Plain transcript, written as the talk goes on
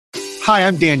Hi,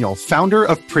 I'm Daniel, founder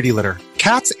of Pretty Litter.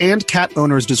 Cats and cat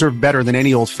owners deserve better than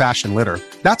any old-fashioned litter.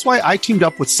 That's why I teamed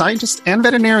up with scientists and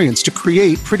veterinarians to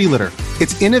create Pretty Litter.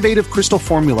 Its innovative crystal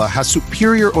formula has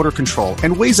superior odor control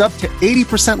and weighs up to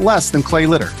 80% less than clay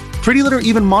litter. Pretty Litter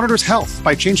even monitors health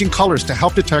by changing colors to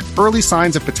help detect early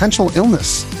signs of potential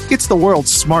illness. It's the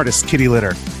world's smartest kitty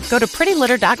litter. Go to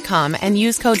prettylitter.com and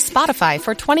use code SPOTIFY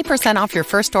for 20% off your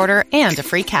first order and a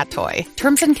free cat toy.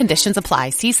 Terms and conditions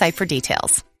apply. See site for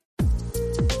details.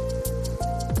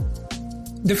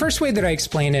 The first way that I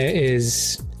explain it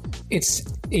is it's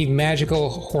a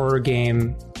magical horror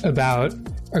game about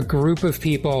a group of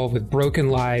people with broken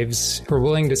lives who are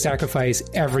willing to sacrifice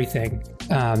everything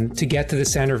to get to the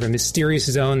center of a mysterious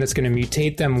zone that's going to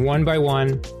mutate them one by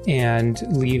one and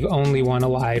leave only one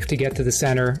alive to get to the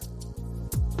center.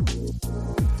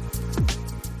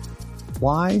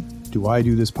 Why do I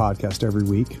do this podcast every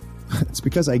week? It's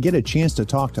because I get a chance to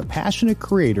talk to passionate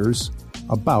creators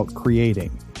about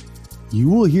creating. You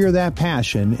will hear that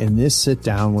passion in this sit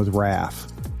down with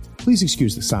Raph. Please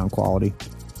excuse the sound quality.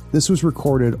 This was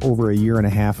recorded over a year and a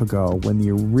half ago when the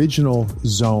original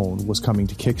Zone was coming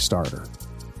to Kickstarter.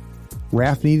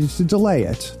 Raph needed to delay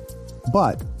it,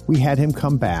 but we had him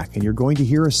come back, and you're going to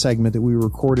hear a segment that we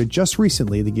recorded just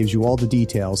recently that gives you all the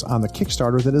details on the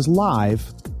Kickstarter that is live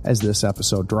as this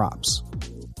episode drops.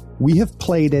 We have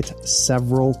played it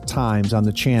several times on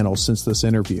the channel since this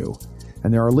interview,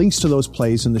 and there are links to those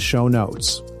plays in the show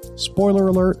notes. Spoiler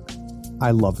alert, I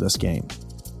love this game.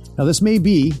 Now, this may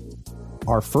be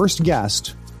our first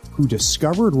guest who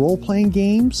discovered role-playing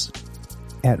games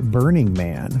at Burning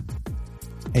Man,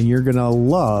 and you're going to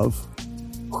love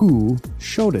who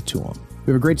showed it to him.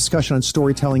 We have a great discussion on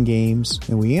storytelling games,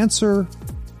 and we answer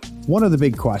one of the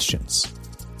big questions.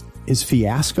 Is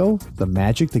Fiasco the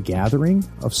Magic the Gathering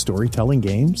of storytelling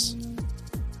games?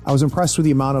 I was impressed with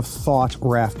the amount of thought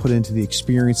Raph put into the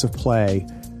experience of play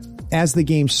as the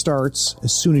game starts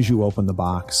as soon as you open the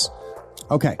box.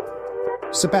 Okay,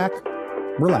 sit back,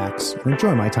 relax, and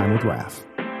enjoy my time with Raph.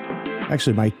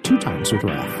 Actually, my 2 times with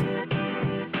Raph.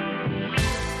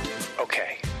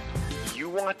 Okay, you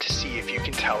want to see if you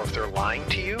can tell if they're lying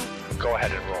to you? Go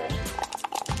ahead and roll.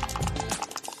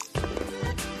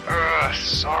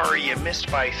 Sorry, you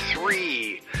missed by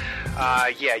 3.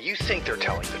 Yeah, you think they're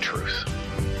telling the truth.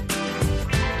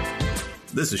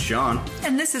 This is Sean.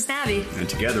 And this is Navi. And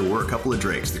together we're a couple of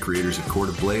Drakes, the creators of Court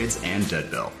of Blades and Dead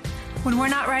Bell. When we're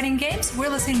not writing games, we're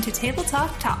listening to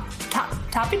Tabletop Talk.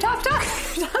 Toppy Talk Talk?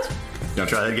 Don't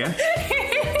try that again?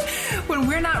 When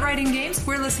we're not writing games,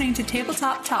 we're listening to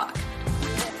Tabletop Talk.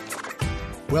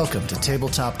 Welcome to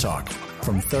Tabletop Talk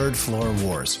from Third Floor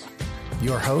Wars.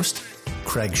 Your host,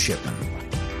 Craig Shipman.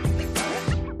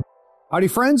 Howdy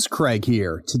friends, Craig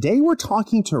here. Today we're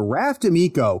talking to Raph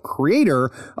D'Amico, creator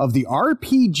of the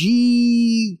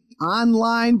RPG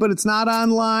online, but it's not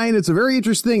online. It's a very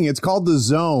interesting thing. It's called The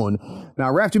Zone.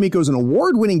 Now, Raph D'Amico is an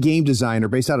award-winning game designer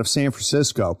based out of San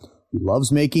Francisco. He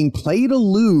loves making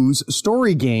play-to-lose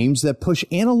story games that push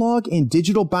analog and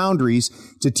digital boundaries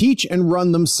to teach and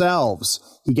run themselves.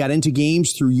 He got into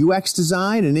games through UX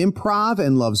design and improv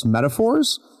and loves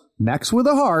metaphors, mechs with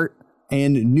a heart,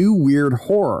 and new weird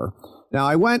horror. Now,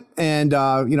 I went and,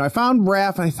 I found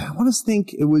Raph, and I want to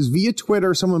think it was via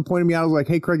Twitter. Someone pointed me out. I was like,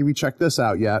 hey, Craig, have you checked this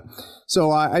out yet?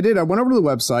 So I did. I went over to the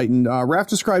website, and Raph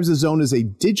describes The Zone as a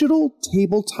digital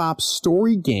tabletop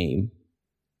story game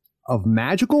of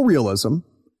magical realism,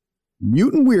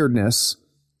 mutant weirdness,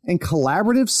 and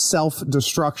collaborative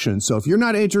self-destruction. So if you're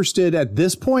not interested at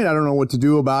this point, I don't know what to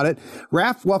do about it.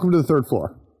 Raph, welcome to the third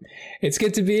floor. It's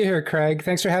good to be here, Craig.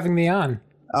 Thanks for having me on.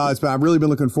 I've really been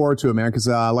looking forward to it, man, because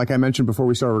like I mentioned before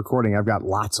we started recording, I've got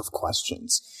lots of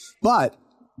questions. But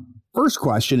first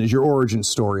question is your origin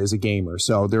story as a gamer.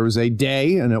 So there was a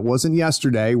day, and it wasn't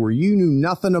yesterday, where you knew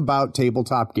nothing about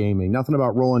tabletop gaming, nothing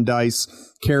about rolling dice,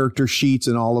 character sheets,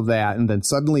 and all of that, and then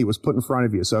suddenly it was put in front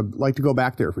of you. So I'd like to go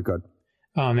back there if we could.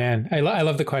 Oh, man. I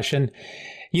love the question.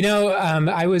 You know,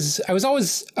 I was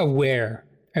always aware.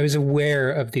 I was aware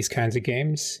of these kinds of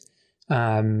games.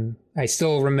 I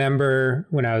still remember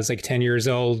when I was like 10 years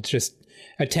old, just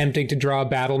attempting to draw a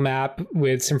battle map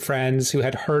with some friends who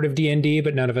had heard of D&D,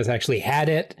 but none of us actually had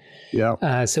it.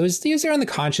 Yeah. So it was there on the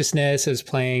consciousness. I was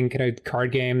playing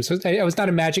card games. I was not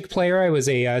a Magic player. I was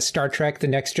a Star Trek: The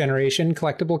Next Generation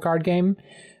collectible card game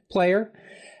player.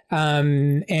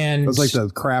 And it was like the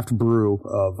craft brew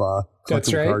of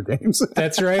collectible card games.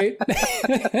 That's right.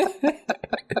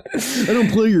 I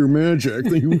don't play your Magic,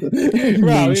 you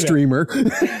mainstreamer.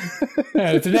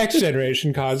 The Next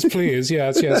Generation cards, please.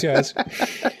 Yes.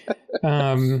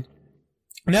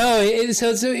 No,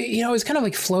 so you know, it was kind of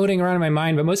like floating around in my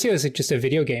mind, but mostly I was like just a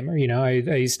video gamer. You know, I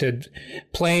used to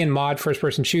play and mod first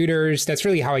person shooters. That's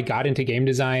really how I got into game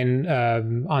design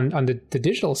on the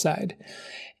digital side.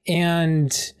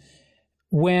 And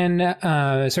when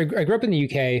so I grew up in the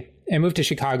UK and moved to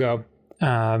Chicago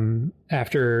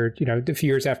after, you know, a few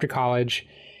years after college,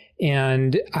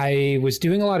 and I was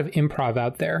doing a lot of improv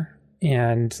out there,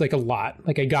 and like a lot.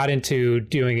 Like I got into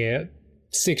doing it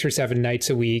 6 or 7 nights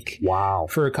a week. Wow.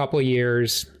 For a couple of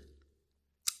years.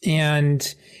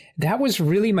 And that was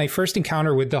really my first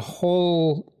encounter with the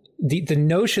whole, the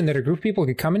notion that a group of people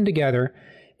could come in together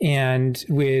and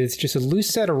with just a loose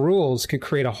set of rules could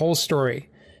create a whole story.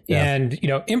 Yeah. And, you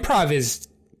know, improv is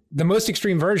the most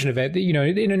extreme version of it. You know,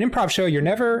 in an improv show, you're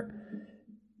never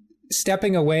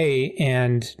stepping away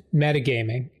and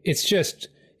metagaming. It's just,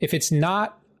 if it's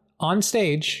not on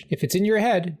stage, if it's in your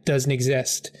head, it doesn't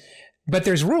exist. But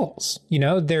there's rules, you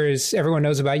know, everyone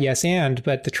knows about yes and,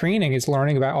 but the training is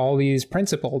learning about all these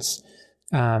principles.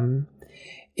 And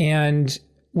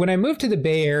when I moved to the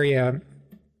Bay Area,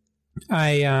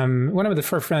 one of the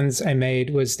first friends I made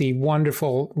was the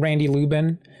wonderful Randy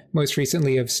Lubin, most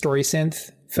recently of StorySynth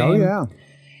fame. Oh, yeah.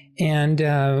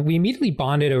 And we immediately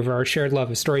bonded over our shared love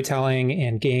of storytelling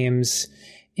and games,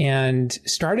 and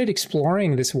started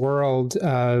exploring this world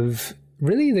of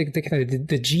really the kind of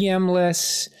the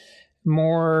GM-less,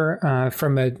 more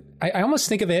from I almost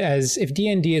think of it as if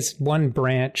D&D is one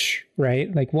branch,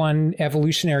 right? Like one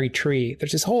evolutionary tree.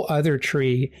 There's this whole other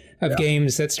tree of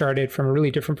games that started from a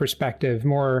really different perspective,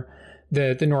 more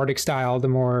the Nordic style, the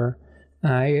more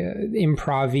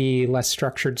improv-y, less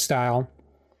structured style.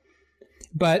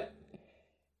 But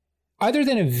other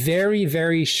than a very,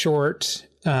 very short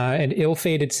and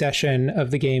ill-fated session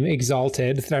of the game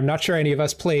Exalted that I'm not sure any of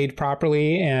us played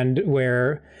properly, and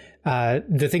where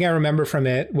the thing I remember from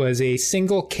it was a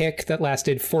single kick that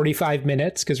lasted 45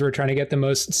 minutes because we were trying to get the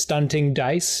most stunting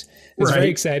dice. It was very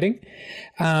exciting.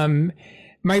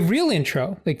 My real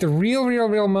intro, like the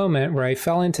real moment where I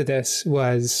fell into this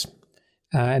was,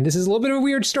 and this is a little bit of a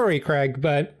weird story, Craig,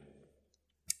 but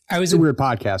I was a weird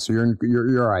podcast, so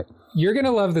you're all right. You're going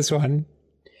to love this one.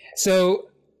 So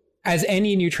as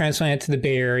any new transplant to the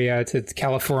Bay Area, to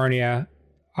California,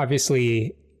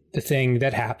 obviously the thing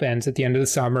that happens at the end of the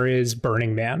summer is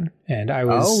Burning Man. And I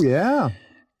was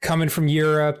coming from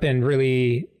Europe and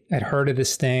really had heard of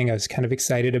this thing. I was kind of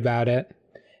excited about it.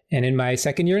 And in my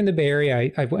second year in the Bay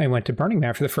Area, I went to Burning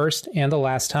Man for the first and the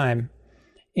last time.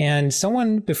 And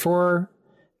someone before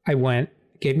I went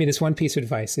gave me this one piece of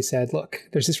advice. They said, look,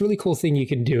 there's this really cool thing you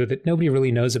can do that nobody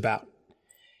really knows about.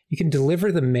 You can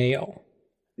deliver the mail.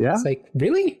 Yeah. It's like,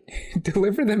 really?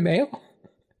 Deliver the mail?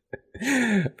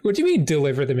 What do you mean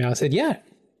deliver the mail? I said, yeah.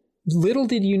 Little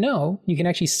did you know, you can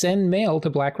actually send mail to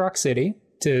Black Rock City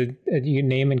to your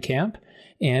name and camp,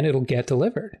 and it'll get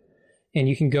delivered. And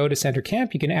you can go to Center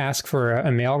Camp, you can ask for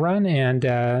a mail run, and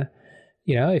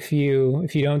you know, if you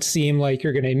don't seem like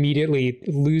you're going to immediately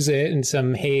lose it in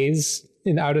some haze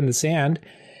out in the sand,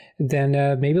 then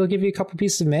maybe they'll give you a couple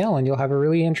pieces of mail and you'll have a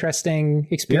really interesting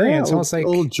experience. Yeah, almost like a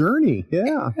little journey.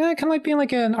 Yeah. Kind of like being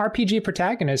like an RPG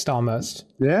protagonist almost.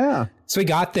 Yeah. So we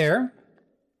got there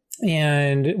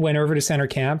and went over to Center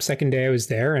Camp. Second day I was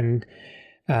there and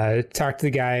talked to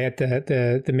the guy at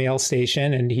the mail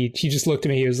station, and he just looked at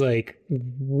me. He was like,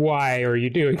 why are you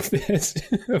doing this?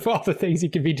 Of all the things you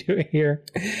could be doing here.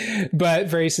 But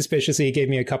very suspiciously, he gave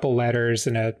me a couple letters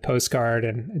and a postcard,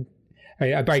 and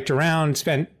I biked around,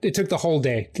 it took the whole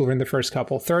day to learn the first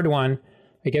couple. Third one,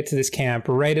 I get to this camp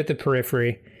right at the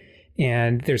periphery,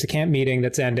 and there's a camp meeting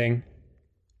that's ending.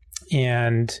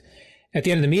 And at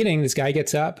the end of the meeting, this guy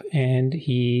gets up and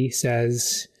he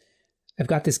says, I've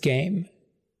got this game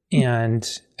and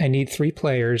I need 3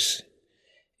 players.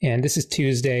 And this is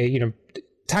Tuesday. You know,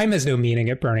 time has no meaning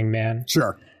at Burning Man.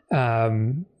 Sure.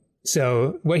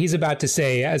 So what he's about to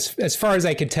say, as far as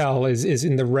I could tell, is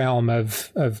in the realm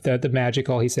of the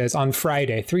magical. He says, on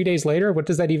Friday, 3 days later, what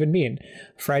does that even mean?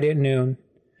 Friday at noon.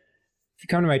 If you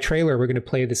come to my trailer, we're going to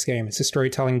play this game. It's a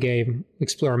storytelling game,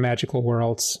 explore magical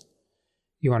worlds.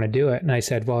 You want to do it? And I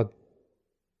said, well,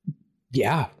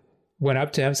 yeah. Went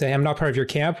up to him, said, I'm not part of your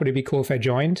camp. Would it be cool if I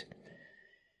joined?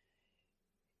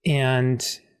 And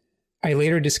I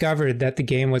later discovered that the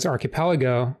game was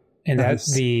Archipelago, and that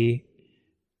the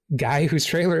guy whose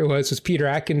trailer it was Peter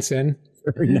Atkinson.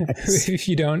 Very nice.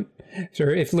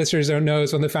 If listeners don't know,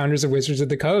 is one of the founders of Wizards of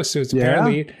the Coast, who's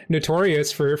apparently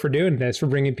notorious for doing this, for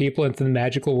bringing people into the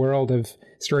magical world of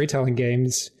storytelling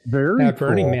games. Very at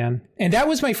Burning cool. Man. And that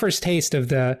was my first taste of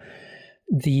the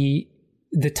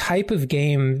type of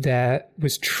game that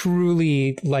was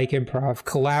truly like improv,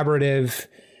 collaborative,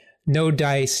 no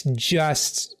dice,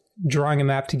 just drawing a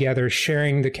map together,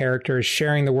 sharing the characters,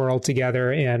 sharing the world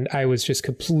together. And I was just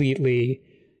completely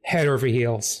head over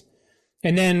heels.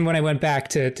 And then when I went back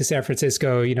to San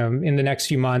Francisco, you know, in the next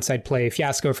few months, I'd play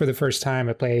Fiasco for the first time.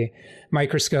 I'd play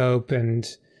Microscope, and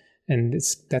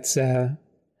that's the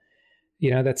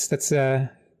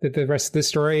rest of the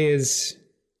story is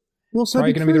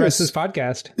probably going to be the rest of this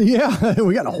podcast. Yeah,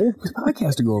 we got a whole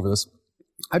podcast to go over this.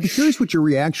 I'd be curious what your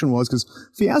reaction was, because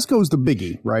Fiasco is the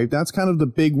biggie, right? That's kind of the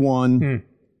big one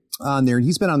on there. And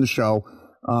he's been on the show,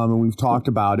 and we've talked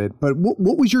about it. But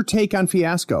what was your take on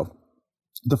Fiasco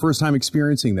the first time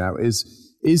experiencing that?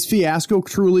 Is Fiasco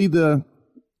truly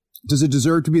does it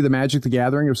deserve to be the Magic the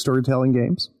Gathering of storytelling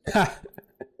games?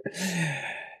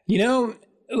 You know,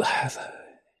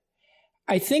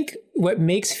 I think what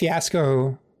makes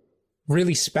Fiasco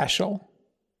really special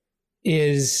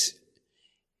is,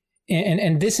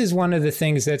 and this is one of the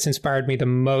things that's inspired me the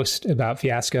most about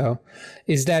Fiasco,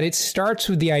 is that it starts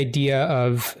with the idea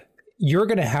of you're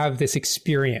going to have this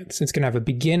experience. It's going to have a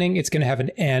beginning, it's going to have an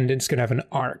end, and it's going to have an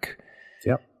arc.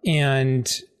 Yep.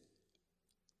 And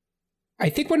I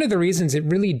think one of the reasons it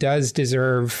really does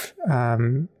deserve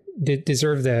the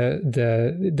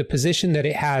position that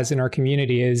it has in our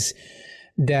community is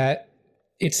that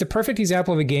it's the perfect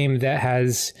example of a game that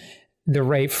has the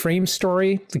right frame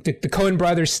story, like the Coen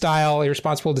Brothers style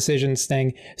irresponsible decisions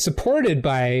thing, supported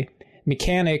by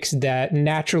mechanics that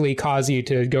naturally cause you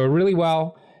to go really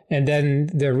well, and then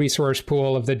the resource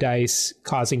pool of the dice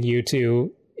causing you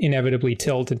to inevitably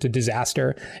tilt into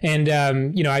disaster. And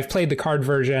you know, I've played the card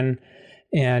version,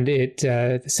 and it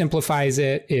simplifies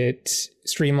it, it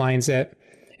streamlines it,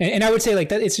 and I would say like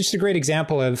that. It's just a great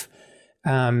example of.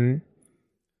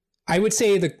 I would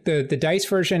say the dice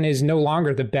version is no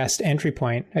longer the best entry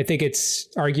point. I think it's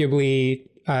arguably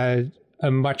a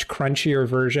much crunchier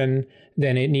version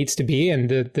than it needs to be, and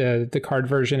the card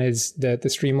version is the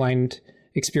streamlined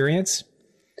experience.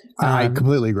 I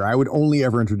completely agree. I would only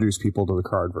ever introduce people to the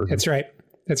card version. That's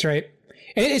right.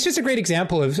 And it's just a great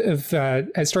example of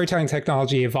as storytelling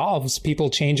technology evolves, people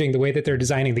changing the way that they're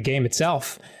designing the game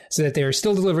itself, so that they're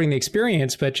still delivering the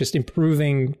experience, but just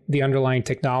improving the underlying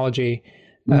technology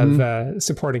of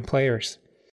supporting players.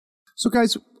 So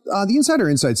guys, the Insider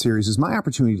Insight series is my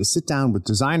opportunity to sit down with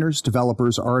designers,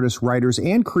 developers, artists, writers,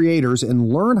 and creators and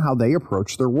learn how they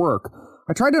approach their work.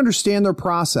 I try to understand their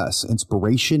process,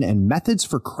 inspiration, and methods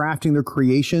for crafting their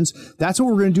creations. That's what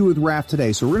we're going to do with Raph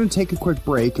today. So we're going to take a quick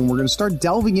break, and we're going to start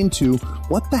delving into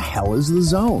what the hell is the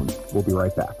Zone. We'll be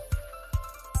right back.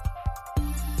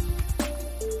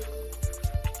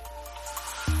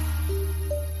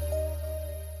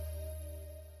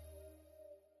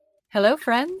 Hello,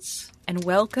 friends, and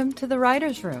welcome to the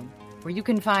Writer's Room, where you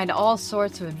can find all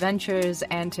sorts of adventures,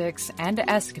 antics, and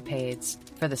escapades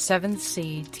for the 7th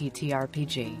Sea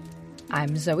TTRPG.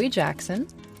 I'm Zoe Jackson.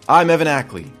 I'm Evan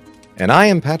Ackley. And I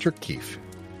am Patrick Keefe.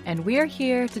 And we're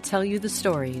here to tell you the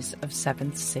stories of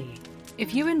 7th Sea.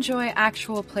 If you enjoy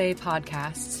actual play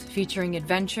podcasts featuring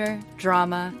adventure,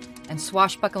 drama, and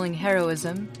swashbuckling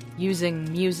heroism using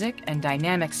music and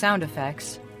dynamic sound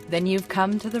effects, then you've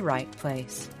come to the right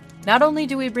place. Not only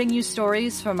do we bring you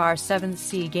stories from our 7th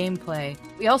Sea gameplay,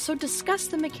 we also discuss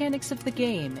the mechanics of the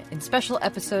game in special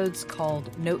episodes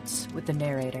called Notes with the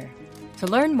Narrator. To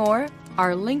learn more,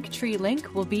 our Linktree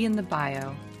link will be in the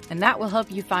bio, and that will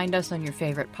help you find us on your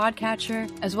favorite podcatcher,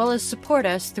 as well as support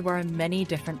us through our many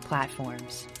different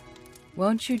platforms.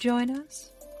 Won't you join us?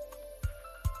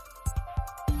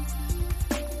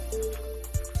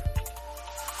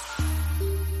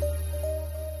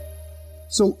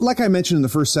 So, like I mentioned in the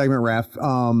first segment, Raph,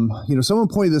 someone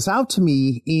pointed this out to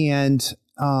me, and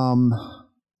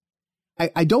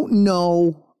I don't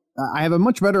know. I have a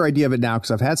much better idea of it now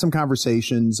because I've had some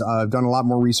conversations. I've done a lot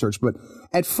more research, but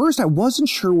at first I wasn't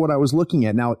sure what I was looking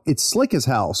at. Now, it's slick as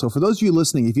hell. So for those of you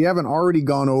listening, if you haven't already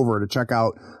gone over to check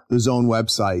out the Zone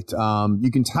website, you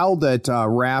can tell that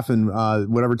Raph and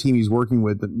whatever team he's working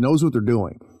with knows what they're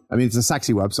doing. I mean, it's a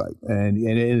sexy website,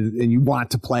 and you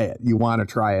want to play it. You want to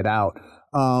try it out.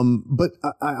 But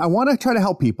I want to try to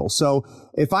help people. So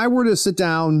if I were to sit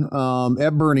down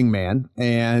at Burning Man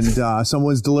and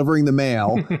someone's delivering the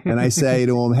mail and I say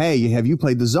to them, hey, have you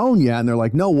played the Zone yet? And they're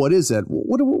like, no, what is it?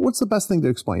 What's the best thing to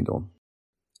explain to them?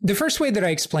 The first way that I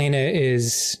explain it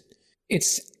is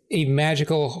it's a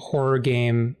magical horror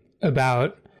game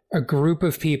about a group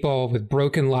of people with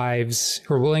broken lives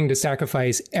who are willing to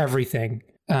sacrifice everything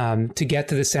to get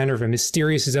to the center of a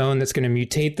mysterious zone that's going to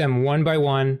mutate them one by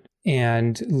one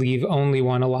and leave only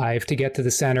one alive to get to the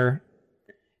center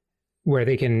where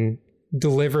they can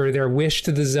deliver their wish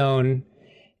to the Zone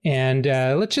And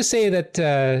let's just say that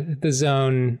the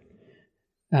Zone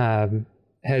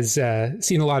has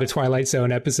seen a lot of Twilight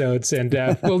Zone episodes and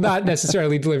will not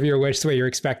necessarily deliver your wish the way you're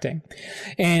expecting.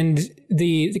 And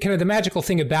the kind of the magical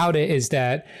thing about it is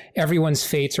that everyone's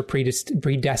fates are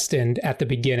predestined at the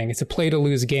beginning. It's a play to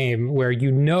lose game where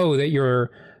you know that you're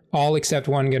all except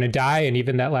one going to die, and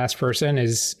even that last person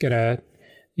is going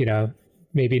to,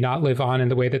 maybe not live on in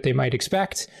the way that they might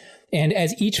expect. And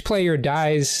as each player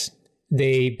dies,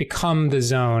 they become the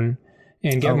Zone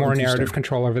and get more narrative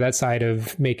control over that side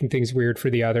of making things weird for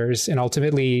the others. And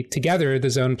ultimately, together, the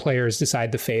Zone players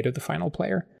decide the fate of the final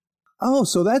player. Oh,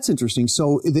 so that's interesting.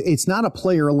 So it's not a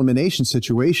player elimination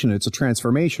situation. It's a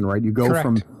transformation, right? You go Correct.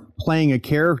 From playing a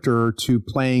character to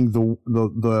playing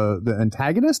the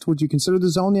antagonist. Would you consider the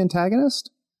Zone the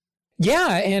antagonist?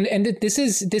 Yeah, and this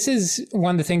is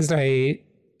one of the things that I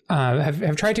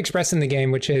have tried to express in the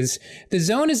game, which is the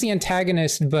Zone is the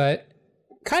antagonist, but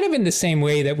kind of in the same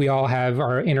way that we all have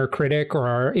our inner critic or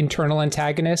our internal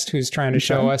antagonist who's trying to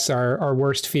show us our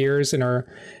worst fears and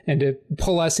to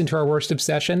pull us into our worst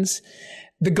obsessions.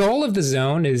 The goal of the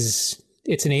Zone is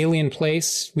it's an alien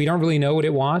place. We don't really know what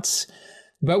it wants,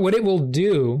 but what it will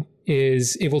do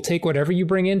is it will take whatever you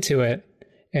bring into it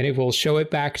and it will show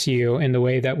it back to you in the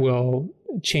way that will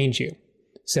change you.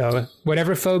 So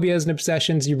whatever phobias and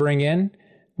obsessions you bring in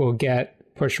will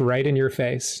get pushed right in your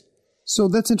face. So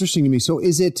that's interesting to me. So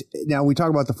is it, now we talk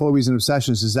about the phobias and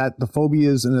obsessions, is that the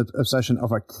phobias and obsession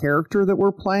of a character that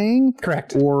we're playing?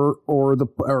 Correct. Or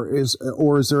is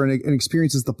there an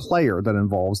experience as the player that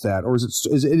involves that? Or is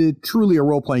it truly a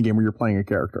role-playing game where you're playing a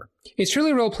character? It's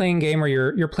truly a role-playing game where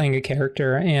you're playing a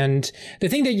character. And the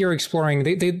thing that you're exploring,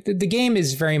 the game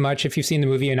is very much, if you've seen the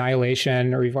movie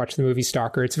Annihilation or you've watched the movie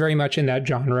Stalker, it's very much in that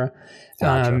genre.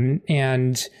 Gotcha.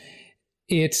 And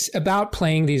it's about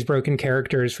playing these broken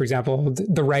characters. For example,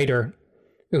 the writer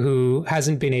who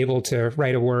hasn't been able to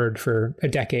write a word for a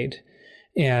decade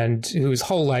and whose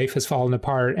whole life has fallen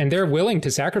apart. And they're willing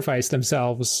to sacrifice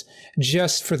themselves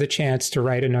just for the chance to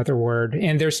write another word.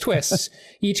 And there's twists.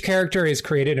 Each character is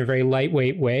created in a very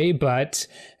lightweight way, but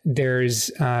there's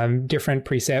different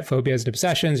preset phobias and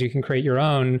obsessions. You can create your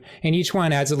own. And each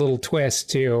one adds a little twist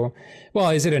to, well,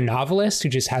 is it a novelist who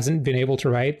just hasn't been able to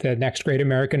write the next great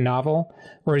American novel?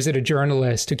 Or is it a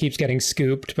journalist who keeps getting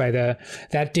scooped by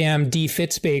that damn D.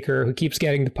 Fitzbaker who keeps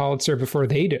getting the Pulitzer before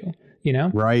they do,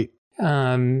 Right.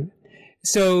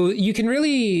 So you can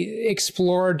really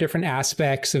explore different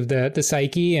aspects of the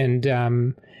psyche,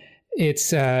 and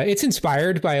it's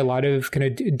inspired by a lot of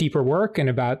kind of deeper work and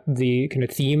about the kind of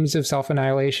themes of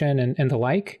self-annihilation and the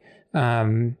like.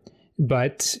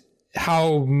 But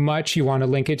how much you want to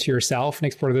link it to yourself and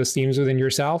explore those themes within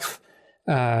yourself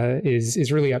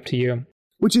is really up to you.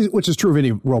 Which is true of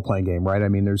any role-playing game, right? I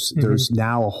mean, there's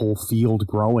now a whole field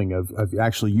growing of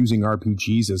actually using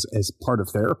RPGs as part of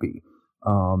therapy,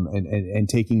 and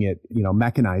taking it,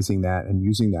 mechanizing that and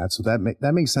using that. So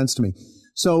that makes sense to me.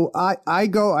 So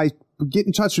I get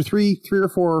in touch with three or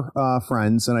four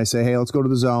friends, and I say, hey, let's go to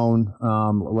the Zone.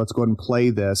 Let's go ahead and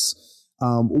play this.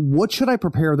 What should I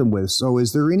prepare them with? So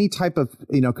is there any type of,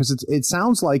 because it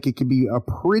sounds like it could be a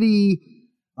pretty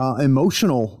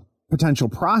emotional potential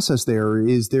process there.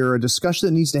 Is there a discussion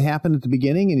that needs to happen at the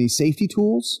beginning? Any safety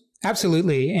tools?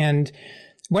 Absolutely. And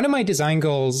one of my design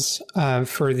goals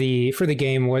for the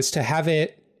game was to have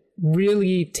it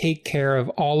really take care of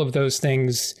all of those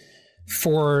things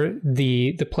for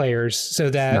the players, so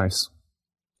that nice.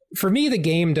 For me, the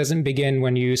game doesn't begin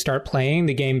when you start playing.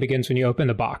 The game begins when you open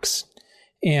the box.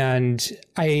 And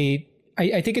I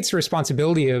think it's the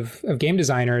responsibility of game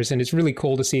designers, and it's really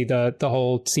cool to see the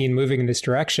whole scene moving in this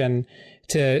direction,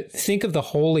 to think of the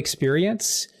whole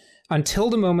experience until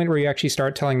the moment where you actually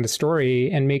start telling the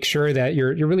story, and make sure that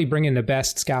you're really bringing the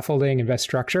best scaffolding and best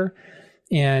structure.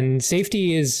 And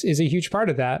safety is a huge part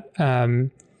of that.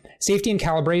 Safety and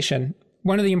calibration.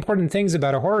 One of the important things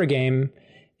about a horror game,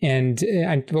 and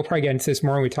we'll probably get into this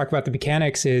more when we talk about the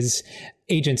mechanics, is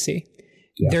agency.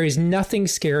 Yeah. There is nothing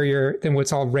scarier than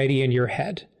what's already in your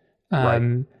head.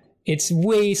 Right. It's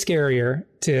way scarier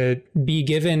to be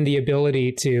given the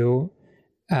ability to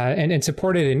and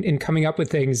supported in coming up with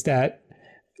things that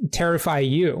terrify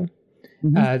you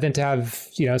than to have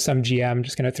some GM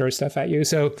just going to throw stuff at you.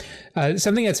 So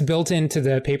something that's built into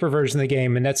the paper version of the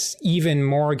game, and that's even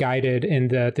more guided in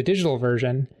the digital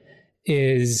version,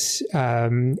 is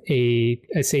a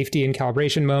safety and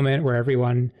calibration moment where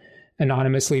everyone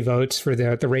anonymously votes for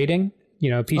the rating,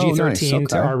 PG-13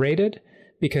 to R-rated,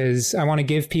 because I want to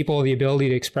give people the ability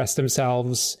to express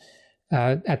themselves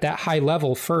at that high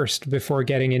level first before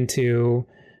getting into,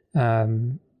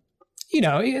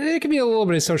 it can be a little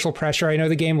bit of social pressure. I know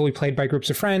the game will be played by groups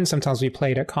of friends. Sometimes we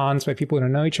play it at cons by people who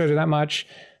don't know each other that much.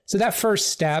 So that first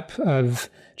step of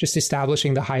just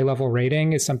establishing the high level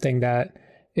rating is something that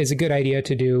is a good idea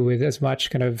to do with as much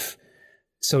kind of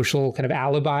social kind of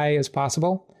alibi as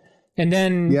possible. And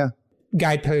then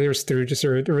guide players through just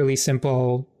a really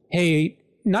simple, hey,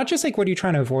 not just like what are you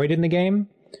trying to avoid in the game,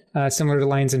 similar to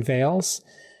Lines and Veils,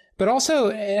 but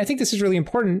also, I think this is really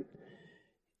important,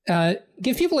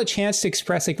 give people a chance to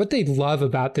express like what they love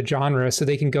about the genre so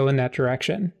they can go in that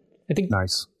direction. I think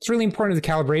it's really important to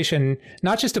the calibration,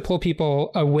 not just to pull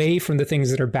people away from the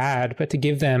things that are bad, but to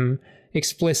give them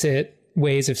explicit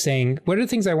ways of saying, what are the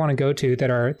things I want to go to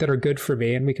that are good for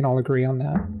me? And we can all agree on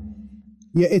that.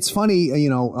 Yeah, it's funny,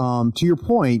 to your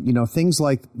point, things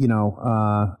like,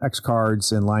 X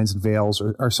cards and Lines and Veils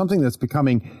are something that's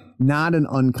becoming not an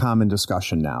uncommon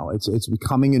discussion now. It's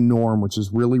becoming a norm, which is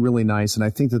really, really nice. And I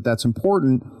think that that's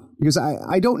important because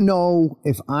I don't know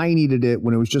if I needed it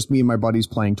when it was just me and my buddies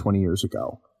playing 20 years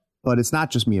ago. But it's not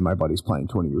just me and my buddies playing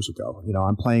 20 years ago.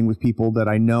 I'm playing with people that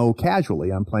I know casually.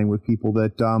 I'm playing with people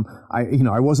that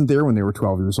I wasn't there when they were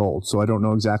 12 years old, so I don't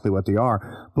know exactly what they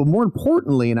are. But more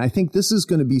importantly, and I think this is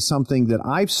going to be something that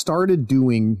I've started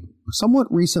doing somewhat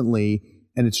recently,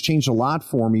 and it's changed a lot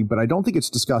for me, but I don't think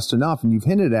it's discussed enough, and you've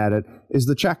hinted at it, is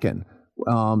the check-in.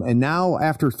 And now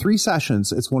after 3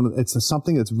 sessions, it's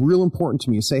something that's real important to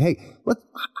me to say, hey,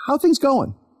 how are things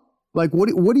going? Like, what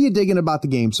are you digging about the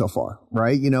game so far,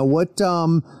 right? What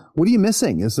are you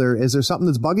missing? Is there something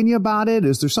that's bugging you about it?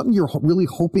 Is there something you're really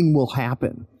hoping will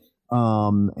happen?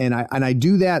 And I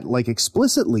do that like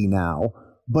explicitly now,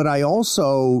 but I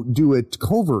also do it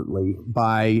covertly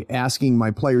by asking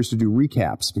my players to do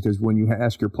recaps, because when you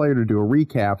ask your player to do a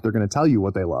recap, they're going to tell you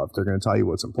what they love. They're going to tell you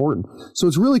what's important. So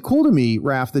it's really cool to me,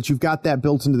 Raph, that you've got that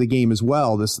built into the game as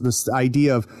well. This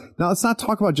idea of, now let's not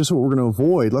talk about just what we're going to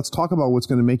avoid. Let's talk about what's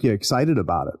going to make you excited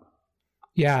about it.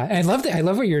 Yeah, I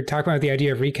love what you're talking about, the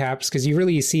idea of recaps, because you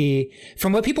really see,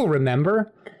 from what people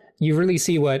remember, you really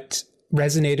see what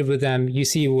resonated with them. You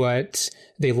see what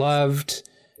they loved.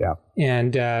 Yeah.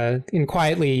 And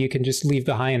quietly, you can just leave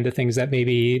behind the things that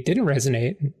maybe didn't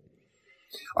resonate.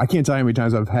 I can't tell you how many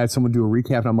times I've had someone do a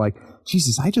recap and I'm like,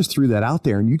 Jesus, I just threw that out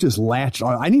there and you just latched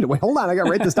on. I need to wait. Hold on. I got to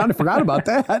write this down. I forgot about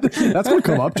that. That's going to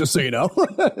come up, just so you know.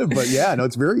 But yeah, no,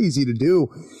 it's very easy to do.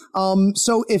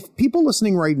 So if people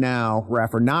listening right now,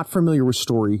 Raph, are not familiar with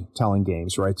storytelling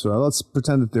games, right? So let's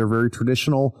pretend that they're very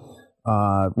traditional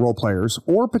role players,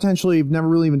 or potentially have never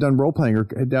really even done role playing or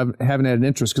haven't had an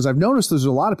interest. Because I've noticed there's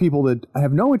a lot of people that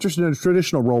have no interest in a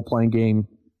traditional role playing game,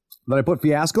 that I put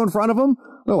Fiasco in front of them.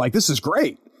 They're like, this is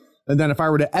great. And then if I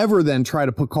were to ever then try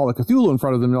to put Call of Cthulhu in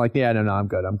front of them, they're like, yeah, no, I'm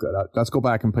good. Let's go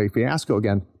back and play Fiasco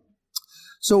again.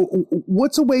 So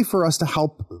what's a way for us to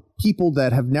help people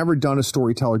that have never done a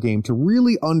storyteller game to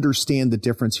really understand the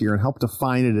difference here and help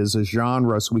define it as a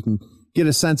genre so we can get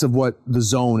a sense of what the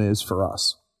zone is for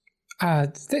us?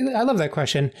 I love that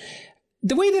question.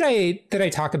 The way that I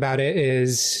talk about it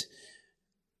is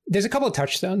there's a couple of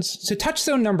touchstones. So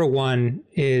touchstone number one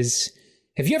is,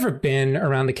 have you ever been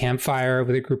around the campfire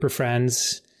with a group of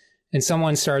friends and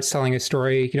someone starts telling a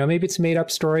story? Maybe it's a made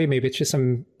up story. Maybe it's just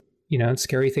some,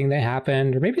 scary thing that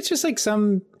happened. Or maybe it's just like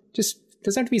just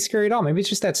doesn't have to be scary at all. Maybe it's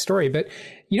just that story. But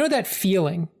that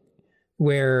feeling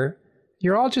where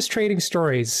you're all just trading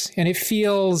stories and it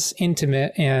feels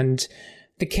intimate, and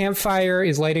the campfire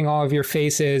is lighting all of your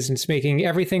faces and it's making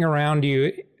everything around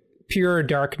you pure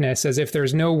darkness, as if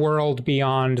there's no world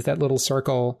beyond that little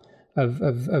circle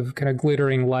of kind of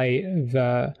glittering light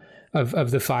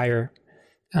of the fire.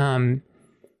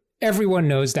 Everyone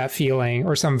knows that feeling,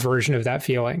 or some version of that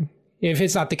feeling. If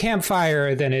it's not the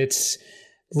campfire, then it's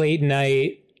late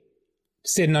night,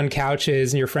 sitting on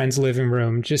couches in your friend's living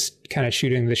room, just kind of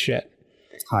shooting the shit.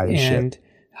 High as shit.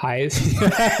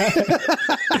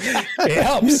 It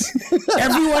helps.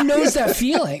 Everyone knows that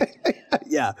feeling.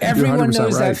 Yeah. Everyone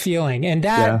knows that feeling. And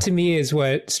that to me is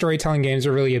what storytelling games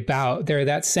are really about. They're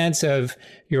that sense of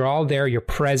you're all there, you're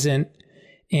present,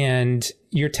 and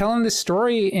you're telling the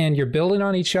story and you're building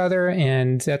on each other.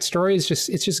 And that story is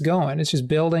just going. It's just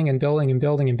building and building and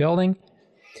building and building.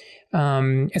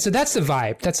 And so that's the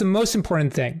vibe. That's the most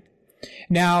important thing.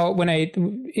 Now,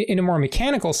 in a more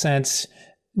mechanical sense,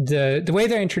 the way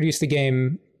that I introduced the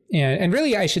game, and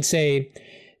really I should say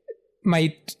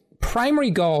my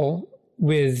primary goal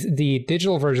with the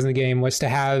digital version of the game was to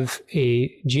have a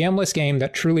GM-less game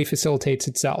that truly facilitates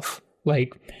itself.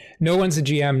 Like, no one's a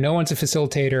GM, no one's a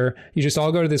facilitator. You just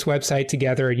all go to this website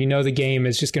together. The game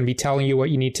is just going to be telling you what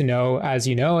you need to know as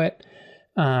you know it.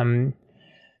 And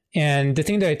the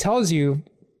thing that it tells you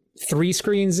 3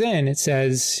 screens in, it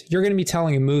says, you're going to be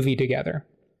telling a movie together.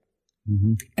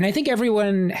 Mm-hmm. And I think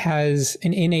everyone has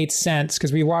an innate sense,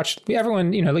 because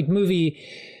everyone, like movie,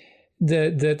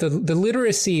 the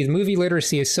literacy, the movie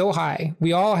literacy is so high.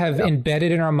 We all have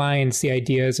embedded in our minds the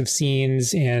ideas of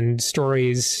scenes and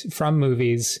stories from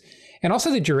movies, and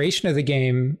also the duration of the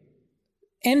game,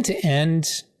 end to end.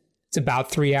 It's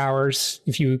about 3 hours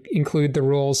if you include the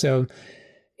rules. So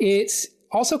it's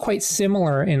also quite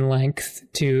similar in length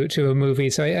to a movie.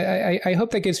 So I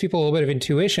hope that gives people a little bit of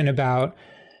intuition about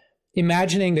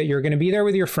imagining that you're going to be there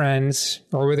with your friends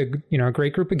or with a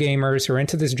great group of gamers who are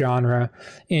into this genre,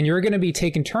 and you're going to be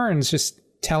taking turns just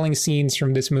telling scenes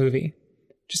from this movie.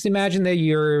 Just imagine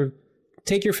that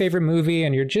take your favorite movie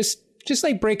and you're just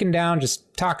like breaking down,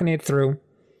 just talking it through.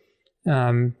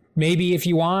 Maybe if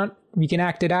you want, you can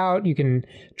act it out. You can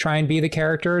try and be the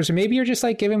characters, or maybe you're just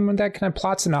like giving them that kind of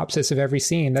plot synopsis of every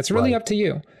scene. That's really up to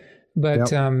you. But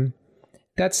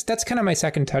that's kind of my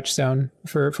second touchstone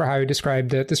for how I describe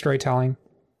the storytelling.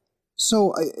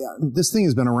 So this thing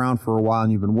has been around for a while,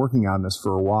 and you've been working on this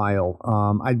for a while.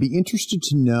 I'd be interested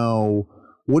to know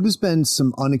what has been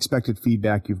some unexpected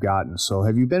feedback you've gotten. So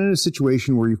have you been in a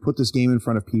situation where you've put this game in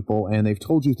front of people and they've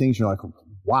told you things, you're like,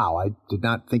 wow, I did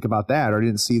not think about that, or I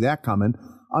didn't see that coming?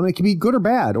 It can be good or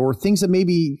bad, or things that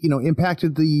maybe,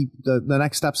 impacted the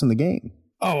next steps in the game.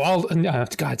 Oh,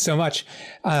 God, so much.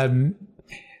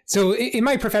 So in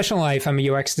my professional life, I'm a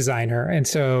UX designer. And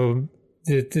so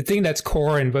the thing that's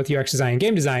core in both UX design and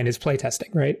game design is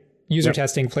playtesting, right? User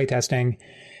testing, playtesting.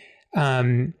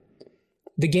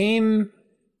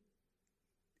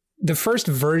 The first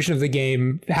version of the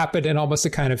game happened in almost a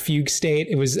kind of fugue state.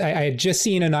 I had just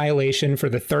seen Annihilation for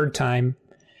the third time.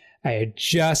 I had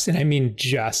just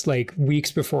like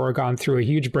weeks before, gone through a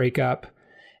huge breakup.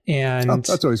 And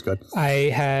that's always good. I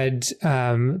had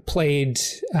played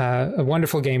a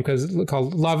wonderful game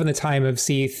called Love in the Time of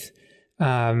Seath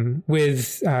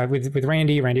with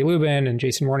Randy Lubin and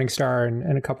Jason Morningstar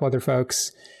and a couple other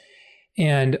folks.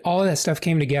 And all of that stuff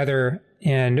came together.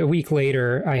 And a week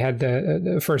later, I had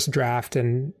the first draft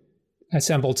and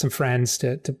assembled some friends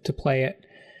to play it.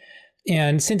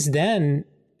 And since then,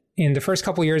 in the first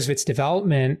couple of years of its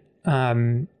development,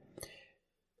 I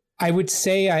would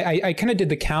say I kind of did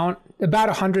the count. About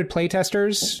 100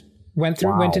 playtesters went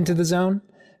into the zone.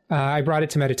 I brought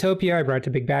it to Metatopia. I brought it to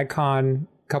Big Bad Con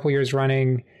a couple years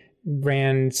running,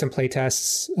 ran some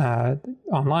playtests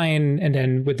online, and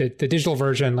then with the digital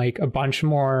version, like a bunch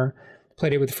more,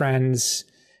 played it with friends,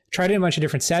 tried it in a bunch of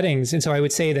different settings. And so I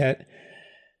would say that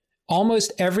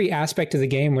almost every aspect of the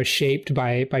game was shaped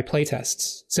by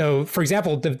playtests. So, for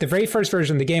example, the very first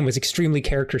version of the game was extremely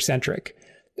character-centric.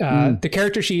 The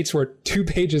character sheets were 2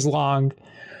 pages long.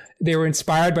 They were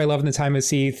inspired by Love in the Time of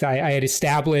Seath. I had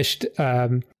established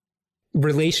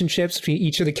relationships between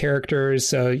each of the characters.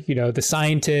 So, the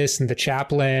scientist and the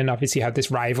chaplain obviously have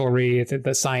this rivalry,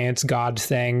 the science god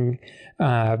thing.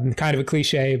 Kind of a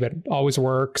cliche, but always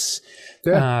works.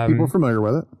 Yeah, people are familiar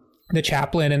with it. The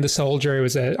chaplain and the soldier, it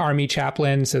was an army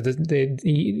chaplain. So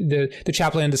the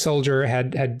chaplain and the soldier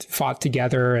had fought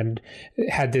together and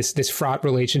had this fraught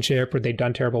relationship where they'd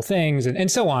done terrible things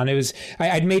and so on. It was,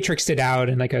 I'd matrixed it out,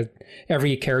 and like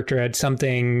every character had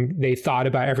something they thought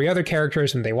about every other character,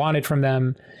 and they wanted from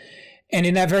them. And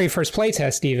in that very first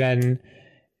playtest, even,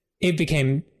 it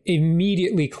became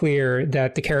immediately clear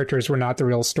that the characters were not the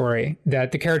real story,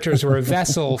 that the characters were a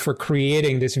vessel for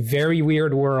creating this very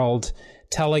weird world,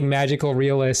 telling magical,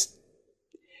 realist,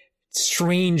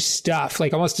 strange stuff,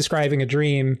 like almost describing a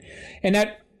dream. And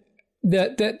that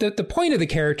the point of the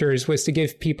characters was to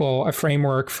give people a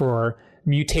framework for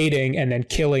mutating and then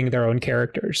killing their own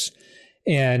characters.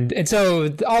 And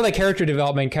so all that character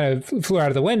development kind of flew out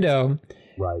of the window.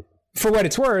 Right. For what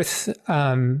it's worth,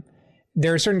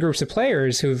 there are certain groups of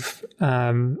players who've,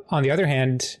 on the other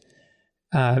hand,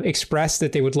 expressed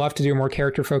that they would love to do a more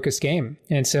character-focused game.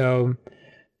 And so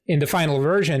in the final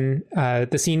version,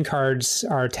 the scene cards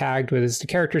are tagged with, is it a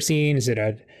character scene? Is it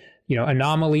a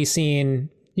anomaly scene?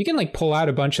 You can like pull out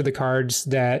a bunch of the cards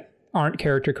that aren't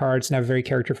character cards and have a very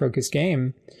character-focused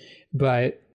game.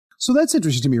 But so that's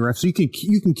interesting to me, Ref. So you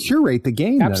can curate the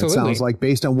game. Absolutely. Then, it sounds like,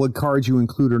 based on what cards you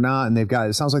include or not, and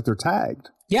it sounds like they're tagged.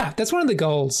 Yeah, that's one of the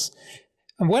goals.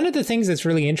 And one of the things that's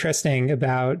really interesting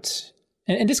about,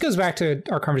 and this goes back to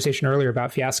our conversation earlier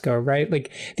about Fiasco, right?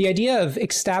 Like the idea of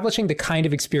establishing the kind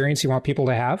of experience you want people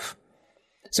to have.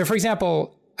 So, for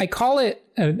example, I call it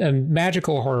a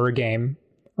magical horror game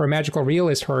or a magical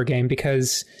realist horror game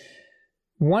because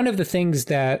one of the things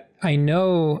that I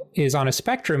know is on a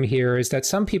spectrum here is that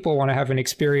some people want to have an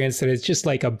experience that is just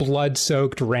like a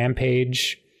blood-soaked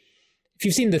rampage. if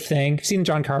you've seen The Thing, you've seen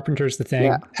John Carpenter's The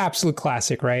Thing, absolute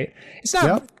classic, right? It's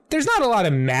not, there's not a lot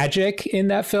of magic in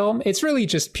that film. It's really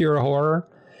just pure horror,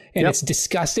 and it's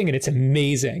disgusting and it's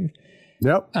amazing.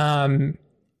 On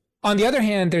the other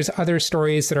hand, there's other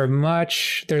stories that are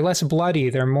they're less bloody.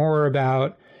 They're more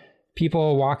about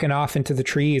people walking off into the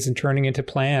trees and turning into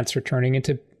plants or turning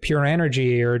into pure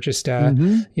energy, or just,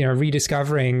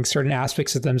 rediscovering certain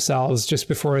aspects of themselves just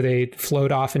before they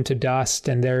float off into dust,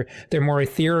 and they're more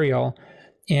ethereal.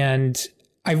 And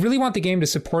I really want the game to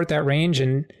support that range.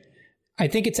 And I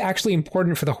think it's actually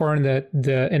important for the horror and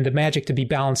the magic to be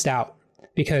balanced out,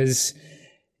 because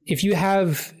if you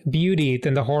have beauty,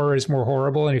 then the horror is more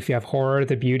horrible. And if you have horror,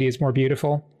 the beauty is more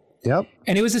beautiful.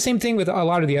 And it was the same thing with a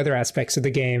lot of the other aspects of the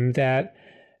game, that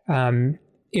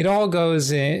it all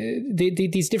goes in,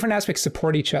 these different aspects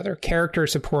support each other. Character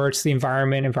supports the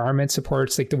environment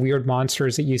supports like the weird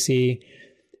monsters that you see.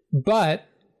 But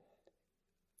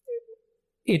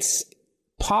it's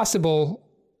possible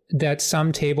that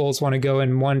some tables want to go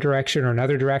in one direction or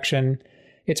another direction.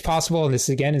 It's possible, and this is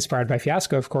again inspired by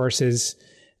Fiasco, of course, is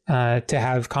to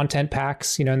have content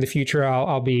packs. In the future,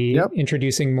 I'll be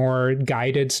introducing more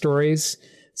guided stories.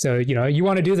 So, you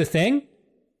want to do The Thing?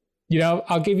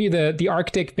 I'll give you the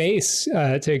Arctic base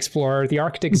to explore, the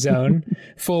Arctic zone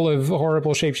full of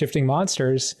horrible shape-shifting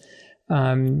monsters.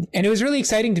 And it was really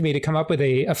exciting to me to come up with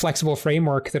a flexible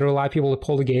framework that would allow people to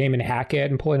pull the game and hack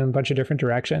it and pull it in a bunch of different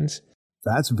directions.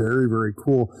 That's very, very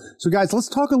cool. So guys, let's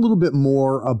talk a little bit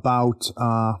more about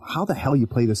how the hell you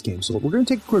play this game. So we're going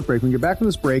to take a quick break. When we get back from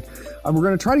this break, we're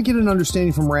going to try to get an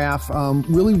understanding from Raph,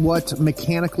 really what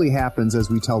mechanically happens as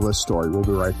we tell this story. We'll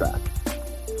be right back.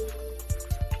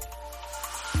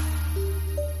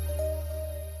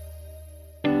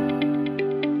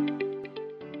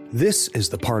 This is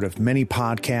the part of many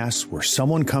podcasts where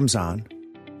someone comes on,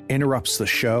 interrupts the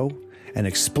show, and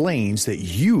explains that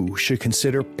you should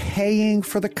consider paying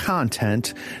for the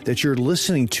content that you're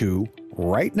listening to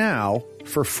right now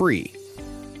for free.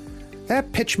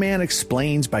 That pitchman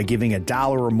explains by giving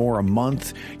 $1 or more a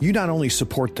month, you not only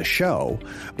support the show,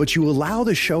 but you allow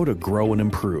the show to grow and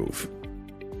improve.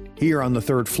 Here on the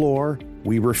third floor,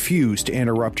 we refuse to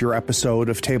interrupt your episode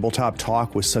of Tabletop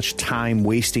Talk with such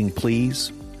time-wasting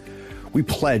pleas. We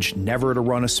pledge never to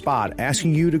run a spot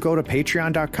asking you to go to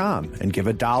patreon.com and give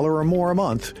 $1 or more a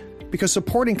month, because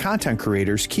supporting content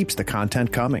creators keeps the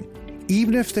content coming.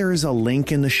 Even if there is a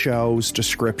link in the show's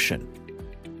description,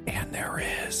 and there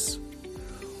is,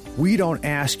 we don't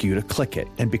ask you to click it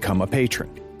and become a patron.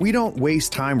 We don't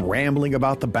waste time rambling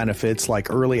about the benefits like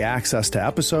early access to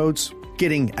episodes,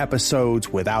 getting episodes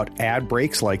without ad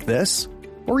breaks like this,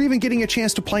 or even getting a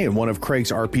chance to play in one of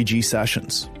Craig's RPG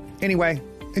sessions. Anyway,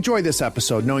 enjoy this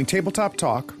episode knowing Tabletop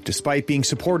Talk, despite being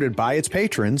supported by its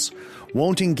patrons,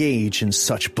 won't engage in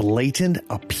such blatant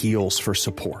appeals for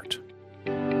support.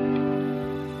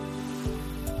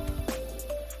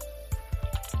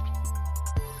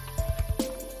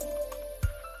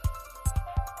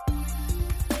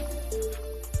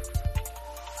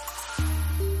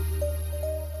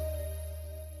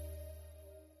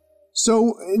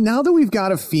 So now that we've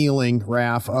got a feeling,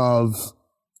 Raph, of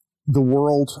the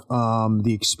world,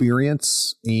 the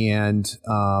experience, and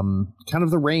kind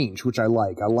of the range, which I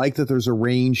like. I like that there's a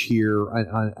range here,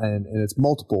 and it's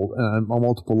multiple on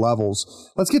multiple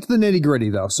levels. Let's get to the nitty gritty,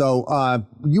 though. So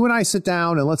you and I sit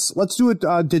down and let's do it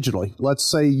digitally. Let's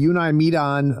say you and I meet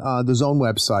on the Zone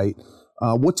website.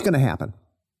 What's going to happen?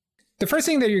 The first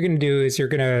thing that you're going to do is you're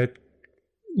going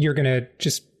to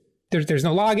just there's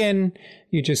no login.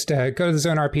 You just go to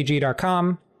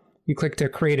thezonerpg.com. You click to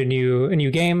create a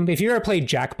new game. If you ever played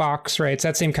Jackbox, right, it's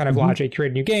that same kind of logic. You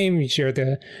create a new game, you share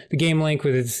the game link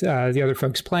with the other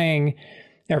folks playing.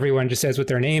 Everyone just says what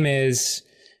their name is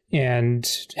and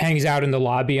hangs out in the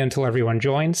lobby until everyone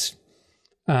joins.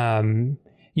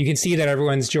 You can see that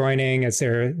everyone's joining as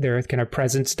their kind of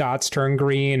presence dots turn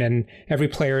green, and every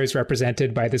player is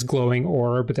represented by this glowing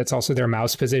orb, but that's also their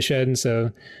mouse position.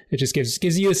 So it just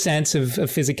gives you a sense of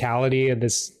physicality in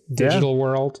this digital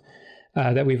world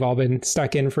that we've all been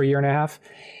stuck in for a year and a half.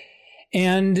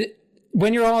 And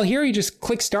when you're all here, you just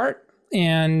click start,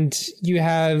 and you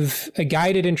have a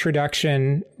guided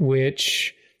introduction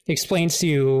which explains to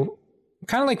you,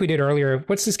 kind of like we did earlier,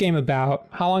 what's this game about?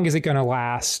 How long is it going to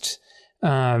last?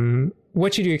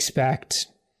 What should you expect?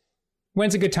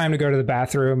 When's a good time to go to the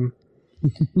bathroom?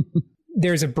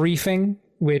 There's a briefing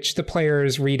which the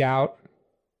players read out,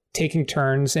 taking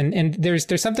turns, and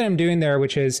there's something I'm doing there,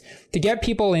 which is to get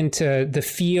people into the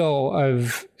feel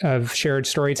of shared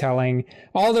storytelling.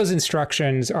 All those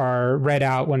instructions are read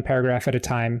out one paragraph at a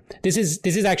time. This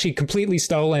is actually completely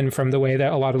stolen from the way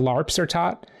that a lot of LARPs are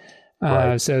taught.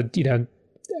 So,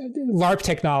 LARP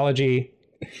technology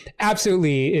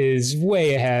absolutely is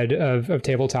way ahead of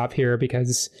tabletop here,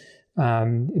 because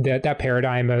that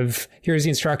paradigm of here's the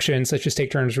instructions, let's just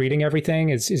take turns reading everything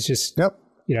is just,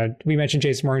 we mentioned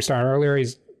Jason Morgenstern earlier.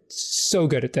 He's so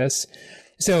good at this.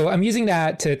 So I'm using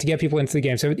that to get people into the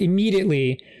game. So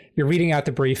immediately you're reading out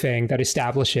the briefing that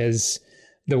establishes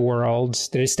the world,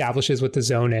 that establishes what the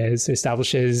zone is,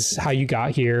 establishes how you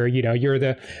got here. You're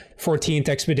the 14th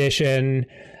expedition.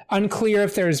 Unclear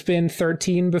if there's been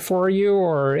 13 before you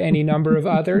or any number of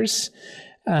others.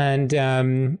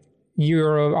 And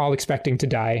you're all expecting to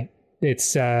die.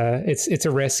 It's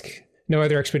a risk. No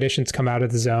other expeditions come out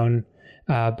of the zone.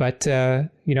 But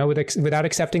without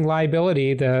accepting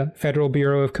liability, the Federal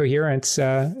Bureau of Coherence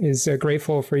is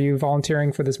grateful for you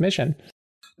volunteering for this mission.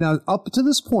 Now, up to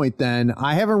this point, then,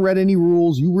 I haven't read any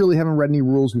rules. You really haven't read any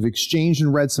rules. We've exchanged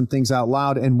and read some things out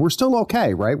loud, and we're still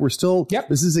okay, right? We're still,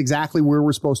 This is exactly where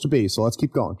we're supposed to be. So let's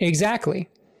keep going. Exactly.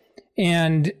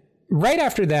 And right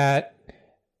after that,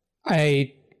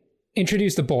 I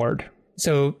introduced the board.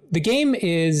 So the game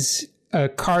is a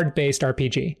card-based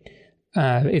RPG.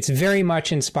 It's very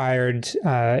much inspired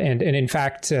and in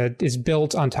fact is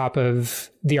built on top of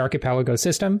the Archipelago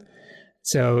system.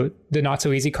 So the Not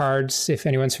So Easy cards, if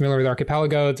anyone's familiar with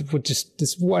Archipelago, just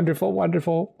this wonderful,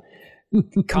 wonderful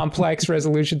complex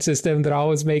resolution system that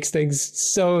always makes things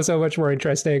so much more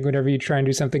interesting whenever you try and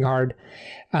do something hard.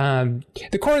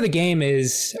 The core of the game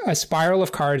is a spiral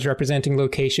of cards representing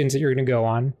locations that you're going to go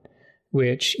on,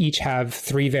 which each have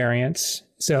 3 variants.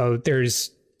 So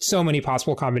there's so many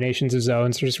possible combinations of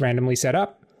zones just randomly set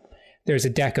up. There's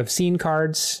a deck of scene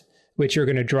cards, which you're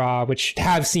going to draw, which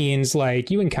have scenes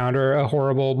like you encounter a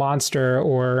horrible monster,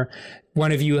 or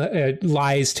one of you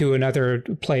lies to another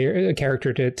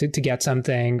character to get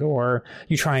something, or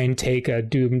you try and take a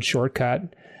doomed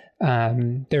shortcut.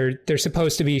 They're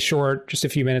supposed to be short, just a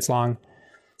few minutes long.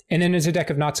 And then there's a deck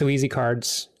of Not So Easy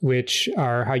cards, which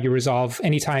are how you resolve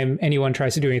anytime anyone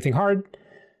tries to do anything hard.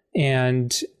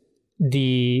 And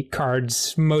the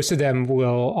cards, most of them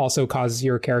will also cause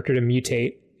your character to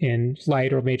mutate in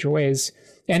light or major ways.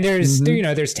 And there's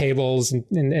there's tables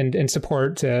and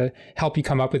support to help you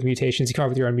come up with mutations. You come up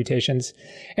with your own mutations.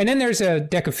 And then there's a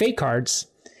deck of fate cards.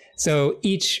 So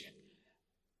each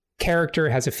character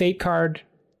has a fate card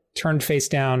turned face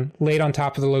down, laid on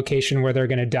top of the location where they're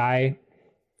going to die.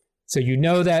 So you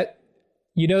know that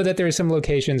there are some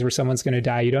locations where someone's going to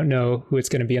die. You don't know who it's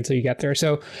going to be until you get there.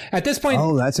 So at this point,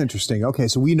 that's interesting. Okay,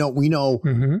 so we know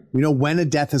when a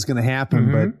death is going to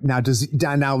happen, but now does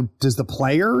the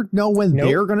player know when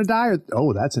they're going to die?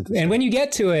 That's interesting. And when you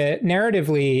get to it,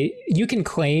 narratively, you can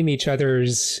claim each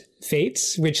other's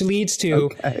fates, which leads to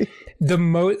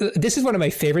this is one of my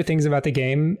favorite things about the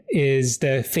game is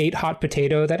the fate hot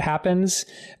potato that happens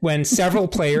when several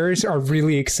players are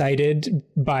really excited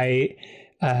by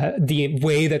the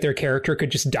way that their character could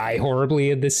just die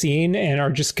horribly in the scene and are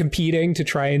just competing to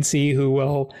try and see who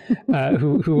will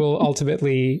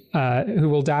ultimately who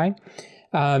will die.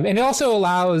 And it also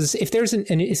allows, if there's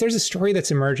a story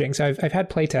that's emerging. So I've had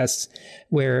playtests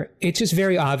where it's just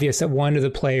very obvious that one of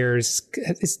the players,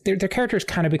 their characters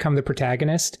kind of become the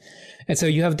protagonist. And so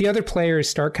you have the other players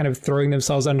start kind of throwing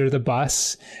themselves under the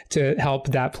bus to help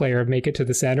that player make it to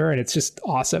the center. And it's just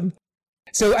awesome.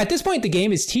 So at this point, the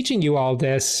game is teaching you all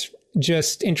this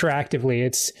just interactively.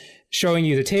 It's showing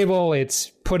you the table. It's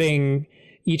putting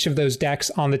each of those decks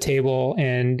on the table.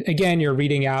 And again, you're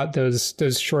reading out those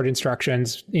short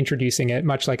instructions, introducing it,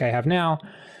 much like I have now.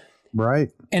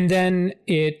 Right. And then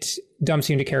it dumps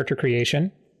you into character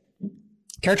creation.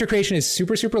 Character creation is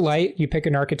super, super light. You pick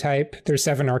an archetype. There's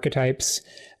 7 archetypes.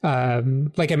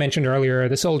 Like I mentioned earlier,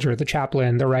 the soldier, the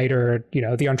chaplain, the writer,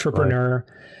 the entrepreneur,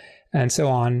 and so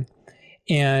on.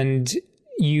 And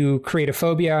you create a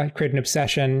phobia, create an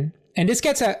obsession. And this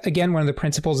gets at, again, one of the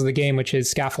principles of the game, which is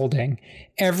scaffolding.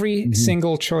 Every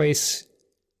single choice,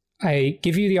 I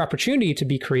give you the opportunity to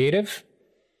be creative,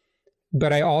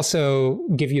 but I also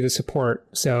give you the support.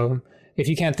 So if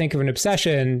you can't think of an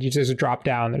obsession, you just drop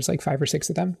down. There's like 5 or 6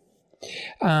 of them.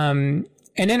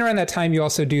 And then around that time, you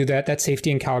also do that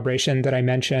safety and calibration that I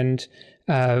mentioned,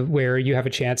 where you have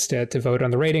a chance to vote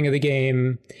on the rating of the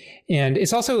game. And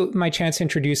it's also my chance to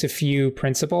introduce a few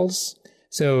principles.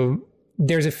 So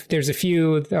there's a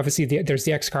few, obviously there's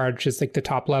the X card, which is like the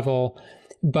top level.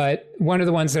 But one of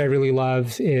the ones that I really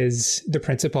love is the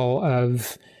principle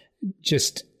of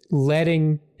just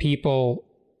letting people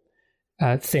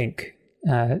think.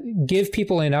 Give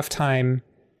people enough time.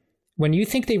 When you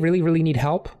think they really, really need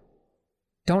help,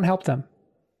 don't help them.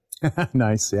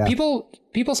 Nice. Yeah.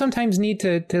 People sometimes need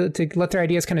to let their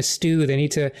ideas kind of stew. They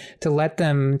need to let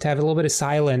them to have a little bit of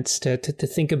silence to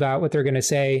think about what they're going to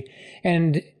say.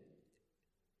 And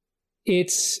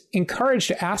it's encouraged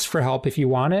to ask for help if you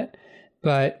want it,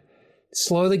 but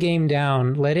slow the game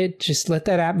down. Let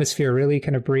that atmosphere really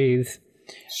kind of breathe.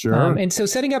 Sure. And so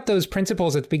setting up those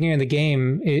principles at the beginning of the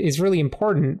game is really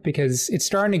important because it's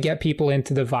starting to get people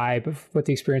into the vibe of what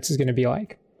the experience is going to be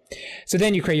like. So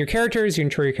then you create your characters, you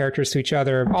intro your characters to each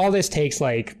other. All this takes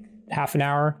like half an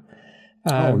hour.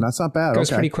 That's not bad. Goes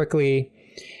pretty quickly.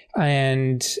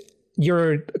 And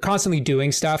you're constantly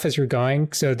doing stuff as you're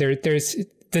going. So there's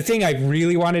the thing I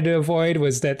really wanted to avoid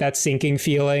was that sinking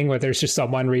feeling where there's just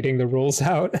someone reading the rules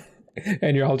out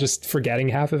and you're all just forgetting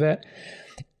half of it.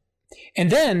 And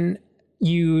then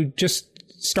you just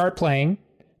start playing.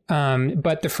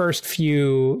 But the first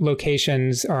few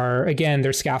locations are, again,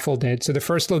 they're scaffolded. So the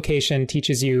first location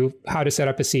teaches you how to set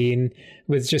up a scene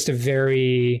with just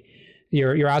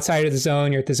you're outside of the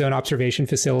zone, you're at the zone observation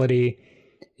facility,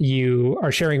 you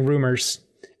are sharing rumors.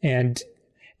 And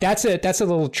that's a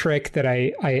little trick that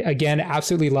I again,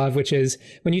 absolutely love, which is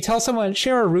when you tell someone,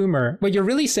 share a rumor, what you're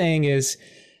really saying is,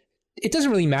 it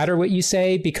doesn't really matter what you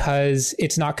say because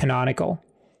it's not canonical.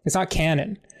 It's not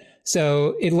canon.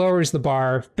 So it lowers the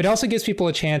bar, but it also gives people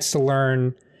a chance to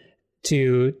learn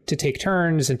to take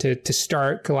turns and to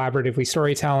start collaboratively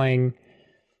storytelling.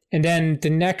 And then the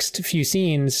next few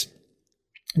scenes,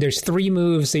 there's 3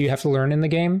 moves that you have to learn in the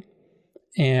game.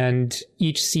 And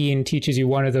each scene teaches you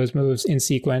one of those moves in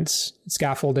sequence,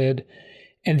 scaffolded.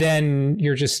 And then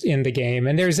you're just in the game.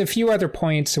 And there's a few other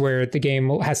points where the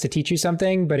game has to teach you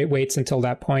something, but it waits until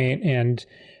that point. And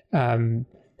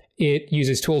it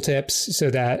uses tooltips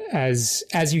so that as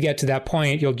you get to that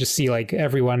point, you'll just see like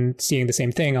everyone seeing the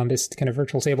same thing on this kind of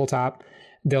virtual tabletop.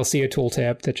 They'll see a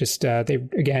tooltip that just,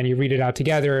 you read it out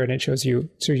together and it shows you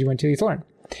when to learn.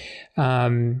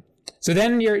 So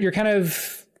then you're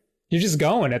just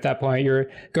going at that point.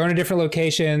 You're going to different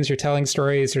locations. You're telling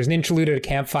stories. There's an interlude at a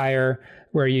campfire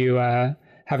where you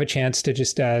have a chance to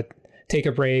just take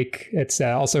a break. It's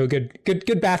also a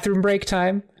good bathroom break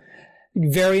time.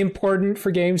 Very important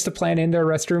for games to plan in their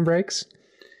restroom breaks.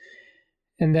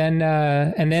 And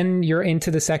then you're into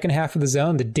the second half of the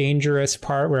zone, the dangerous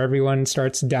part where everyone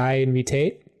starts to die and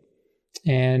mutate.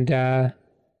 And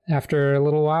after a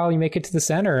little while, you make it to the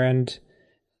center, and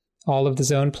all of the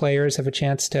zone players have a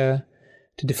chance to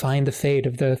define the fate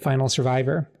of the final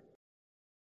survivor.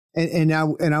 And I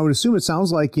would assume it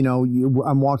sounds like,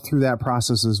 I'm walked through that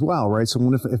process as well, right? So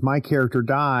if my character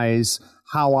dies,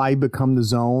 how I become the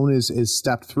zone is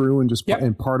stepped through and just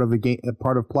and part of the game,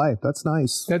 part of play. That's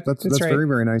nice. That's right. Very,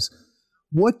 very nice.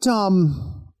 What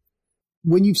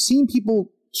when you've seen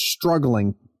people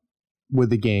struggling with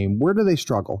the game, where do they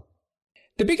struggle?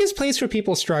 The biggest place where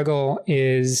people struggle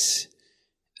is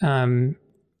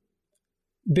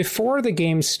before the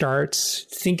game starts,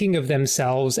 thinking of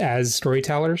themselves as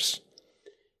storytellers.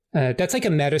 That's like a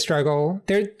meta struggle.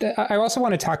 I also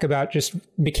want to talk about just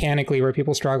mechanically where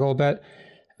people struggle, but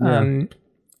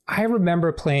I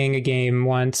remember playing a game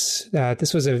once.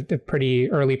 This was a pretty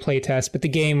early play test, but the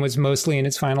game was mostly in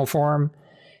its final form.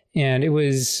 And it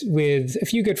was with a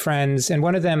few good friends, and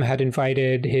one of them had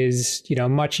invited his,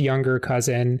 much younger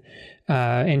cousin.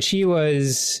 And she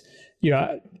was,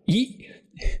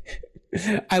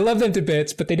 I love them to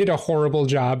bits, but they did a horrible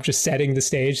job just setting the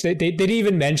stage. They didn't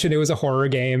even mention it was a horror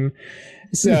game.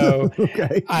 So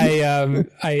okay.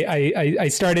 I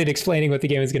started explaining what the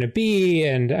game was going to be,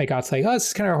 and I got to like, oh, this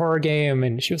is kind of a horror game.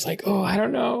 And she was like, oh, I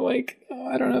don't know.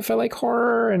 I don't know if I like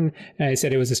horror. And I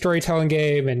said it was a storytelling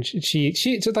game. And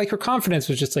she like, her confidence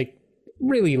was just like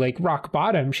really like rock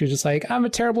bottom. She was just like, I'm a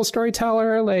terrible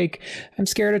storyteller. Like, I'm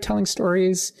scared of telling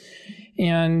stories.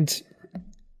 And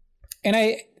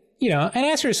I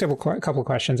asked her a couple of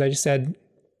questions. I just said,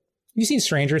 "You seen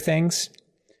Stranger Things?"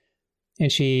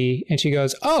 And she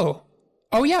goes, "Oh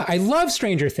yeah, I love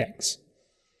Stranger Things."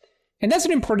 And that's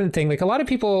an important thing. Like, a lot of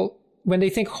people, when they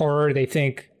think horror, they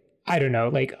think, I don't know,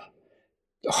 like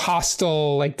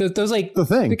Hostel, like those like The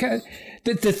Thing,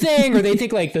 the Thing, or they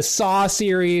think like the Saw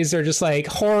series, or just like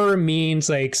horror means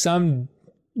like some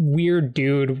weird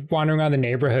dude wandering around the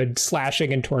neighborhood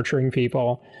slashing and torturing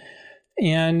people.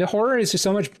 And horror is just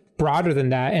so much broader than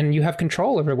that, and you have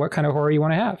control over what kind of horror you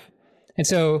want to have. And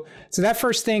so that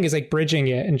first thing is like bridging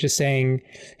it and just saying,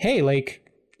 hey, like,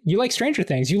 you like Stranger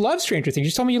Things, you love Stranger Things, you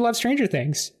just told me you love Stranger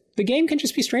Things. The game can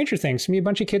just be Stranger Things. It can be a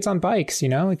bunch of kids on bikes,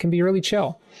 it can be really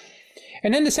chill.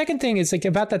 And then the second thing is like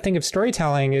about that thing of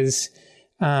storytelling is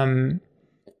the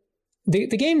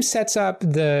game sets up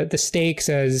the stakes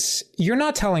as you're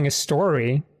not telling a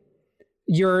story.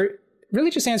 you're really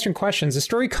just answering questions. The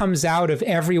story comes out of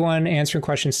everyone answering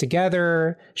questions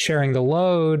together, sharing the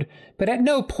load, but at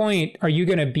no point are you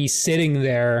going to be sitting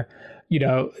there.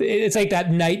 It's like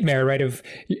that nightmare, right? Of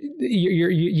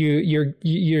you're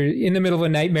in the middle of a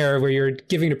nightmare where you're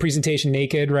giving a presentation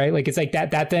naked, right? Like it's like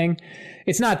that thing.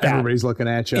 It's not that. Everybody's looking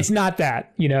at you. It's not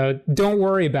that. Don't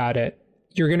worry about it.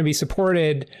 You're going to be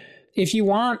supported. If you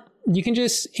want, you can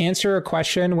just answer a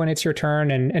question when it's your turn,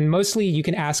 and mostly you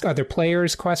can ask other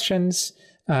players questions.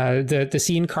 The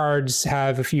scene cards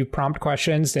have a few prompt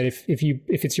questions that if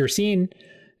it's your scene,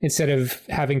 instead of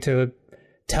having to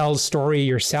tell the story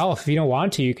yourself, if you don't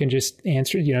want to, you can just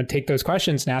answer, take those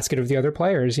questions and ask it of the other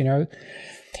players,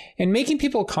 and making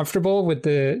people comfortable with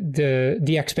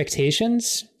the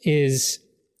expectations is,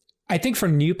 I think, for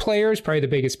new players, probably the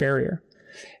biggest barrier.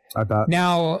 I bet.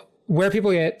 Now, where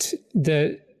people get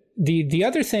the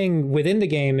other thing within the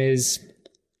game is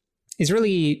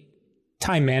really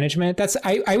time management. That's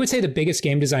I would say the biggest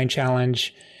game design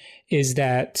challenge is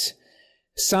that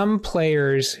some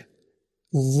players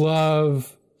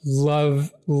love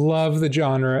the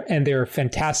genre and they're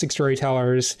fantastic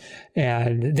storytellers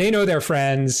and they know their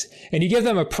friends, and you give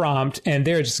them a prompt and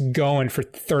they're just going for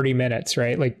 30 minutes,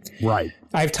 right? Right.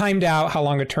 I've timed out how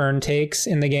long a turn takes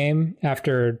in the game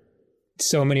after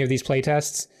so many of these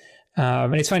playtests.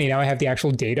 And it's funny, now I have the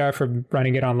actual data from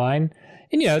running it online.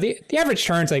 And, the average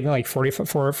turn's like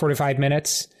 45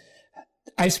 minutes.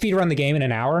 I've speedrun the game in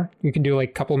an hour. You can do like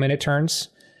a couple minute turns.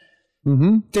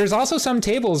 Mm-hmm. There's also some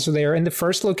tables there in the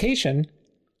first location,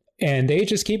 and they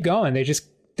just keep going.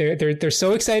 They're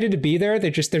so excited to be there. They're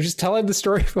just telling the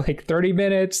story for like 30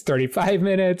 minutes, 35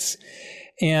 minutes.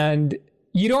 And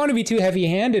you don't want to be too heavy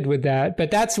handed with that.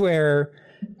 But that's where,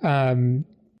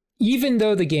 even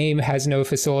though the game has no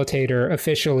facilitator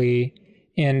officially,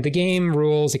 and the game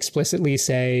rules explicitly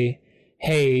say,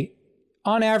 hey,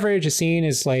 on average, a scene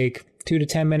is like 2 to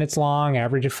 10 minutes long,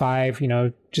 average of 5,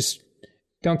 just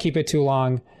don't keep it too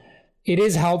long. It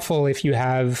is helpful if you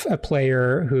have a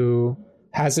player who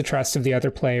has the trust of the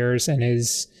other players and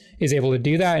is able to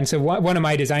do that. And so one of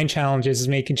my design challenges is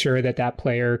making sure that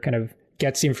player kind of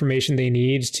gets the information they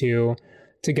need to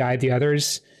guide the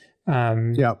others.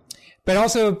 Yeah. But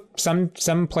also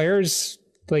some players,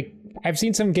 like I've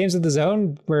seen some games of the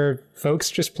Zone where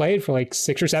folks just played for like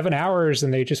 6 or 7 hours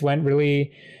and they just went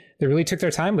they really took their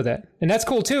time with it. And that's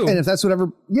cool too. And if that's what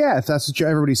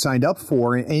everybody signed up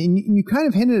for, and you kind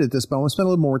of hinted at this, but I want to spend a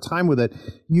little more time with it.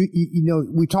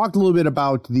 We talked a little bit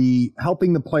about the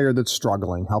helping the player that's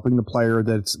struggling, helping the player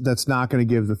that's not going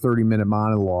to give the 30-minute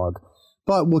monologue.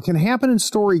 But what can happen in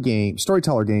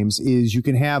storyteller games is you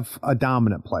can have a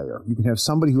dominant player. You can have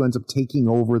somebody who ends up taking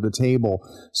over the table.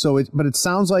 But it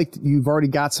sounds like you've already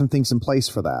got some things in place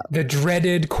for that. The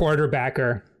dreaded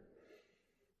quarterbacker.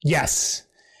 Yes.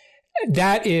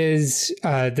 That is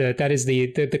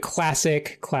the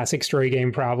classic story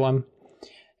game problem.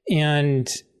 And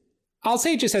I'll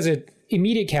say, just as an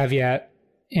immediate caveat,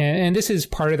 and this is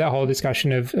part of that whole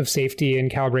discussion of safety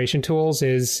and calibration tools,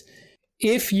 is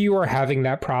if you are having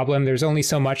that problem, there's only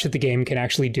so much that the game can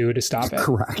actually do to stop it.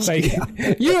 Correct.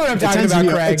 You know what I'm talking about,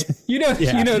 Craig. You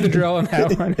know the drill on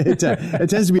that one. It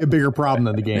tends to be a bigger problem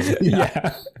than the game.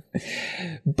 Yeah.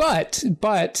 But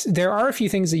there are a few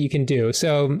things that you can do.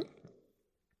 So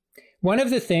one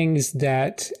of the things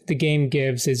that the game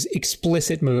gives is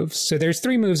explicit moves. So there's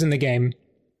 3 moves in the game.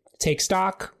 Take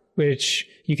stock, which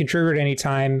you can trigger at any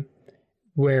time,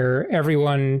 where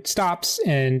everyone stops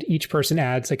and each person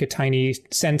adds like a tiny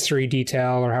sensory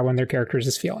detail or how one of their characters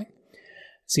is feeling.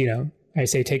 So, I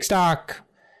say take stock.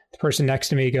 The person next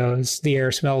to me goes, the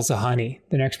air smells of honey.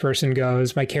 The next person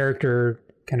goes, my character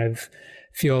kind of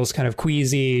feels kind of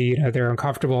queasy. They're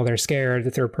uncomfortable. They're scared.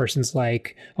 The third person's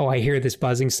like, oh, I hear this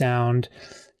buzzing sound.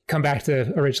 Come back to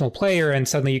the original player, and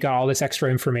suddenly you got all this extra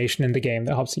information in the game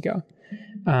that helps you go.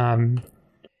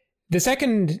 The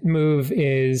second move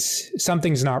is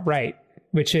something's not right,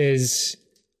 which is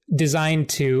designed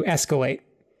to escalate.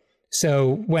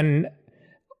 So when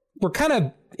we're kind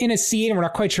of in a scene and we're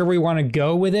not quite sure where we want to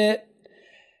go with it,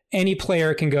 any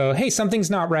player can go, hey, something's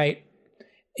not right.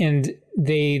 And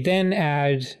they then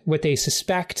add what they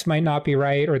suspect might not be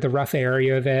right or the rough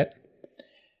area of it.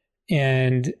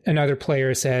 And another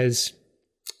player says,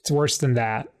 it's worse than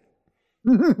that,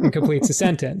 and completes a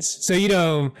sentence.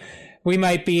 So, we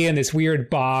might be in this weird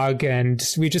bog and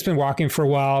we've just been walking for a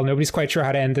while. Nobody's quite sure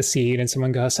how to end the scene. And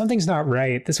someone goes, something's not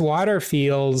right. This water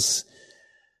feels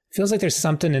like there's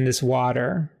something in this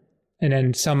water. And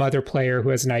then some other player who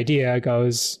has an idea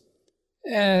goes,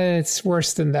 it's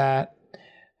worse than that.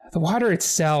 The water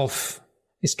itself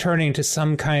is turning into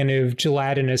some kind of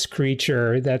gelatinous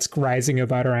creature that's rising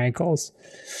about our ankles,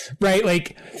 right?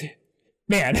 Like,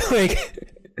 man, like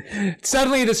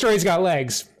suddenly the story's got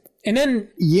legs. And then,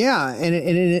 yeah, and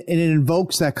it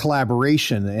invokes that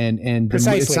collaboration, and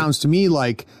it sounds to me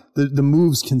like the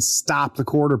moves can stop the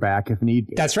quarterback if need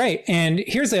be. That's right. And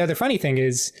here's the other funny thing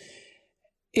is,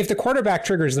 if the quarterback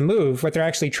triggers the move, what they're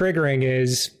actually triggering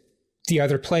is the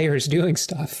other players doing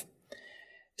stuff.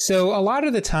 So a lot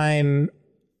of the time,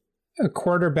 a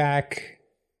quarterback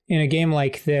in a game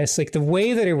like this, like the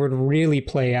way that it would really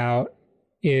play out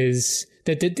is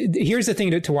that here's the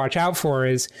thing to watch out for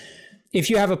is, if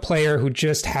you have a player who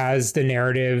just has the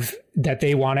narrative that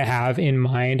they want to have in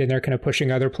mind and they're kind of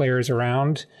pushing other players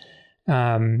around,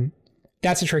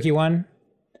 that's a tricky one.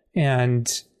 And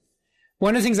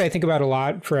one of the things I think about a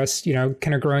lot for us, you know,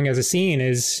 kind of growing as a scene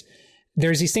is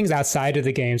there's these things outside of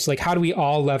the games. Like, how do we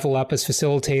all level up as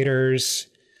facilitators?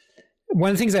 One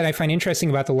of the things that I find interesting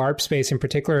about the LARP space in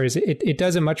particular is it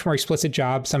does a much more explicit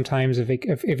job sometimes of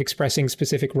expressing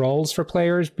specific roles for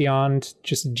players beyond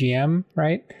just a GM,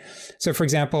 right? So, for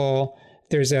example,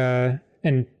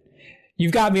 and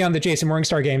you've got me on the Jason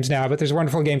Morningstar games now, but there's a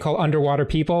wonderful game called Underwater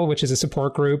People, which is a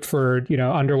support group for, you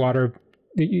know, underwater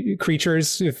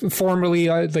creatures, formerly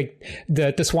like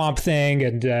the Swamp Thing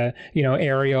and you know,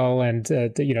 Ariel and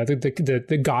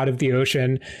the god of the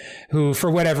ocean, who for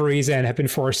whatever reason have been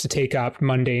forced to take up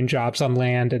mundane jobs on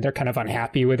land, and they're kind of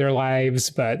unhappy with their lives,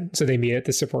 but so they meet at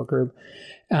the support group.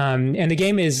 And the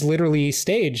game is literally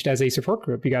staged as a support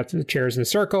group. You got the chairs in a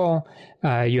circle,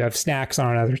 you have snacks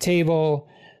on another table,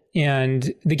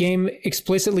 and the game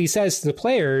explicitly says to the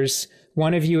players,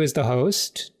 one of you is the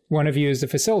host, one of you is the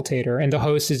facilitator, and the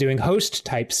host is doing host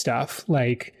type stuff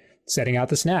like setting out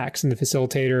the snacks, and the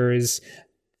facilitator is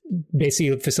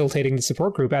basically facilitating the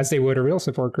support group as they would a real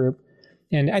support group.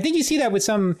 And I think you see that with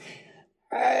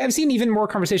I've seen even more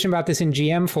conversation about this in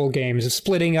GM full games, of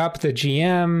splitting up the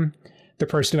GM, the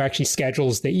person who actually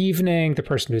schedules the evening, the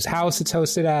person whose house it's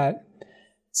hosted at.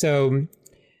 So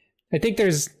I think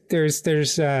there's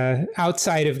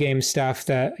outside of game stuff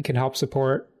that can help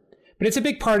support, but it's a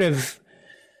big part of,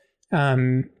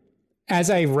 as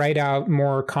I write out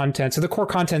more content. So the core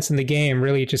content's in the game,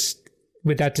 really just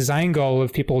with that design goal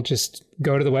of people just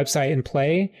go to the website and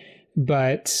play.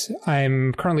 But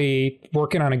I'm currently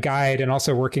working on a guide and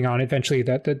also working on eventually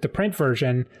the print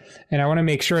version. And I want to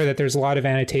make sure that there's a lot of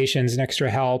annotations and extra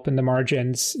help in the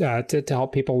margins to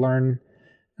help people learn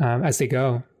as they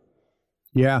go.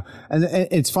 Yeah. And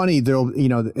it's funny,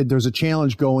 there's a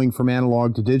challenge going from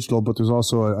analog to digital, but there's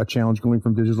also a challenge going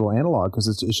from digital to analog, because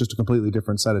it's just a completely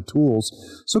different set of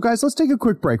tools. So guys, let's take a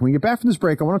quick break. When we get back from this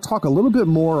break, I want to talk a little bit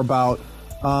more about,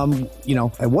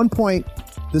 at one point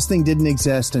this thing didn't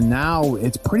exist and now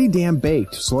it's pretty damn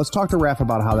baked. So let's talk to Raph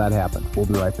about how that happened. We'll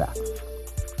be right back.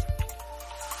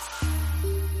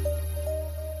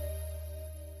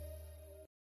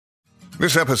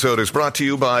 This episode is brought to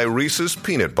you by Reese's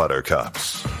Peanut Butter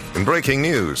Cups. In breaking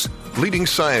news, leading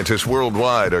scientists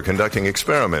worldwide are conducting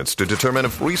experiments to determine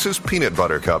if Reese's Peanut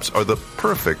Butter Cups are the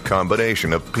perfect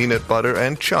combination of peanut butter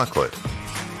and chocolate.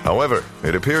 However,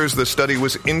 it appears the study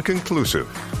was inconclusive,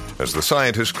 as the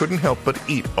scientists couldn't help but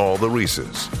eat all the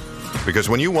Reese's. Because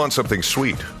when you want something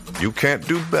sweet, you can't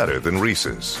do better than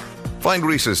Reese's. Find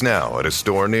Reese's now at a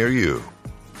store near you.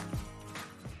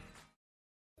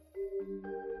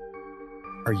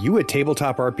 Are you a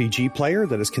tabletop RPG player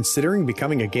that is considering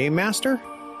becoming a game master?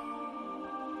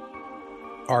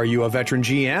 Are you a veteran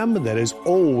GM that is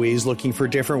always looking for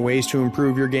different ways to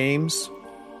improve your games?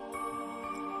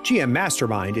 GM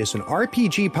Mastermind is an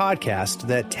RPG podcast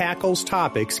that tackles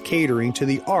topics catering to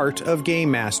the art of game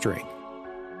mastering.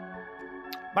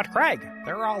 But Craig,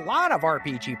 there are a lot of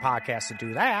RPG podcasts that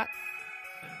do that.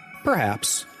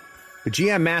 Perhaps, but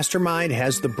GM Mastermind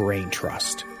has the brain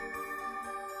trust.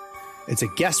 It's a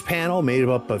guest panel made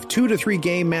up of 2 to 3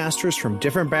 game masters from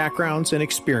different backgrounds and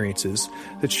experiences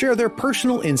that share their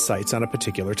personal insights on a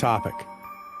particular topic.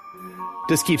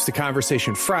 This keeps the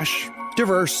conversation fresh,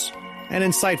 diverse, and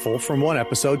insightful from one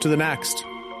episode to the next.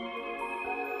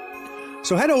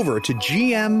 So head over to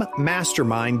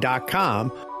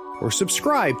gmmastermind.com or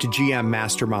subscribe to GM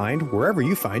Mastermind wherever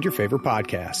you find your favorite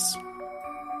podcasts.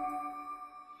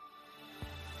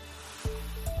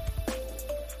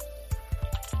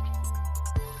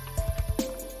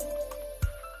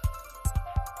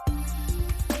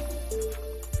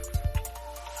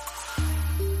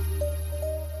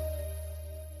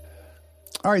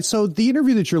 All right, so the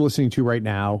interview that you're listening to right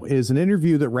now is an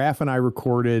interview that Raph and I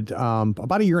recorded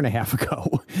about a year and a half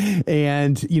ago.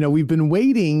 And, we've been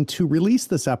waiting to release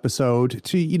this episode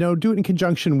to, do it in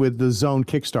conjunction with the Zone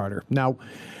Kickstarter. Now,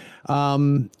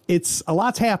 it's a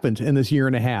lot's happened in this year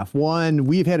and a half. One,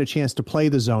 we've had a chance to play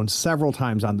the Zone several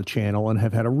times on the channel and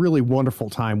have had a really wonderful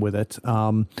time with it.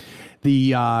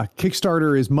 The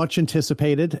Kickstarter is much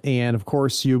anticipated, and of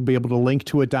course you'll be able to link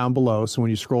to it down below, so when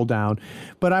you scroll down.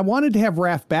 But I wanted to have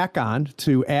Raph back on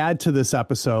to add to this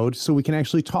episode so we can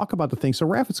actually talk about the thing. So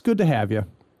Raph, it's good to have you.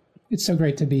 It's so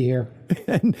great to be here.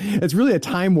 And it's really a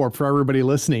time warp for everybody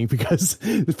listening, because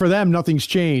for them, nothing's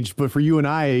changed. But for you and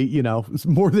I,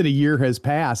 more than a year has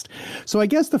passed. So I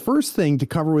guess the first thing to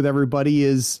cover with everybody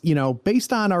is,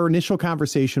 based on our initial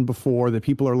conversation before that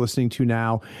people are listening to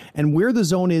now and where the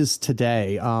Zone is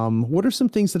today, what are some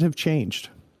things that have changed?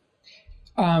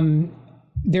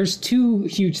 There's two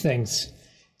huge things.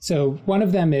 So one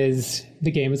of them is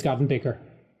the game has gotten bigger,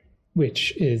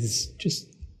 which is just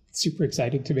super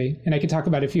exciting to me. And I can talk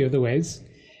about a few of the ways.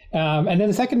 And then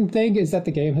the second thing is that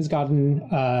the game has gotten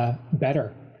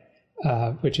better,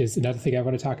 which is another thing I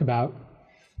want to talk about.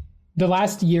 The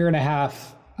last year and a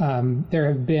half, there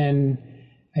have been,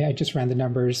 I just ran the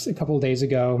numbers a couple of days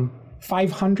ago,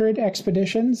 500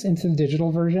 expeditions into the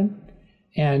digital version.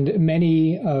 And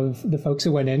many of the folks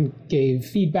who went in gave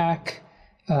feedback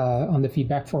on the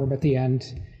feedback form at the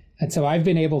end. And so I've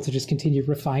been able to just continue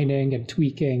refining and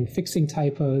tweaking, fixing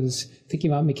typos, thinking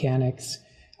about mechanics.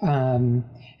 And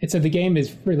so the game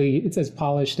is really, it's as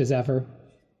polished as ever.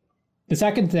 The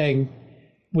second thing,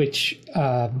 which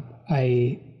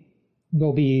I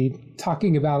will be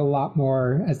talking about a lot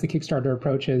more as the Kickstarter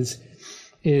approaches,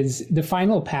 is the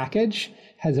final package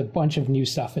has a bunch of new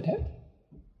stuff in it.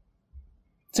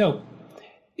 So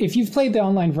if you've played the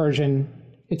online version,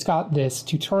 it's got this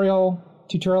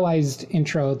tutorialized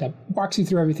intro that walks you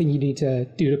through everything you need to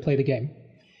do to play the game.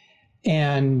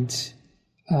 And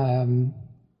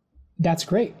that's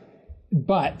great.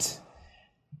 But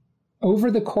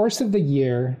over the course of the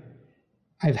year,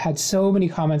 I've had so many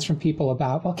comments from people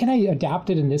about, well, can I adapt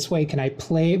it in this way? Can I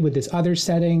play it with this other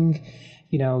setting?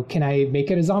 Can I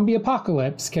make it a zombie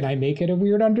apocalypse? Can I make it a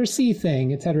weird undersea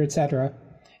thing, et cetera, et cetera?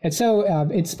 And so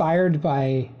inspired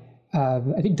by,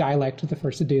 I think Dialect was the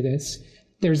first to do this.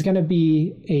 There's going to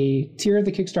be a tier of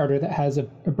the Kickstarter that has a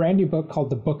brand new book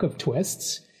called The Book of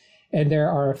Twists. And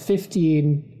there are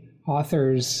 15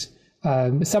 authors,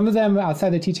 some of them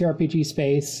outside the TTRPG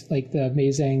space, like the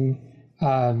amazing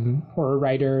horror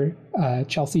writer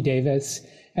Chelsea Davis,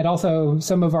 and also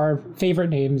some of our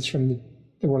favorite names from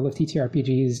the world of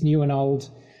TTRPGs, new and old,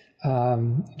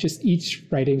 just each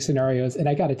writing scenarios. And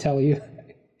I got to tell you,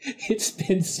 it's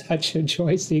been such a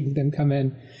joy seeing them come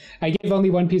in. I gave only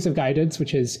one piece of guidance,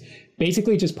 which is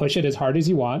basically just push it as hard as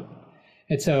you want.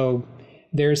 And so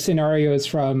there's scenarios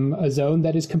from a zone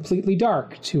that is completely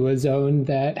dark to a zone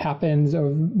that happens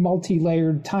of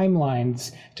multi-layered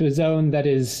timelines to a zone that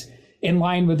is in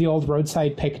line with the old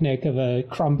roadside picnic of a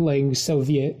crumbling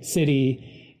Soviet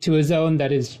city to a zone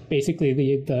that is basically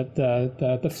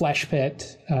the flesh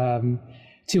pit,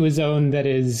 to a zone that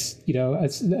is,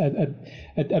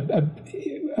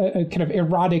 a kind of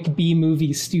erotic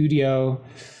B-movie studio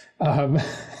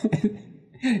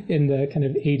in the kind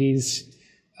of 80s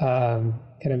kind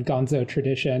of gonzo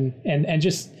tradition. And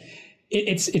just,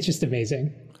 it's just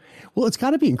amazing. Well, it's got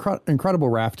to be incredible,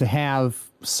 Raph, to have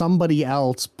somebody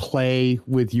else play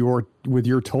with your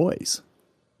toys.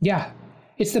 Yeah,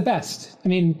 it's the best. I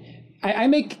mean, I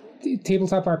make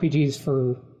tabletop RPGs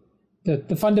for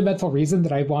the fundamental reason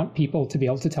that I want people to be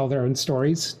able to tell their own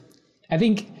stories. I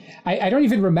think, I don't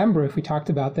even remember if we talked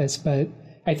about this, but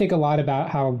I think a lot about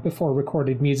how before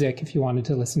recorded music, if you wanted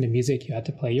to listen to music, you had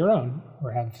to play your own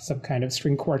or have some kind of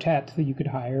string quartet that you could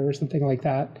hire or something like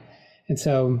that. And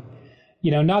so,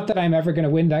 not that I'm ever going to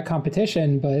win that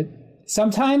competition, but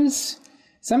sometimes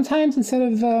instead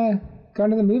of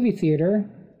going to the movie theater,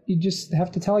 you just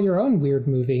have to tell your own weird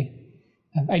movie.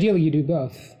 Ideally, you do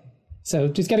both. So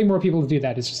just getting more people to do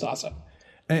that is just awesome.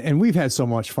 And we've had so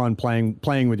much fun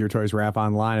playing with your toys, Raph,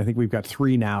 online. I think we've got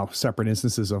 3 now separate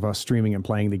instances of us streaming and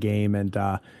playing the game. And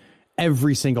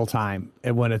every single time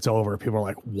when it's over, people are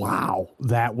like, wow,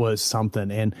 that was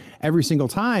something. And every single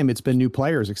time it's been new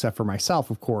players, except for myself,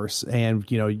 of course. And,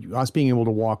 us being able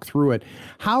to walk through it.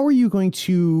 How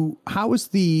is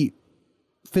the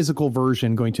physical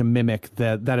version going to mimic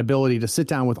that ability to sit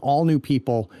down with all new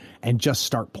people and just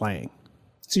start playing?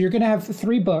 So you're going to have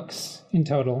 3 books in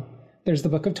total. There's the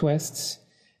Book of Twists,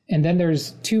 and then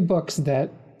there's 2 books that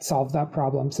solve that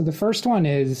problem. So the first one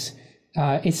is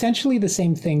essentially the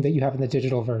same thing that you have in the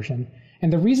digital version.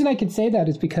 And the reason I can say that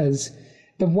is because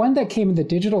the one that came in the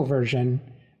digital version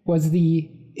was the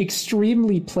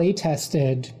extremely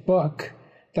play-tested book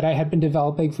that I had been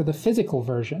developing for the physical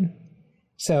version.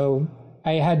 So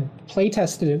I had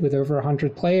play-tested it with over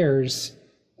 100 players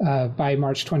by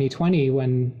March 2020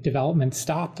 when development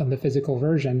stopped on the physical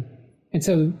version. And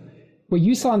so what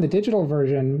you saw in the digital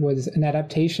version was an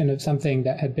adaptation of something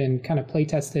that had been kind of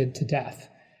play-tested to death.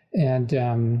 And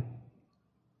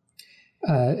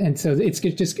so it's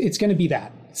going to be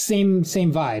that same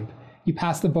vibe. You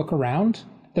pass the book around.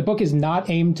 The book is not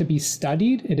aimed to be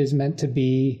studied. It is meant to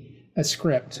be a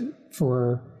script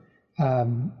for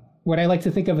what I like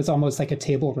to think of as almost like a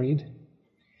table read.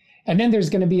 And then there's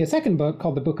going to be a second book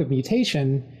called The Book of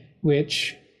Mutation,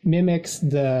 which mimics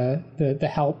the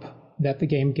help that the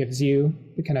game gives you,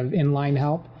 the kind of inline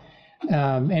help.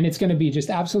 And it's going to be just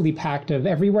absolutely packed of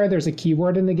everywhere there's a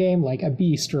keyword in the game, like a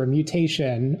beast or a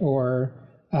mutation or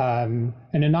an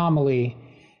anomaly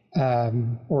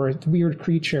or a weird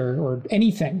creature or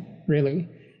anything, really.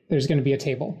 There's going to be a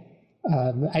table.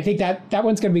 I think that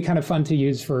one's going to be kind of fun to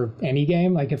use for any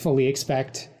game. I can fully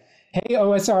expect, hey,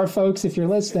 OSR folks, if you're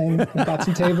listening, I've got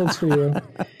some tables for you.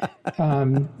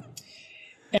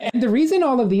 And the reason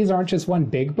all of these aren't just one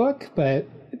big book, but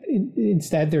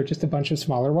instead they're just a bunch of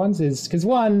smaller ones is because,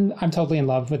 one, I'm totally in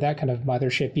love with that kind of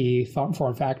mothership-y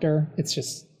form factor. It's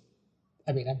just,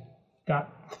 I mean, I've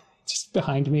got just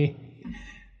behind me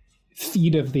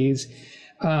feet of these.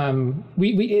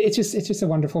 It's just a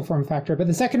wonderful form factor. But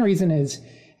the second reason is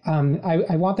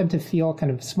I want them to feel kind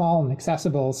of small and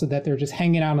accessible so that they're just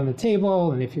hanging out on the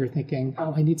table. And if you're thinking,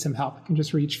 oh, I need some help, I can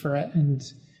just reach for it and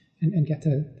get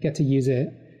to use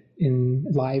it in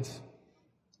live.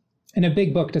 And a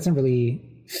big book doesn't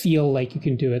really feel like you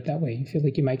can do it that way. You feel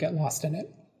like you might get lost in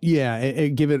it. Yeah,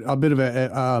 it give it a bit of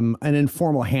an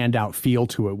informal handout feel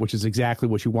to it, which is exactly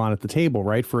what you want at the table,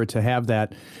 right? For it to have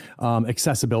that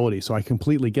accessibility. So I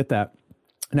completely get that.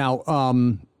 Now,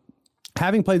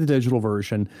 having played the digital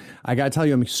version, I got to tell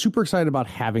you, I'm super excited about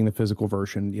having the physical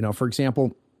version. You know, for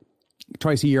example,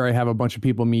 twice a year, I have a bunch of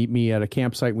people meet me at a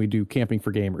campsite and we do camping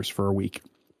for gamers for a week.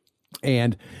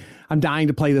 And I'm dying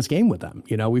to play this game with them.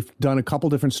 You know, we've done a couple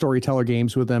different storyteller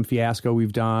games with them. Fiasco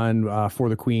we've done, For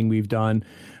the Queen we've done.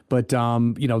 But,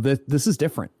 you know, this is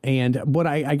different. And what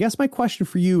I guess my question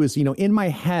for you is, you know, in my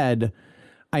head,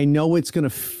 I know it's going to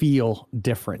feel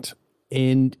different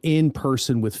in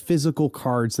person with physical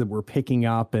cards that we're picking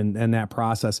up and that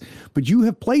process. But you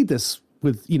have played this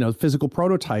with, you know, physical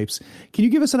prototypes. Can you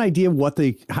give us an idea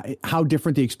of how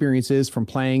different the experience is from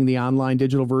playing the online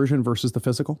digital version versus the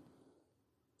physical?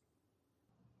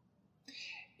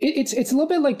 It's a little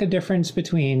bit like the difference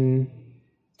between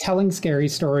telling scary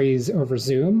stories over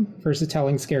Zoom versus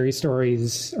telling scary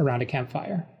stories around a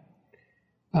campfire.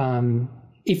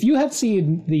 If you have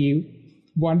seen the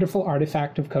wonderful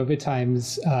artifact of COVID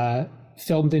times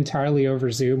filmed entirely over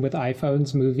Zoom with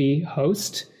iPhones movie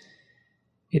Host,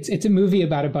 it's a movie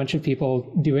about a bunch of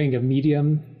people doing a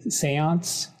medium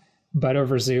seance, but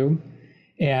over Zoom.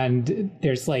 And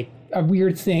there's like a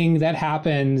weird thing that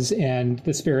happens and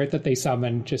the spirit that they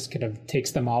summon just kind of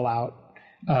takes them all out.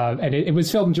 And it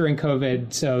was filmed during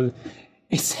COVID. So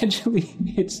essentially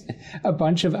it's a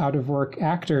bunch of out of work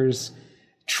actors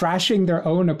trashing their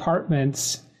own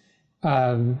apartments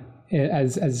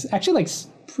as actually like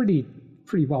pretty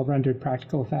well rendered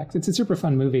practical effects. It's a super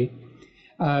fun movie.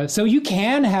 So you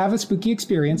can have a spooky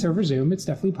experience over Zoom. It's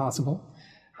definitely possible.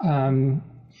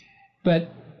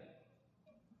 But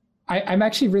I'm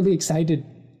actually really excited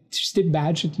to just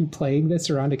imagine you playing this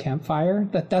around a campfire.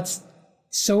 That's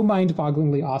so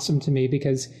mind-bogglingly awesome to me,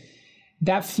 because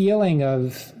that feeling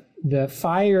of the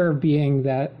fire being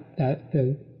the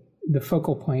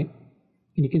focal point,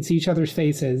 and you can see each other's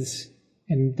faces,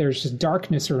 and there's just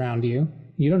darkness around you.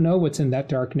 You don't know what's in that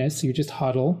darkness. You just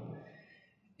huddle.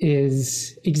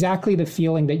 Is exactly the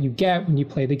feeling that you get when you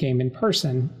play the game in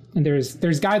person. And there's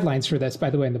guidelines for this, by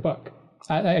the way, in the book.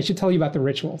 I should tell you about the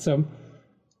ritual. So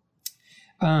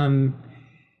I've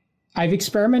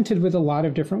experimented with a lot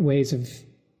of different ways of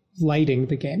lighting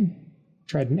the game. I've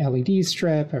tried an LED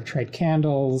strip. I've tried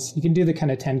candles. You can do the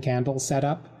kind of 10 candle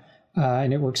setup,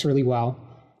 and it works really well.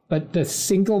 But the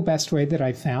single best way that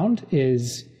I found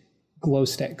is glow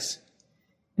sticks.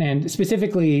 And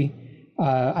specifically,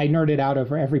 I nerded out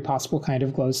over every possible kind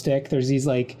of glow stick. There's these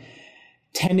like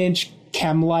 10-inch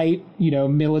Chemlight,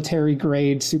 military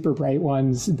grade, super bright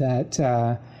ones that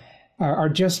are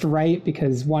just right,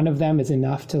 because one of them is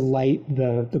enough to light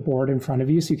the board in front of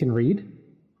you so you can read.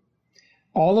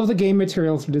 All of the game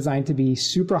materials are designed to be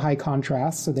super high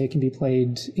contrast so they can be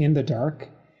played in the dark.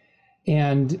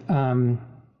 And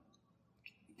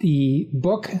the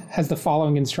book has the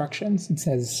following instructions. It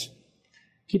says,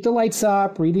 Keep the lights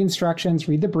up, read the instructions,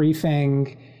 read the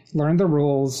briefing, learn the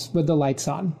rules with the lights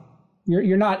on.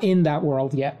 You're not in that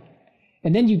world yet.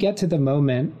 And then you get to the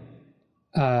moment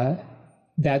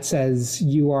that says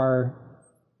you are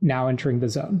now entering the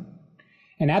zone.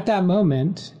 And at that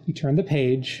moment, you turn the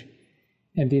page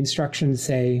and the instructions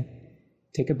say,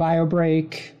 take a bio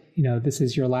break. This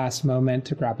is your last moment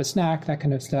to grab a snack, that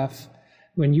kind of stuff.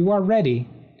 When you are ready,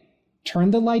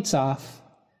 turn the lights off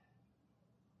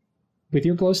with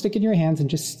your glow stick in your hands and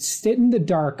just sit in the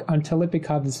dark until it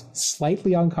becomes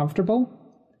slightly uncomfortable,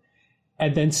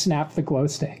 and then snap the glow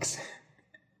sticks.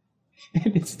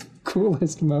 And it's the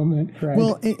coolest moment, Craig.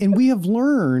 Well, and we have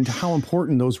learned how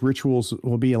important those rituals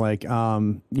will be. Like,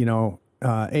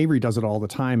 Avery does it all the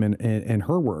time in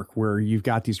her work, where you've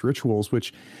got these rituals,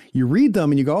 which you read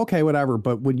them and you go, okay, whatever.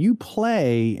 But when you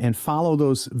play and follow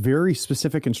those very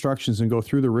specific instructions and go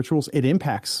through the rituals, it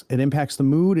impacts the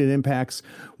mood. It impacts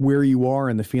where you are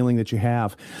and the feeling that you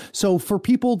have. So for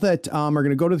people that are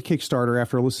going to go to the Kickstarter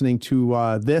after listening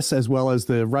to this, as well as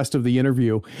the rest of the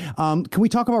interview, can we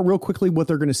talk about real quickly what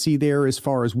they're going to see there as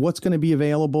far as what's going to be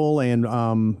available and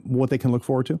what they can look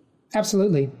forward to?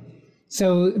 Absolutely.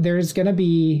 So there's going to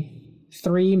be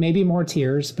 3, maybe more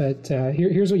tiers, but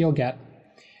here's what you'll get.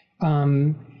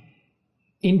 In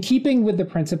keeping with the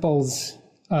principles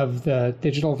of the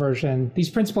digital version, these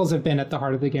principles have been at the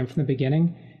heart of the game from the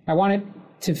beginning. I want it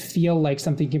to feel like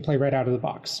something you can play right out of the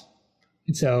box.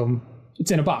 And so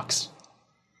it's in a box.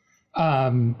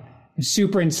 I'm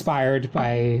super inspired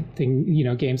by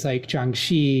games like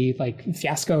Jiangxi, like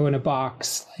Fiasco in a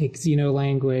Box, like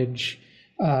Xenolanguage.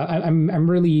 I'm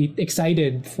really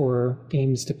excited for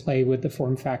games to play with the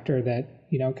form factor that,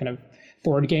 kind of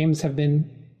board games have been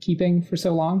keeping for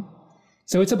so long.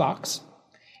 So it's a box.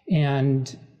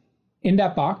 And in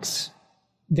that box,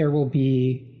 there will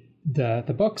be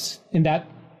the books. In that,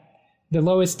 the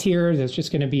lowest tier, there's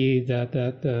just going to be the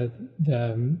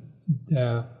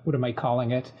what am I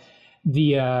calling it?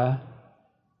 The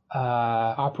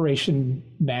operation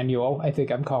manual, I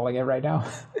think I'm calling it right now.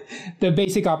 The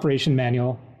basic operation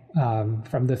manual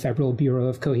from the Federal Bureau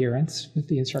of Coherence with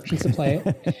the instructions to play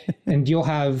it. And you'll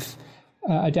have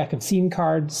a deck of scene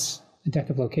cards, a deck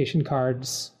of location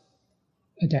cards,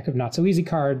 a deck of not so easy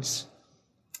cards.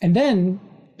 And then,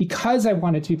 because I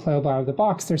want it to be playable out of the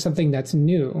box, there's something that's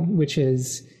new, which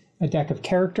is a deck of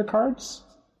character cards.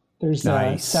 There's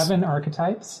nice. 7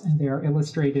 archetypes, and they are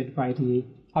illustrated by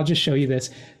I'll just show you this,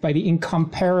 by the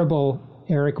incomparable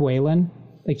Eric Whalen.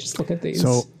 Like, just look at these.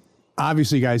 So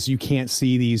obviously, guys, you can't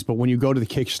see these, but when you go to the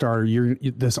Kickstarter,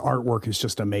 this artwork is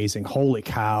just amazing. Holy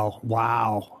cow.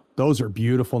 Wow. Those are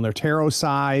beautiful. And they're tarot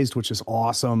sized, which is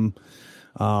awesome.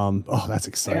 That's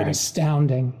exciting. They're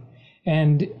astounding.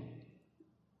 And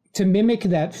to mimic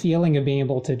that feeling of being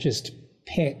able to just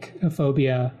pick a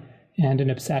phobia and an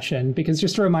obsession, because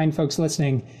just to remind folks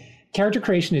listening, character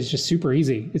creation is just super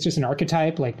easy. It's just an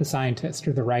archetype like the scientist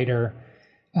or the writer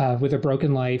with a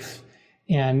broken life.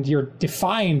 And you're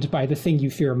defined by the thing you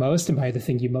fear most and by the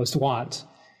thing you most want.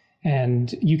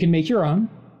 And you can make your own.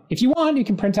 If you want, you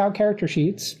can print out character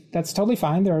sheets. That's totally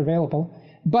fine. They're available.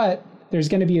 But there's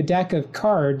going to be a deck of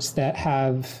cards that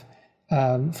have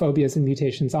phobias and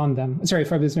mutations on them. Sorry,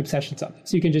 phobias and obsessions on them.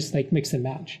 So you can just like mix and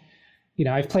match.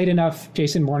 I've played enough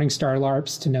Jason Morningstar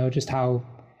LARPs to know just how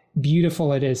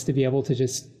beautiful it is to be able to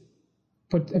just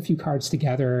put a few cards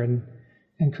together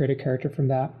and create a character from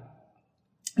that.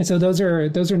 And so those are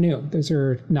new. Those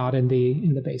are not in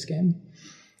the base game.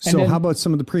 And so then, how about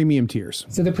some of the premium tiers?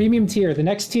 So the premium tier, the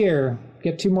next tier,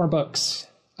 get 2 more books.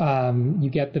 You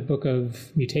get the Book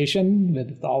of Mutation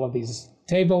with all of these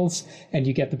tables, and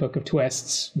you get the Book of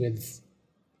Twists with,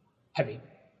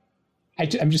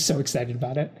 I'm just so excited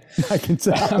about it. I can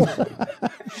tell.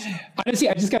 Honestly,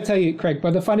 I just got to tell you, Craig,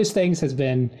 one of the funnest things has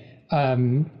been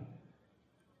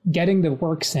getting the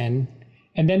works in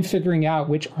and then figuring out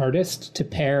which artist to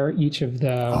pair each of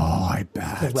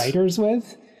the writers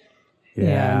with.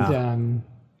 Yeah. And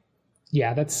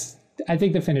I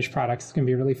think the finished product is going to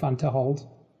be really fun to hold.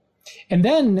 And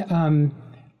then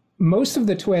most of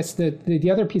the twists,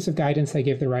 the other piece of guidance I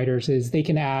give the writers is they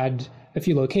can add a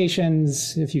few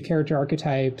locations, a few character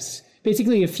archetypes,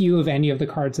 basically a few of any of the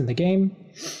cards in the game.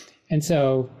 And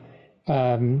so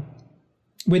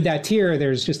with that tier,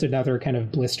 there's just another kind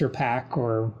of blister pack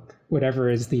or whatever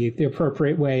is the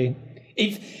appropriate way.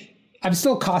 I'm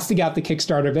still costing out the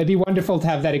Kickstarter, but it'd be wonderful to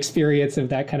have that experience of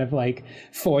that kind of like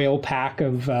foil pack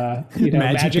of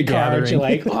magic cards. You're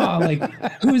like,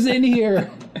 who's in here?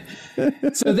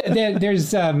 So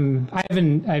there's I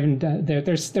haven't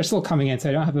they're still coming in, so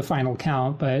I don't have a final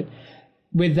count. But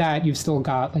with that, you've still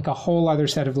got like a whole other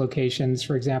set of locations.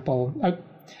 For example,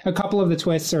 a couple of the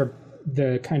twists are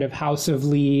the kind of House of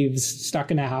Leaves,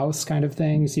 stuck in a house kind of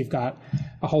things. You've got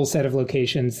a whole set of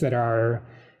locations that are,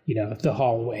 the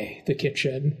hallway, the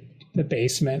kitchen, the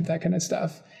basement, that kind of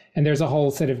stuff. And there's a whole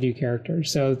set of new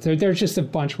characters. So there's just a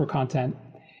bunch more content.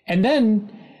 And then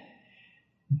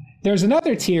there's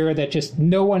another tier that just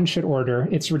no one should order.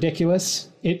 It's ridiculous.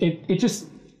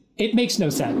 It makes no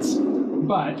sense.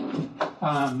 But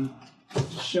I'll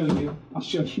show you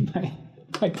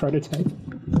my prototype.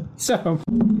 So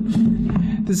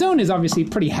the zone is obviously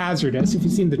pretty hazardous. If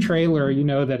you've seen the trailer, you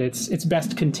know that it's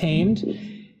best contained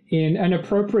in an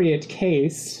appropriate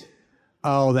case.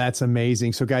 Oh, that's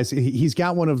amazing. So guys, he's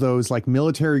got one of those like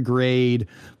military grade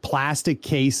plastic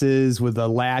cases with the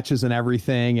latches and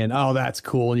everything. And oh, that's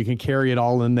cool. And you can carry it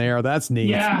all in there. That's neat.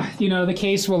 Yeah. The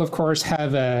case will, of course,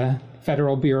 have a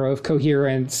Federal Bureau of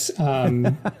Coherence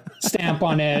stamp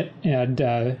on it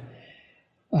and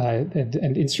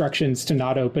instructions to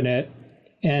not open it.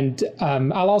 And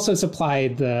I'll also supply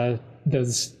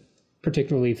those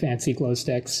particularly fancy glow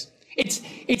sticks.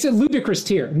 It's a ludicrous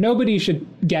tier. Nobody should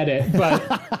get it, but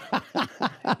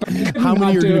how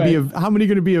many are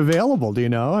going to be available? Do you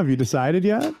know? Have you decided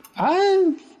yet?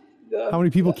 How many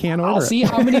people can order? I'll see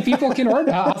how many people can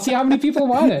order. I'll see how many people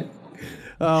want it.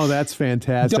 Oh, that's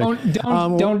fantastic.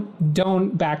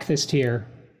 Don't back this tier.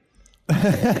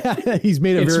 He's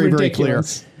made it very,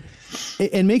 ridiculous. Very clear.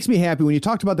 It makes me happy when you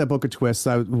talked about that book of twists.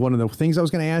 One of the things I was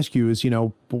going to ask you is,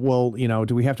 do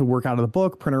we have to work out of the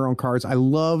book, print our own cards? I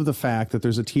love the fact that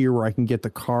there's a tier where I can get the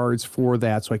cards for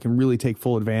that, so I can really take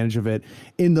full advantage of it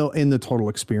in the total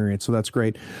experience. So that's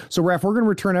great. So Raph, we're going to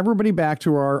return everybody back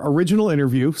to our original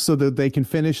interview so that they can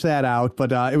finish that out.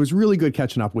 But it was really good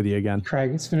catching up with you again,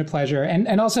 Craig. It's been a pleasure,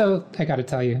 and also I got to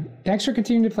tell you, thanks for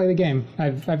continuing to play the game.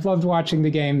 I've loved watching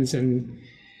the games, and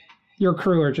your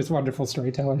crew are just wonderful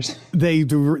storytellers. They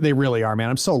really are, man.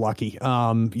 I'm so lucky.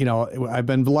 I've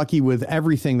been lucky with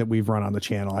everything that we've run on the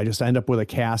channel. I just end up with a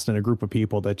cast and a group of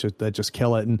people that just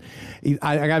kill it. And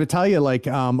I got to tell you,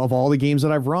 of all the games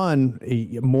that I've run,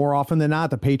 more often than not,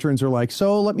 the patrons are like,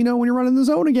 so let me know when you're running the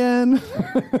zone again.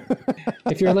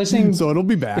 If you're listening, so it'll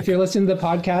be back. If you're listening to the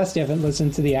podcast, you haven't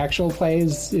listened to the actual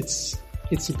plays, it's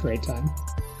a great time.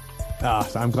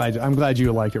 I'm glad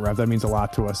you liked it, Rev. That means a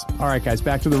lot to us. All right, guys,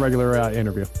 back to the regular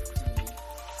interview.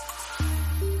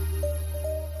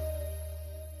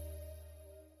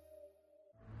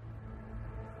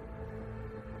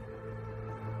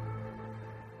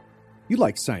 You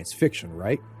like science fiction,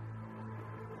 right?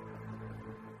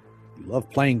 You love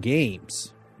playing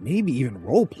games, maybe even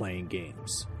role-playing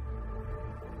games.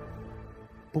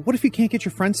 But what if you can't get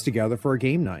your friends together for a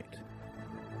game night?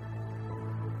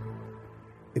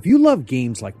 If you love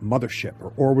games like Mothership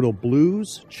or Orbital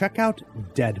Blues, check out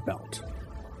Dead Belt,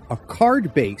 a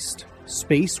card-based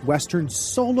space western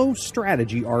solo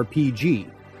strategy RPG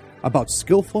about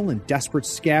skillful and desperate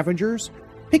scavengers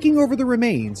picking over the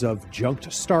remains of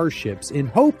junked starships in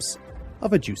hopes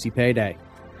of a juicy payday.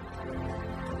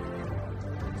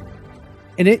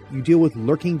 In it, you deal with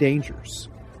lurking dangers,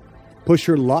 push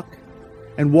your luck,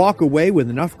 and walk away with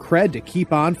enough cred to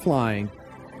keep on flying.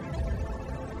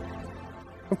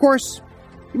 Of course,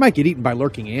 you might get eaten by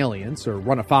lurking aliens, or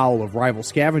run afoul of rival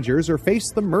scavengers, or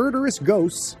face the murderous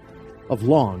ghosts of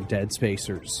long-dead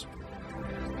spacers.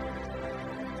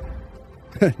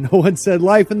 No one said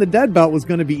life in the Dead Belt was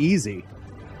going to be easy.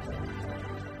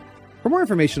 For more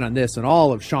information on this and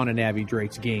all of Sean and Abby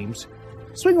Drake's games,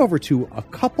 swing over to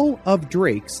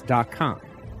acoupleofdrakes.com.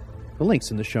 The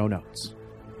link's in the show notes.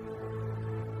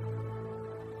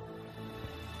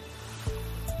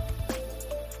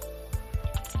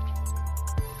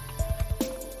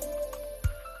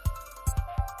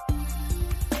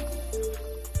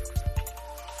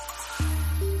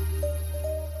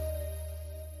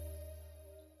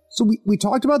 So we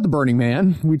talked about the Burning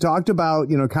Man. We talked about,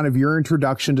 kind of your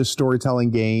introduction to storytelling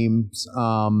games.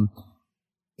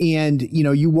 And,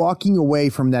 you walking away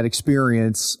from that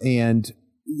experience. And,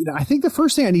 I think the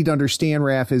first thing I need to understand,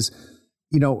 Raph, is,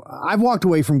 I've walked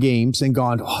away from games and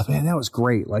gone, oh man, that was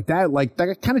great.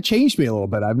 That kind of changed me a little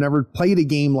bit. I've never played a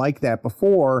game like that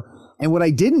before. And what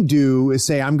I didn't do is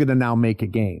say, I'm going to now make a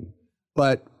game.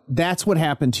 But that's what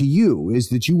happened to you, is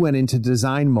that you went into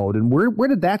design mode. And where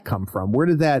did that come from? Where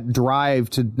did that drive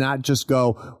to not just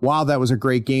go, wow, that was a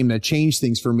great game that changed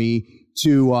things for me,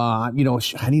 to, I need a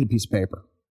piece of paper?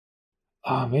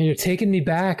 Oh man, you're taking me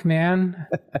back, man.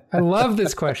 I love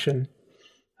this question.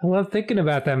 I love thinking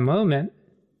about that moment.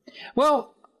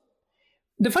 Well,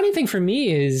 the funny thing for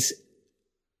me is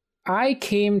I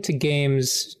came to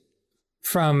games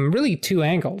from really two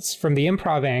angles. From the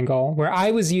improv angle, where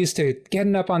I was used to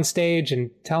getting up on stage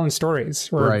and telling stories,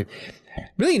 or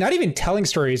really not even telling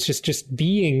stories, just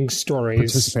being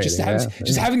stories,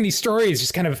 just having these stories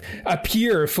just kind of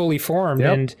appear fully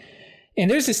formed. And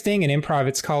there's this thing in improv,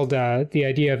 it's called the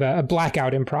idea of a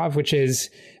blackout improv, which is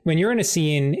when you're in a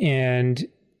scene and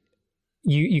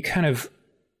you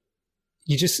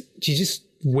just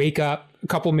wake up a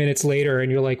couple minutes later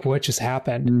and you're like, what just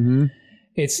happened? Mm-hmm.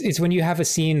 It's when you have a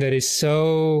scene that is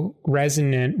so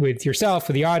resonant with yourself,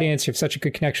 with the audience, you have such a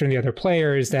good connection with the other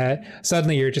players that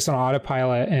suddenly you're just on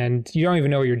autopilot and you don't even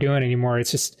know what you're doing anymore.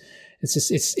 It's just such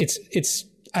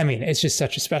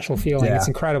a special feeling. Yeah. It's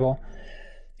incredible.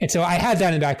 And so I had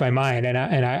that in the back of my mind, and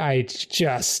I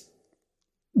just,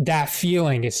 that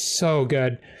feeling is so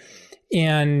good.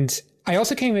 And I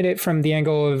also came at it from the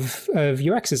angle of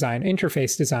UX design,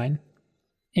 interface design.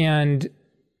 And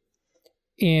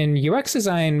in UX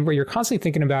design, what you're constantly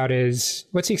thinking about is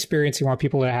what's the experience you want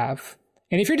people to have.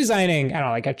 And if you're designing, I don't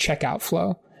know, like a checkout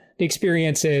flow, the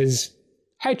experience is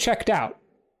I checked out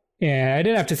and I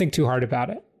didn't have to think too hard about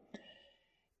it.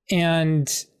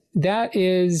 And that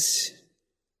is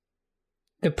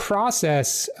the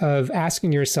process of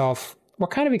asking yourself,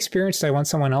 what kind of experience do I want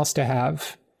someone else to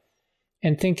have?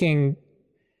 And thinking,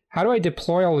 how do I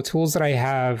deploy all the tools that I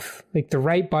have, like the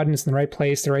right buttons in the right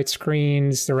place, the right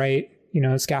screens, the right,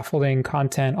 scaffolding,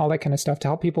 content, all that kind of stuff to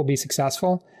help people be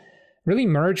successful, really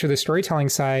merge with the storytelling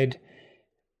side,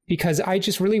 because I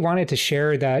just really wanted to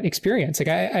share that experience. Like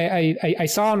I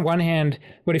saw on one hand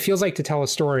what it feels like to tell a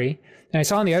story, and I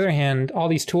saw on the other hand all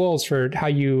these tools for how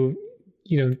you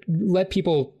let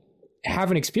people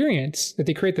have an experience that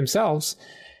they create themselves.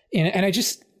 And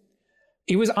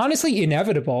it was honestly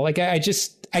inevitable. Like I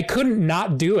couldn't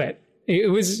not do it.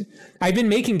 I've been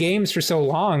making games for so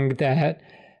long that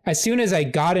as soon as I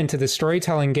got into the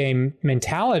storytelling game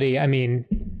mentality, I mean,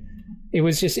 it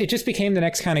just became the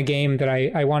next kind of game that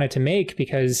I wanted to make,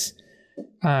 because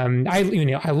I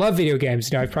love video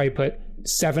games. I've probably put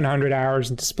 700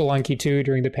 hours into Spelunky 2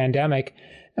 during the pandemic.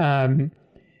 And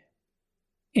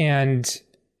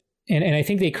I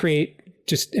think they create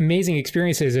just amazing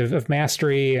experiences of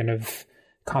mastery and of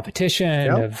competition,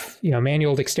 of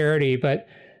manual dexterity. But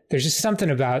there's just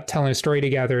something about telling a story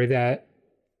together that,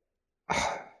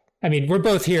 I mean, we're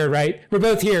both here, right? We're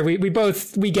both here. We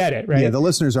get it, right? Yeah, the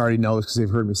listeners already know this because they've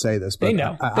heard me say this. But they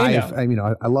know.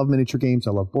 I love miniature games.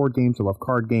 I love board games. I love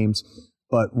card games.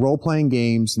 But role-playing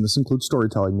games, and this includes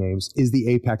storytelling games, is the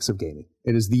apex of gaming.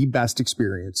 It is the best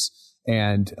experience.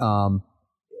 And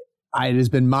it has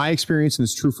been my experience, and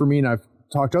it's true for me, and I've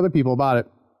talked to other people about it,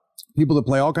 people that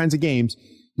play all kinds of games.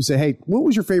 You say, hey, what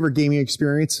was your favorite gaming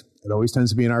experience? It always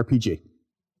tends to be an RPG.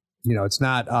 It's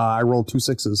not, I rolled 2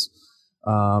 6s,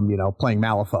 playing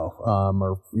Malifaux,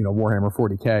 or, Warhammer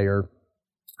 40K or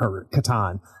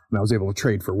Catan, and I was able to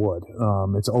trade for wood.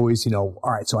 It's always, all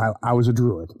right, so I was a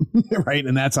druid, right?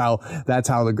 And that's how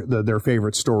their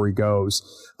favorite story goes.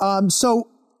 So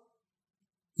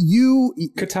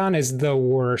Catan is the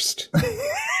worst.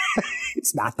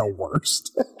 It's not the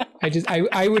worst. I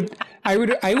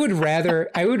would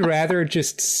rather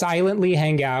just silently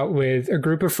hang out with a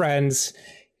group of friends,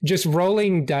 just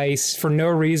rolling dice for no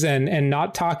reason and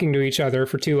not talking to each other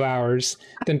for 2 hours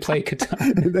than play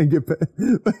Catan.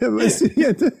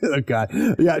 Oh God.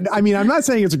 Yeah. I mean, I'm not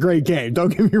saying it's a great game. Don't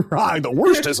get me wrong. The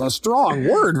worst is a strong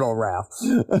word, Ralph.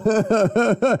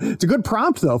 It's a good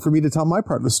prompt though for me to tell my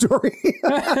part of the story.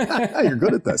 You're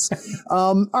good at this.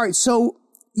 All right. So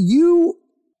you,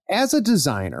 as a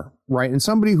designer, right, and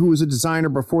somebody who was a designer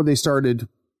before they started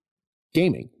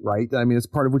gaming, right? I mean, it's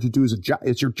part of what you do as a job.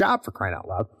 It's your job, for crying out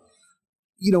loud.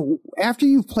 After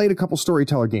you've played a couple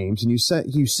storyteller games and you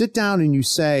sit down and you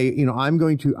say, I'm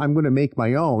going to make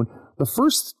my own. The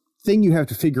first thing you have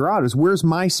to figure out is, where's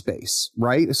my space,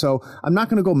 right? So I'm not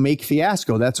going to go make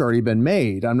Fiasco. That's already been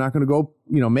made. I'm not going to go,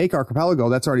 make Archipelago.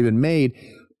 That's already been made.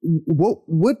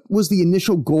 What was the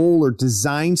initial goal or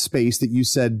design space that you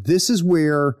said, this is at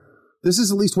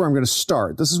least where I'm going to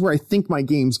start. This is where I think my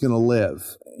game's going to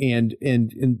live. And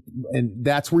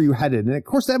that's where you headed. And of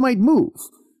course that might move,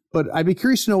 but I'd be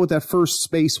curious to know what that first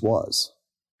space was.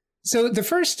 So the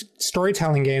first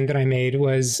storytelling game that I made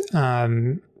was,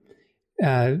 when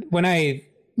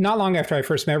not long after I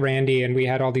first met Randy, and we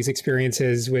had all these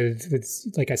experiences with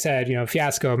like I said,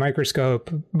 Fiasco,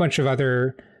 Microscope, a bunch of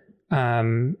other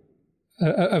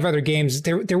games.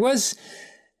 There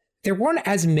weren't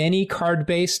as many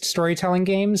card-based storytelling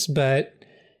games, but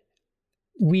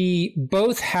we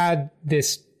both had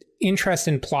this interest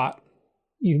in plot.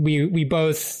 We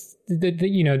both,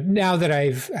 now that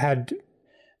I've had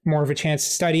more of a chance to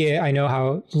study it, I know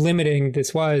how limiting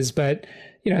this was. But,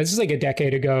 this is like a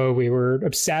decade ago. We were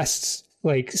obsessed.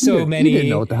 Like you didn't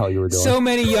know what the hell you were doing. So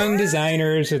many young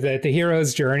designers with the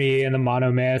hero's journey and the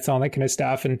monomyth, all that kind of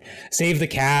stuff, and Save the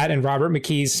Cat and Robert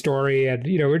McKee's story. And,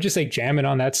 we're just like jamming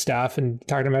on that stuff and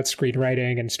talking about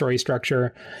screenwriting and story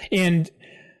structure. And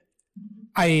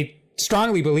I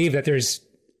strongly believe that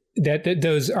that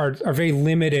those are very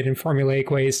limited and formulaic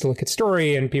ways to look at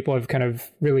story. And people have kind of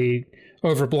really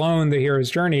overblown the hero's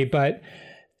journey. But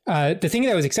the thing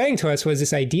that was exciting to us was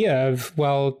this idea of,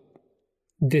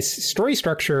 this story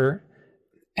structure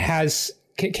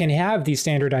can have these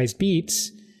standardized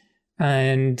beats.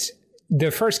 And the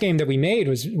first game that we made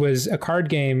was a card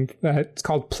game. It's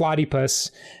called Platypus,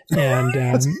 and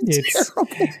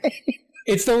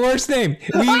it's the worst name.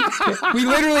 We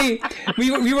literally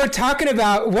we were talking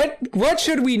about what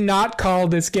should we not call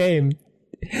this game.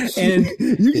 And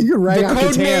you're right on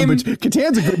Catan, but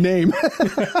Catan's a good name.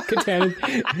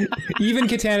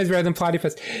 Catan is better than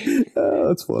Platypus. Oh,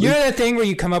 that's funny. You know that thing where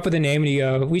you come up with a name and you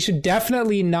go, we should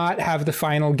definitely not have the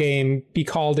final game be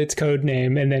called its code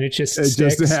name, and then it just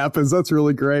happens. That's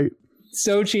really great.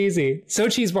 So cheesy, so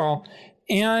cheeseball.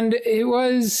 And it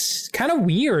was kind of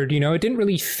weird, it didn't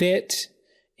really fit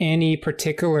any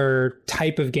particular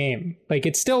type of game. Like,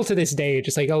 it's still to this day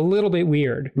just like a little bit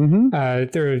weird. Mm-hmm.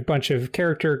 There were a bunch of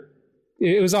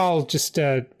it was all just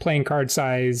playing card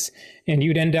size, and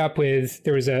you'd end up with,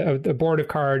 there was a board of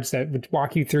cards that would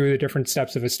walk you through the different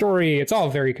steps of a story. It's all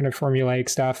very kind of formulaic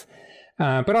stuff,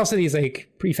 but also these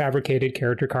like prefabricated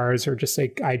character cards, or just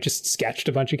like, I just sketched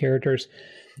a bunch of characters.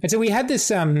 And so we had this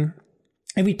and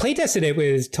we play tested it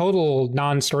with total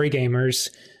non-story gamers.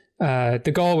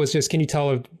 The goal was just, can you tell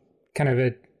a kind of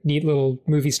a neat little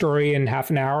movie story in half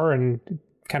an hour? And it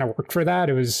kind of worked for that.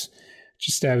 It was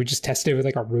just, we just tested it with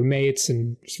like our roommates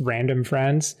and just random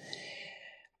friends.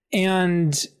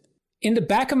 And in the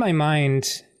back of my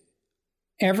mind,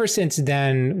 ever since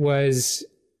then, was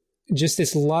just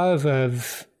this love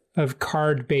of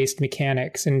card-based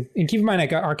mechanics. And keep in mind, I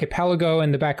got Archipelago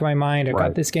in the back of my mind. I've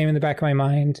got this game in the back of my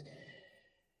mind.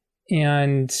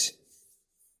 And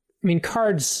I mean,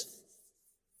 cards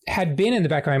had been in the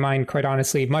back of my mind, quite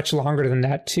honestly, much longer than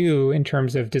that too, in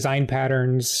terms of design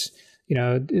patterns,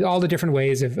 all the different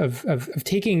ways of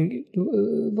taking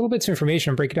little bits of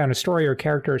information and break it down a story or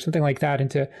character or something like that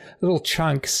into little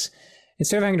chunks,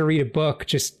 instead of having to read a book,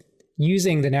 just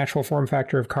using the natural form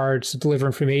factor of cards to deliver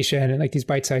information in like these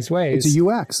bite-sized ways. It's a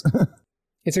UX.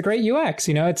 It's a great UX,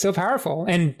 it's so powerful.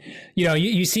 And,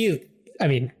 you see, I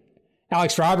mean,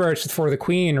 Alex Roberts with For the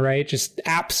Queen, right? Just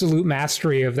absolute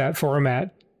mastery of that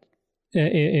format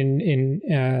in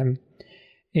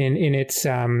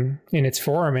its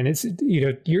form. And it's,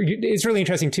 it's really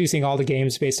interesting too, seeing all the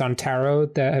games based on tarot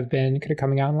that have been kind of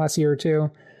coming out in the last year or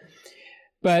two.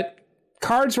 But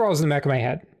cards were always in the back of my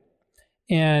head.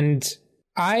 And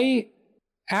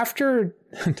after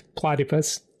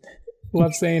Platypus,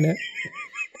 love saying it.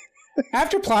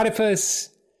 After Platypus,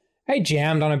 I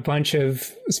jammed on a bunch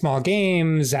of small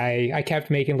games. I kept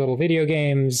making little video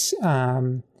games.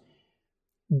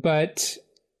 But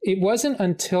it wasn't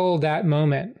until that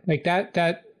moment, like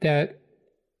that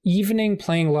evening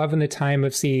playing Love in the Time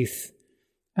of Seath,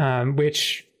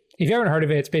 which, if you haven't heard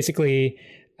of it, it's basically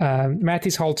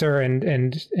Matthews Halter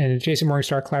and Jason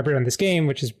Morningstar collaborated on this game,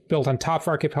 which is built on top of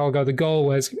Archipelago. The goal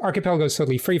was, Archipelago is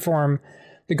totally freeform.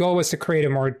 The goal was to create a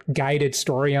more guided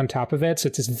story on top of it. So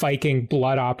it's this Viking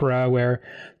blood opera where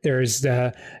there's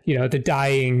the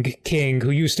dying king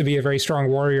who used to be a very strong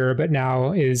warrior, but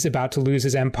now is about to lose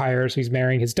his empire. So he's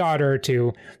marrying his daughter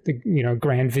to the,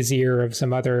 Grand Vizier of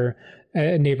some other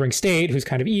neighboring state who's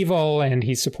kind of evil. And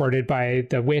he's supported by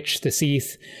the witch, the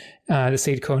Seath, the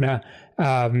Seath Kona,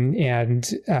 and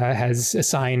has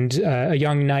assigned a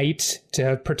young knight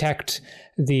to protect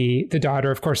the daughter.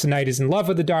 Of course, the knight is in love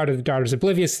with the daughter. The daughter is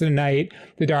oblivious to the knight.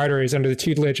 The daughter is under the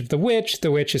tutelage of the witch.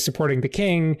 The witch is supporting the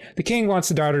king. The king wants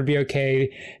the daughter to be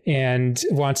okay and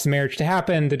wants the marriage to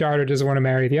happen. The daughter doesn't want to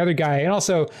marry the other guy. And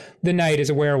also, the knight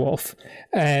is a werewolf.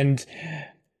 And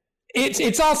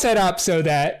it's all set up so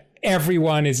that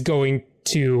everyone is going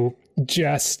to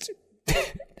just,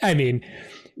 I mean,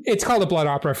 it's called a blood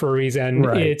opera for a reason.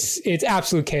 Right. It's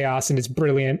absolute chaos and it's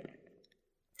brilliant.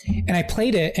 And I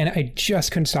played it and I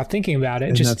just couldn't stop thinking about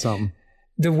it. Isn't that something?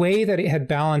 The way that it had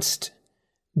balanced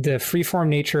the freeform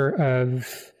nature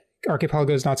of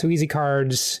Archipelago's Not So Easy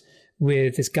cards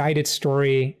with this guided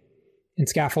story and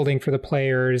scaffolding for the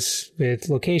players with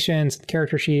locations and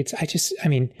character sheets.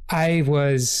 I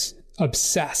was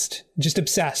obsessed, just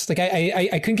obsessed. Like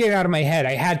I couldn't get it out of my head.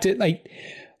 I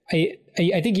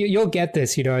I think you'll get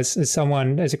this, as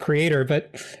someone, as a creator,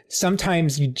 but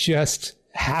sometimes you just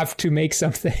have to make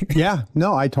something. Yeah,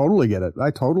 no, I totally get it.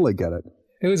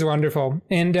 It was wonderful.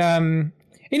 And, and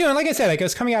like I said, I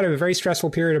was coming out of a very stressful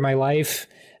period of my life.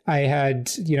 I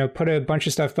had, put a bunch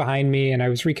of stuff behind me, and I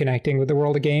was reconnecting with the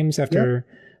world of games after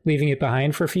leaving it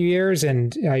behind for a few years.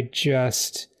 And I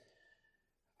just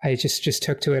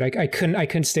took to it. I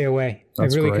couldn't stay away.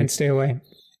 That's I really great. couldn't stay away.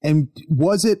 And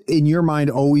was it, in your mind,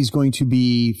 always going to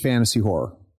be fantasy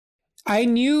horror? I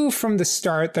knew from the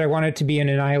start that I wanted to be an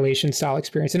Annihilation style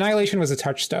experience. Annihilation was a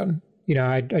touchstone.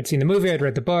 I'd seen the movie, I'd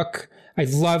read the book. I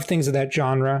love things of that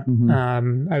genre.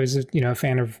 Mm-hmm. I was, a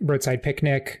fan of Roadside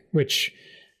Picnic, which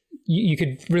you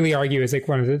could really argue is like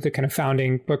one of the kind of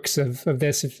founding books of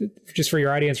this. Just for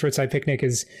your audience, Roadside Picnic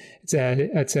it's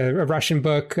a Russian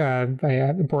book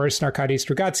by Boris Arkady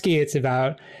Strugatsky. It's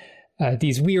about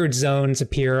these weird zones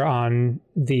appear on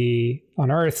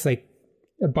Earth, like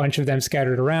a bunch of them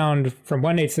scattered around from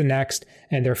one day to the next,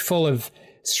 and they're full of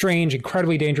strange,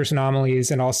 incredibly dangerous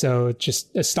anomalies, and also just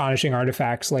astonishing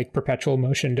artifacts like perpetual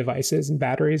motion devices and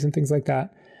batteries and things like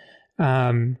that.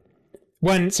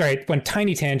 One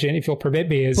tiny tangent, if you'll permit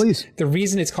me, is Please. The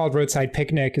reason it's called Roadside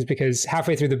Picnic is because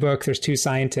halfway through the book, there's two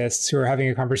scientists who are having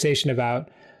a conversation about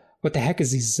what the heck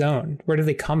is this zone? Where do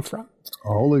they come from?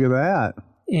 Oh, look at that.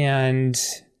 And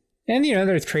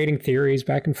they're trading theories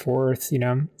back and forth,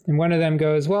 and one of them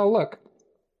goes, well, look,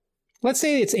 let's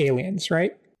say it's aliens,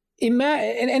 right? And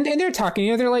they're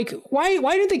talking, they're like,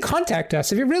 why did they contact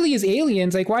us? If it really is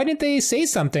aliens, like, why didn't they say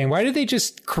something? Why did they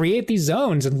just create these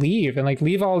zones and leave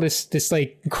leave all this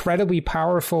like incredibly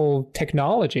powerful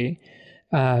technology?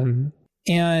 And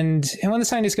when the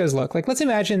scientist goes, look, like, let's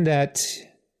imagine that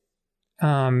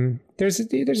there's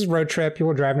a road trip,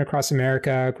 people driving across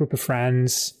America, a group of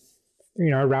friends,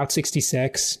 Route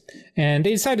 66, and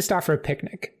they decide to stop for a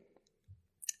picnic.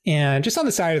 And just on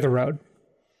the side of the road,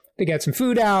 they get some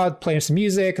food out, playing some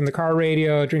music on the car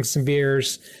radio, drink some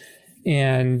beers,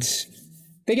 and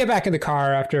they get back in the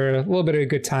car after a little bit of a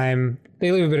good time.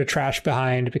 They leave a bit of trash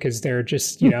behind because they're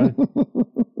just, hippies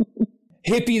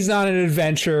on an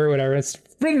adventure or whatever. It's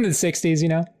written in the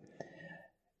 60s,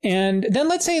 And then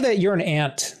let's say that you're an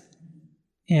ant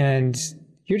and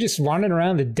you're just wandering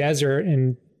around the desert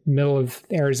in the middle of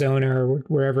Arizona or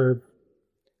wherever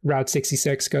Route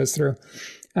 66 goes through,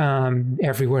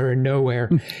 everywhere and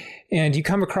nowhere. And you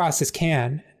come across this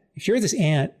can. If you're this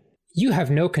ant, you have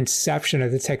no conception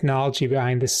of the technology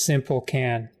behind this simple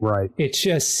can. Right. It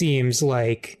just seems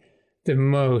like the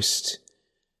most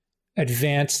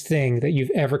advanced thing that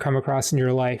you've ever come across in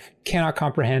your life. Cannot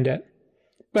comprehend it.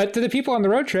 But to the people on the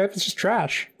road trip, it's just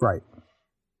trash. Right.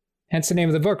 Hence the name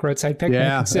of the book, Roadside Picnic.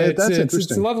 Yeah, that's interesting.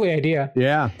 It's a lovely idea.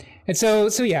 Yeah. And so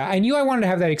yeah, I knew I wanted to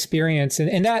have that experience,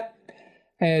 and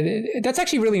that's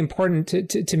actually really important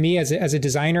to me as a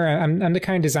designer. I'm the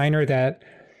kind of designer that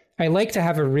I like to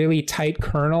have a really tight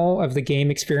kernel of the game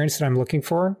experience that I'm looking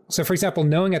for. So, for example,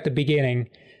 knowing at the beginning,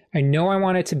 I know I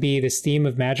want it to be this theme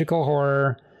of magical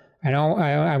horror.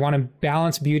 I want to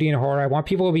balance beauty and horror. I want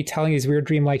people to be telling these weird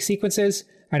dreamlike sequences.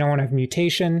 I don't want to have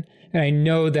mutation. And I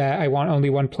know that I want only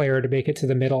one player to make it to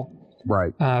the middle.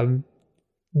 Right.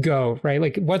 Right?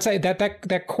 Like once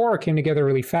that core came together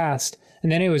really fast.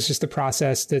 And then it was just the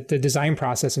process, the design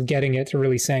process of getting it to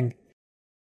really sing.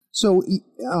 So,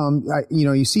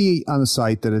 you see on the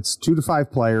site that it's 2 to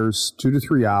 5 players, 2 to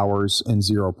 3 hours, and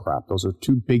 0 prep. Those are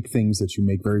two big things that you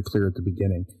make very clear at the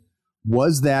beginning.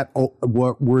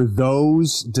 Were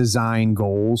those design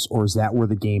goals, or is that where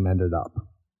the game ended up?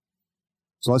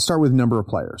 So let's start with number of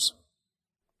players.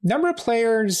 Number of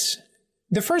players.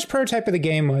 The first prototype of the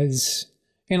game was,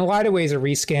 in a lot of ways, a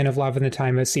reskin of Love in the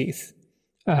Time of Seath.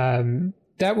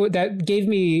 That gave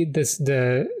me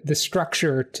the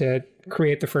structure to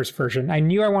create the first version. I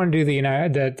knew I wanted to do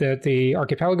the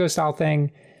Archipelago style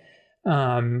thing.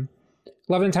 Love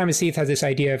in the Time of Seath has this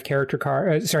idea of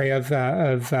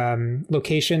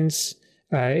locations.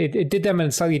 It did them in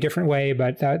a slightly different way,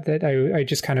 but I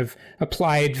just kind of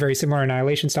applied very similar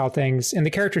Annihilation style things, and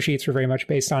the character sheets were very much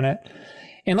based on it.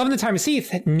 And Love in the Time of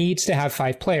Seath needs to have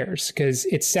 5 players because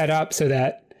it's set up so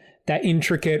that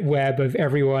intricate web of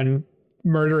everyone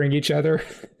murdering each other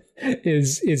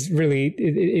is really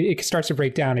it starts to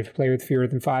break down if you play with fewer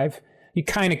than 5. You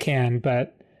kind of can,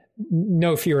 but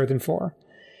no fewer than 4.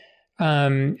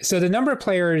 So the number of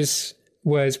players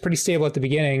was pretty stable at the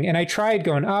beginning, and I tried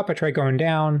going up, I tried going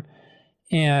down,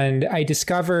 and I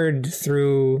discovered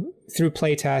through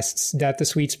play tests that the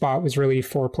sweet spot was really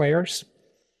 4 players.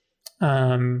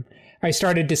 I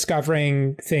started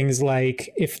discovering things like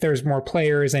if there's more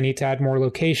players, I need to add more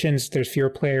locations. If there's fewer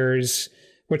players,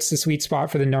 what's the sweet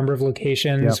spot for the number of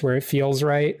locations where it feels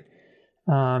right.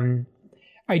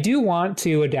 I do want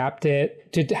to adapt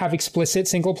it to have explicit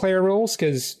single player rules,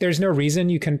 because there's no reason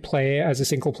you can play as a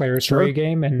single player story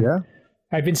game. And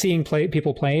I've been seeing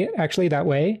people play it actually that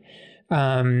way.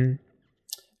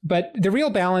 But the real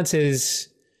balance is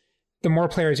the more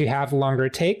players you have, the longer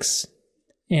it takes.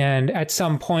 And at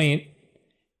some point,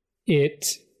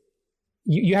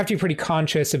 you have to be pretty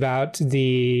conscious about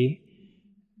the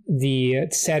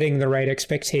setting the right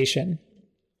expectation.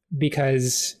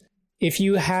 Because if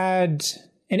you had,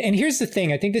 and here's the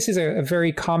thing, I think this is a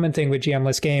very common thing with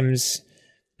GM-less games.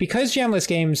 Because GM-less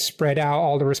games spread out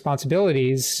all the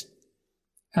responsibilities,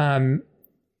 and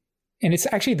it's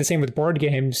actually the same with board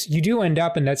games, you do end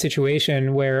up in that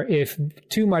situation where if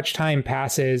too much time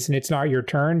passes and it's not your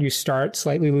turn, you start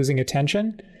slightly losing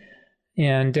attention.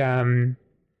 And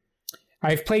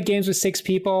I've played games with 6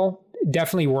 people. It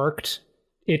definitely worked.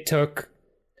 It took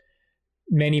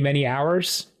many, many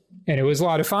hours, and it was a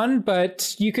lot of fun,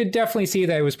 but you could definitely see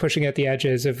that it was pushing at the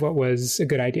edges of what was a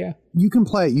good idea. You can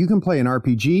play an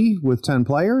RPG with 10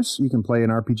 players. You can play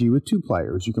an RPG with 2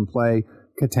 players. You can play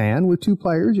Catan with 2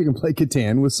 players. You can play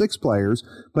Catan with 6 players.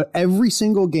 But every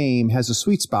single game has a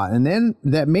sweet spot. And then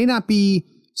that may not be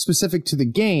specific to the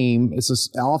game.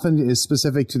 Often is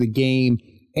specific to the game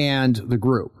and the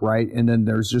group, right? And then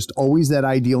there's just always that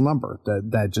ideal number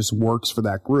that just works for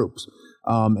that group.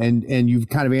 And you've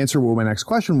kind of answered what my next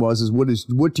question was,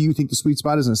 what do you think the sweet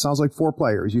spot is? And it sounds like 4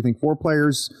 players. You think 4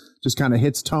 players just kind of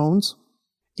hits tones?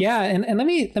 Yeah, and let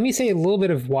me say a little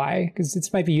bit of why, because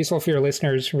this might be useful for your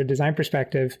listeners from a design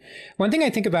perspective. One thing I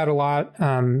think about a lot,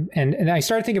 and I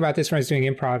started thinking about this when I was doing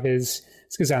improv, is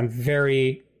it's going to sound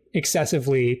very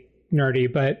excessively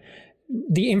nerdy, but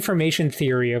the information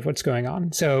theory of what's going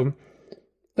on. So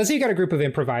let's say you got a group of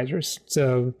improvisers.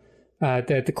 So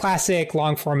the classic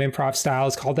long form improv style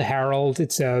is called the Herald.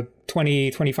 It's a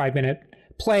 25 minute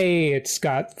play. It's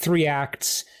got 3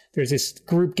 acts. There's this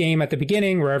group game at the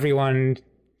beginning where everyone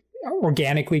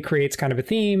organically creates kind of a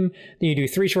theme. Then you do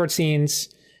 3 short scenes.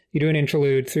 You do an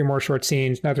interlude, 3 more short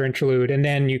scenes, another interlude, and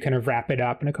then you kind of wrap it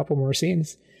up in a couple more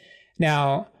scenes.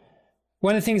 Now,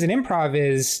 one of the things in improv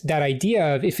is that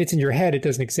idea of if it's in your head, it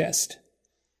doesn't exist.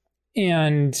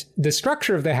 And the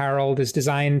structure of the Herald is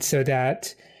designed so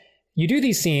that you do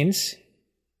these scenes,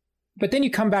 but then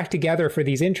you come back together for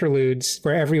these interludes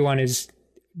where everyone is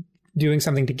doing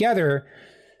something together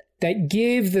that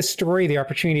give the story the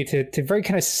opportunity to very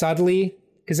kind of subtly,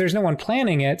 because there's no one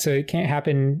planning it, so it can't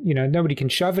happen, nobody can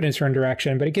shove it in a certain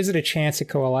direction, but it gives it a chance to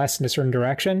coalesce in a certain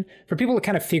direction for people to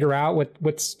kind of figure out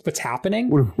what's happening.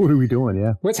 What are we doing?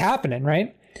 Yeah. What's happening,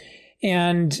 right?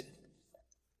 And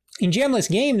in GM-less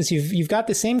games, you've got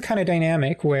the same kind of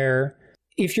dynamic where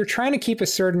if you're trying to keep a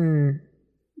certain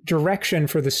direction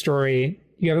for the story,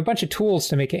 you have a bunch of tools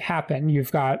to make it happen.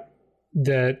 You've got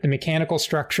the mechanical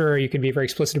structure. You can be very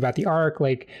explicit about the arc.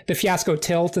 Like the fiasco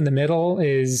tilt in the middle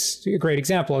is a great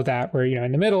example of that, where,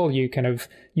 in the middle, you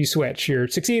switch. You're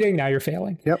succeeding, now you're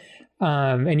failing. Yep.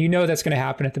 And that's going to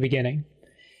happen at the beginning.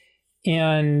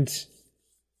 And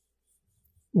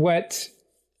what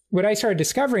I started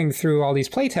discovering through all these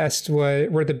playtests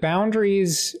were the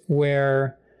boundaries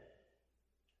where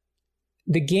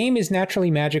the game is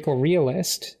naturally magical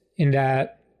realist, in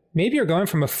that maybe you're going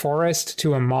from a forest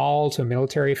to a mall to a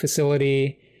military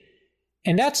facility,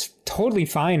 and that's totally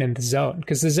fine in the zone,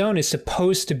 because the zone is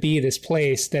supposed to be this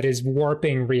place that is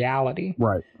warping reality.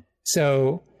 Right.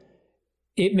 So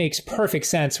it makes perfect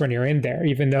sense when you're in there,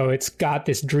 even though it's got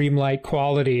this dreamlike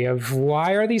quality of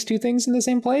why are these 2 things in the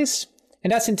same place?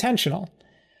 And that's intentional.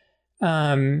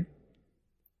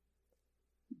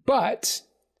 But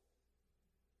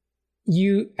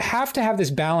you have to have this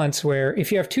balance where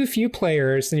if you have too few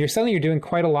players, then you're doing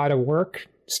quite a lot of work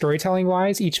storytelling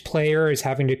wise. Each player is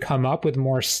having to come up with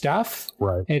more stuff.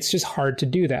 Right. And it's just hard to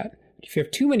do that. If you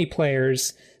have too many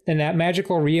players, then that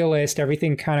magical realist,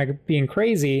 everything kind of being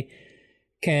crazy,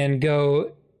 can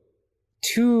go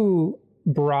too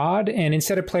broad. And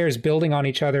instead of players building on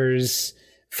each other's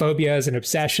phobias and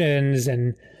obsessions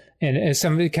and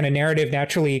some kind of narrative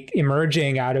naturally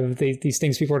emerging out of these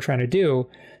things people are trying to do,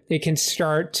 it can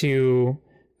start to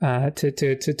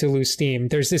lose steam.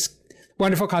 There's this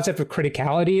wonderful concept of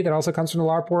criticality that also comes from the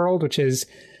LARP world, which is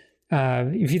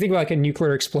if you think about like a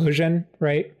nuclear explosion,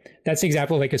 right? That's an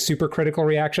example of like a supercritical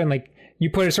reaction. Like you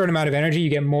put a certain amount of energy, you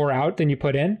get more out than you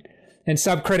put in. And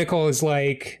subcritical is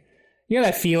like,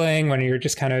 that feeling when you're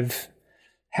just kind of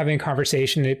having a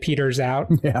conversation and it peters out.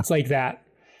 Yeah. It's like that.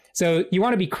 So you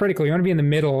want to be critical. You want to be in the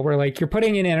middle where like you're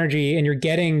putting in energy and you're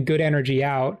getting good energy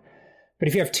out. But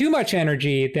if you have too much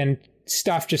energy, then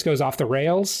stuff just goes off the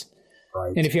rails.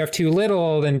 Right. And if you have too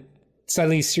little, then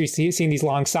suddenly you're seeing these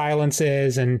long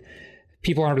silences and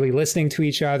people aren't really listening to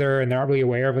each other and they're not really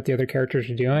aware of what the other characters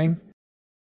are doing.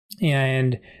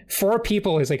 And 4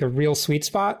 people is like a real sweet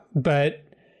spot. But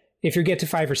if you get to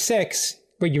 5 or 6,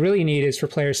 what you really need is for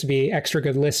players to be extra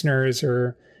good listeners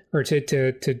or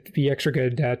to be extra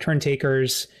good turn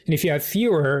takers. And if you have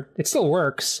fewer, it still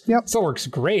works. Yep. It still works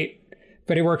great.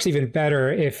 But it works even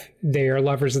better if they are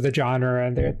lovers of the genre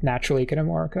and they're naturally kind of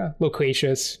more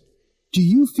loquacious. Do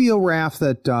you feel, Raph,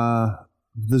 that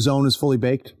the zone is fully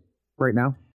baked right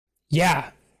now?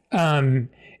 Yeah. And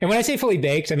when I say fully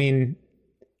baked, I mean,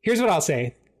 here's what I'll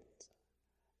say.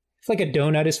 If like a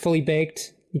donut is fully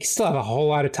baked, you can still have a whole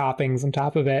lot of toppings on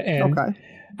top of it. And okay.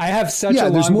 I have such a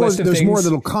long list of things. There's more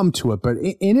that'll come to it, but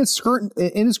in its current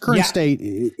state,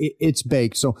 it's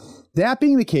baked. So that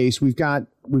being the case, we've got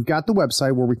the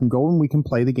website where we can go and we can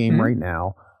play the game right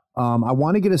now. I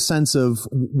want to get a sense of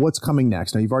what's coming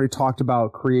next. Now, you've already talked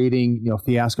about creating,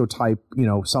 fiasco type,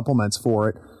 supplements for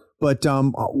it, but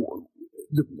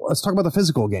let's talk about the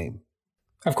physical game.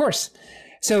 Of course.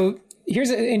 So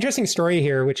here's an interesting story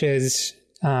here, which is,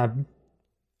 and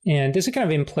this is kind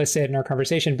of implicit in our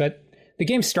conversation, but the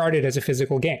game started as a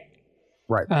physical game.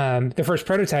 Right. The first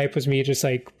prototype was me just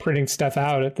like printing stuff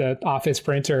out at the office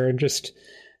printer and just,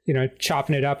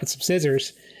 chopping it up with some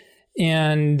scissors.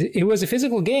 And it was a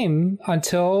physical game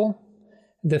until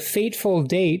the fateful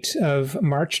date of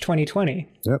March 2020.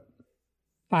 Yep.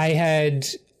 I had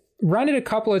run it a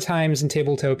couple of times in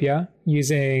Tabletopia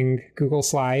using Google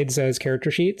Slides as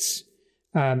character sheets.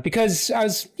 Because I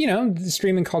was, the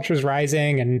streaming culture is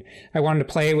rising and I wanted to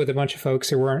play with a bunch of folks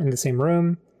who weren't in the same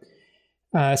room.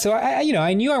 So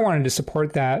I knew I wanted to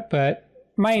support that, but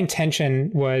my intention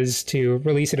was to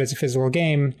release it as a physical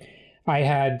game. I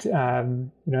had,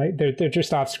 they're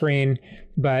just off screen,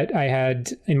 but I had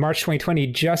in March 2020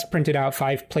 just printed out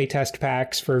 5 playtest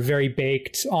packs for a very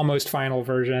baked, almost final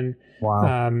version.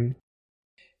 Wow.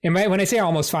 And when I say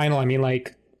almost final, I mean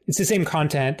like, it's the same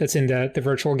content that's in the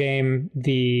virtual game.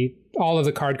 All of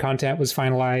the card content was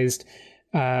finalized.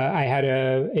 I had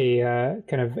a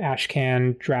kind of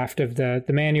ashcan draft of the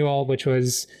manual, which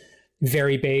was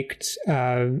very baked.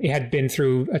 It had been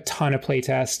through a ton of play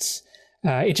tests.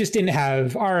 It just didn't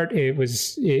have art.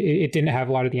 It didn't have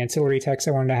a lot of the ancillary text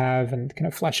I wanted to have, and kind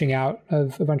of fleshing out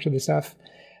of a bunch of the stuff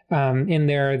in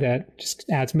there that just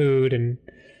adds mood.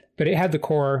 But it had the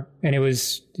core, and it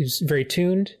was very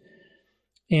tuned.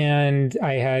 And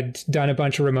I had done a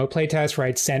bunch of remote playtests where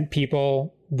I'd sent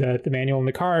people the manual and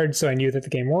the card, so I knew that the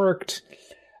game worked.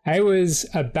 I was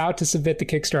about to submit the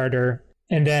Kickstarter,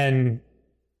 and then,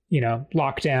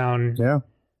 lockdown. Yeah.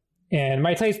 And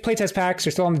my playtest packs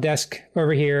are still on the desk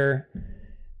over here.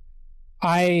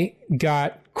 I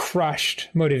got crushed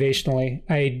motivationally.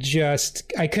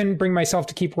 I couldn't bring myself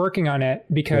to keep working on it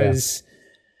because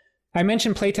I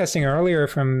mentioned playtesting earlier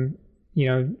from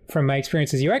my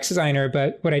experience as UX designer,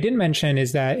 but what I didn't mention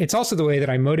is that it's also the way that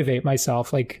I motivate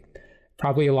myself. Like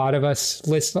probably a lot of us,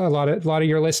 a lot of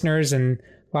your listeners and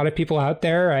a lot of people out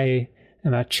there, I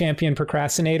am a champion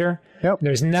procrastinator. Yep.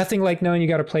 There's nothing like knowing you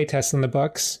got to play test in the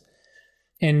books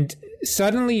and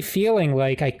suddenly feeling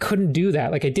like I couldn't do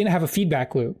that. Like I didn't have a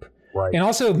feedback loop. Right. And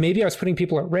also maybe I was putting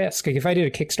people at risk. Like if I did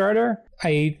a Kickstarter,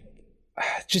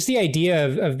 just the idea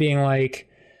of being like,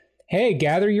 hey,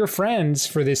 gather your friends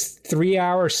for this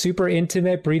 3-hour, super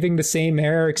intimate, breathing the same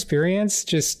air experience.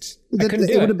 I couldn't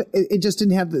do it. It just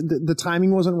didn't have the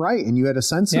timing wasn't right, and you had a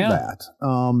sense of that.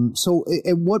 So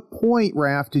at what point,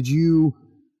 Raph, did you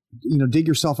dig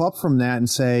yourself up from that and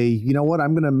say, you know what,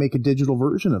 I'm going to make a digital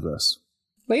version of this?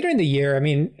 Later in the year, I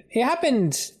mean, it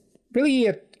happened really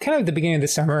at kind of the beginning of the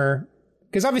summer,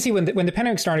 because obviously when the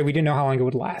pandemic started, we didn't know how long it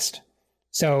would last.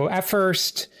 So at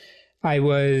first, I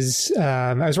was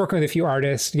working with a few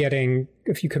artists, getting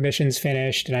a few commissions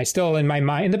finished, and I still in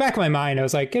the back of my mind, I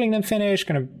was like getting them finished,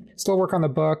 going to still work on the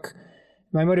book.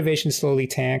 My motivation slowly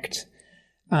tanked.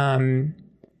 When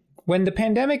the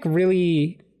pandemic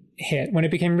really hit, when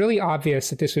it became really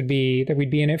obvious that we'd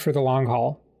be in it for the long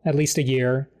haul, at least a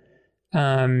year,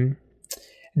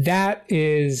 that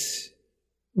is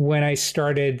when I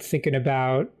started thinking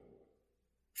about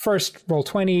first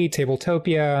Roll20,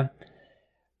 Tabletopia.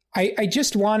 I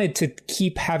just wanted to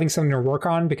keep having something to work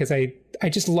on because I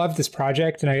just love this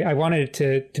project and I wanted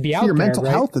it to be out there. Your mental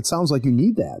health, it sounds like you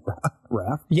need that,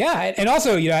 Raph. Yeah. And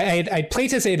also, I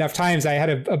playtested enough times. I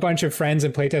had a bunch of friends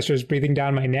and playtesters breathing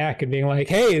down my neck and being like,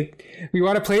 hey, we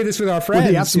want to play this with our friends.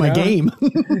 Well, that's my game.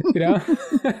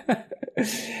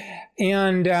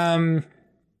 And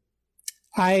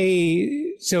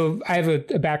I have a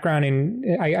background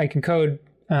in, I can code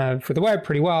for the web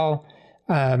pretty well.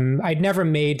 I'd never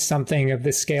made something of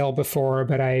this scale before,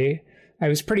 but I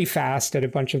was pretty fast at a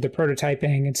bunch of the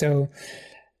prototyping. And so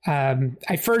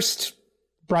I first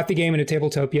brought the game into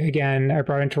Tabletopia again. I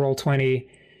brought it into Roll20.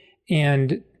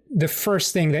 And the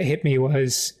first thing that hit me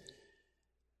was,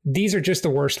 these are just the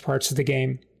worst parts of the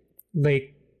game.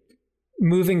 Like,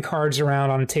 moving cards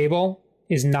around on a table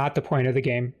is not the point of the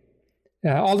game.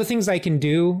 All the things I can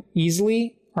do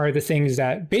easily are the things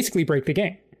that basically break the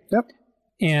game. Yep.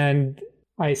 And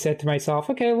I said to myself,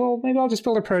 okay, well, maybe I'll just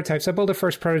build a prototype. So I built a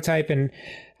first prototype, and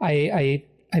I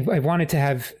wanted to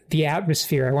have the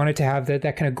atmosphere. I wanted to have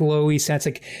that kind of glowy sense.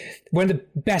 Like, one of the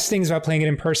best things about playing it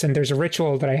in person, there's a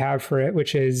ritual that I have for it,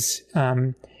 which is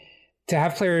to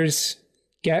have players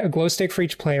get a glow stick for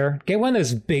each player. Get one of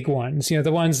those big ones,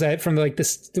 the ones that from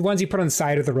the ones you put on the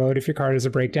side of the road if your card is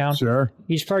a breakdown. Sure.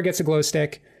 Each player gets a glow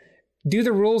stick. Do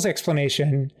the rules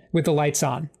explanation with the lights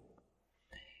on.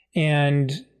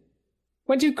 And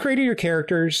once you've created your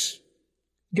characters,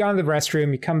 you go into the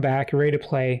restroom, you come back, you're ready to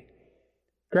play.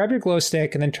 Grab your glow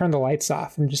stick and then turn the lights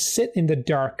off and just sit in the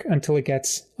dark until it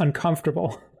gets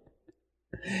uncomfortable.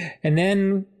 And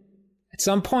then at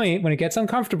some point, when it gets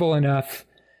uncomfortable enough,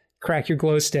 crack your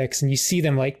glow sticks and you see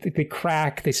them they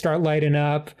crack, they start lighting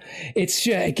up.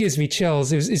 It gives me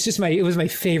chills. It was my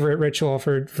favorite ritual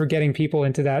for getting people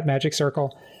into that magic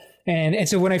circle. And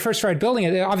so when I first started building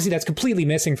it, obviously that's completely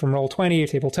missing from Roll20 or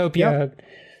Tabletopia. Yep.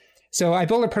 So I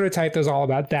built a prototype that was all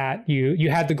about that.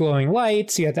 You had the glowing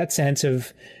lights, you had that sense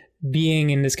of being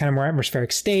in this kind of more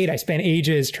atmospheric state. I spent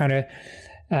ages trying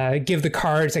to give the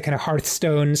cards that kind of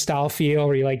Hearthstone style feel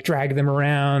where you drag them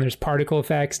around, there's particle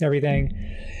effects and everything.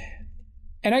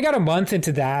 And I got a month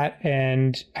into that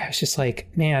and I was just like,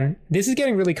 man, this is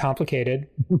getting really complicated.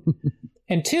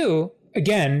 And two,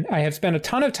 again, I have spent a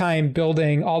ton of time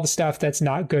building all the stuff that's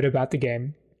not good about the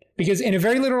game. Because in a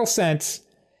very literal sense,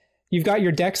 you've got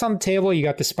your decks on the table, you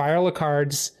got the spiral of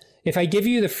cards. If I give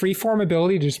you the freeform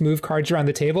ability to just move cards around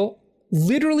the table,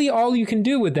 literally all you can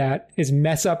do with that is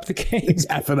mess up the game. It's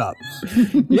F it up.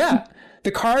 Yeah. The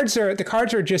cards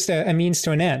are just a means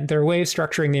to an end. They're a way of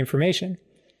structuring the information.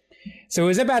 So it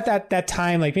was about that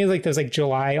time, maybe that was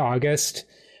July, August.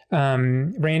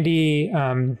 Randy,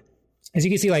 as you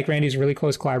can see, Randy's a really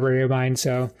close collaborator of mine.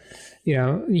 So,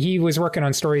 he was working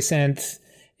on StorySynth,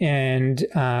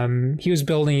 and he was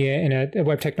building it in a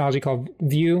web technology called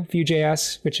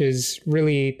Vue.js, which is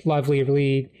really lovely,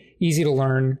 really easy to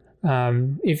learn.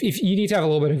 If you need to have a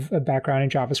little bit of a background in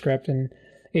JavaScript and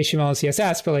HTML and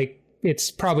CSS, but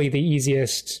it's probably the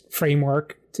easiest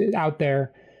framework out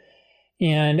there.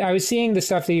 And I was seeing the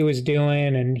stuff that he was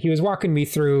doing, and he was walking me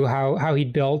through how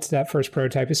he'd built that first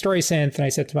prototype of StorySynth. And I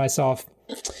said to myself,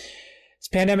 this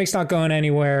pandemic's not going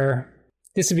anywhere.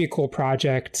 This would be a cool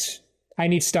project. I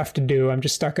need stuff to do. I'm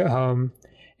just stuck at home.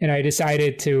 And I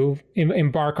decided to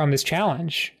embark on this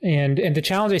challenge. And the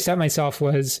challenge I set myself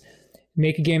was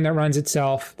make a game that runs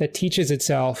itself, that teaches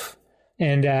itself,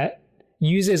 and that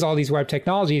uses all these web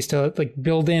technologies to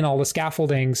build in all the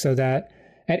scaffolding so that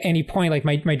at any point,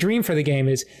 my dream for the game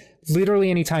is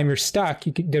literally anytime you're stuck,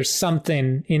 there's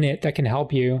something in it that can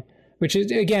help you, which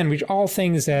is, again, all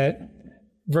things that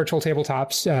virtual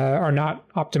tabletops are not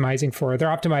optimizing for. They're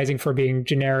optimizing for being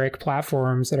generic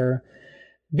platforms that are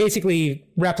basically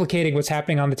replicating what's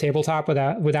happening on the tabletop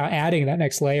without adding that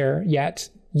next layer yet.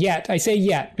 I say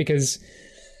yet because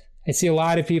I see a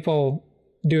lot of people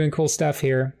doing cool stuff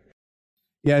here.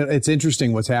 Yeah, it's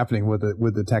interesting what's happening with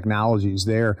the technologies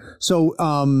there. So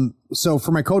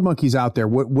for my code monkeys out there,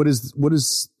 what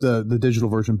is the digital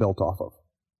version built off of?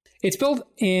 It's built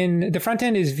in the front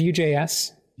end is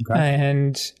Vue.js, okay.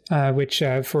 And which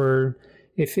for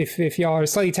if y'all are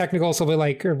slightly technical, it's a little bit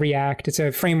like React. It's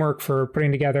a framework for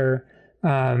putting together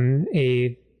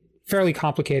a fairly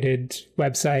complicated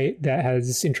website that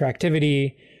has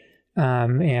interactivity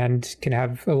and can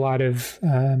have a lot of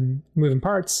moving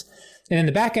parts. And then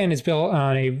the back end is built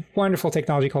on a wonderful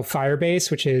technology called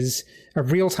Firebase, which is a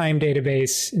real-time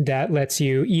database that lets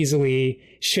you easily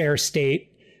share state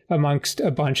amongst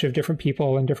a bunch of different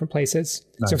people in different places.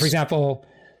 Nice. So, for example,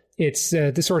 it's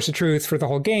the source of truth for the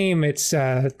whole game. It's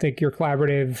your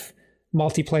collaborative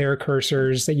multiplayer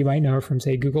cursors that you might know from,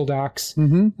 say, Google Docs.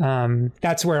 Mm-hmm.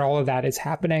 That's where all of that is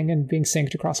happening and being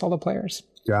synced across all the players.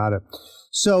 Got it.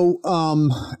 So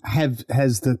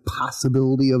has the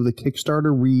possibility of the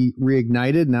Kickstarter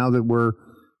reignited now that we're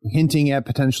hinting at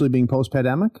potentially being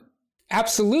post-pandemic?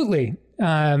 Absolutely.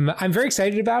 I'm very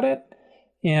excited about it,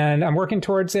 and I'm working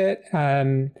towards it.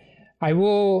 I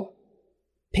will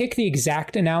pick the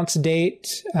exact announce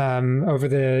date over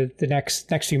the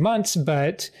next few months,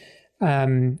 but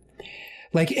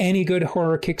like any good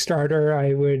horror Kickstarter,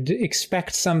 I would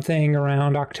expect something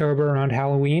around October, around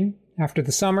Halloween, after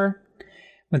the summer,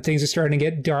 when things are starting to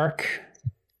get dark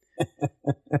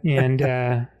and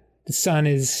the sun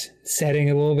is setting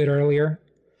a little bit earlier.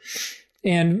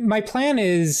 And my plan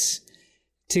is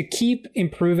to keep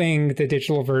improving the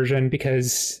digital version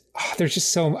because there's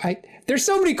so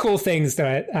many cool things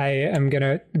that I am going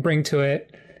to bring to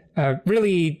it.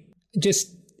 Really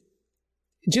just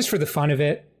for the fun of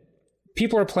it.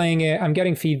 People are playing it. I'm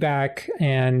getting feedback,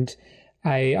 and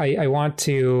I want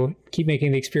to keep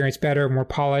making the experience better, more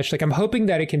polished. Like, I'm hoping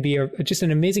that it can be just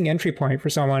an amazing entry point for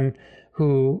someone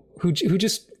who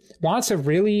just wants a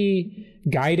really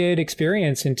guided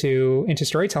experience into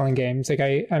storytelling games. Like,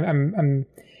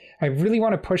 I really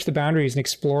want to push the boundaries and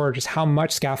explore just how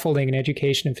much scaffolding and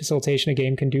education and facilitation a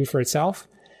game can do for itself.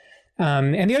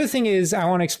 And the other thing is, I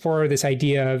want to explore this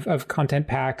idea of content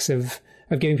packs, of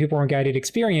giving people a guided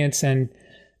experience. And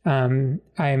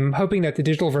I'm hoping that the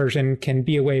digital version can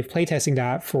be a way of playtesting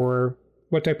that for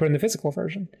what do I put in the physical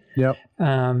version. Yep.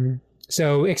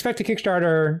 So expect a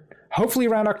Kickstarter, hopefully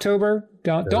around October.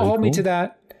 Don't hold me to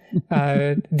that.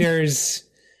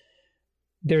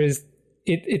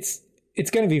 It's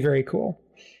going to be very cool,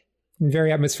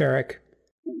 very atmospheric.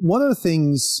 One of the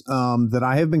things that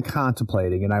I have been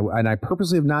contemplating, and I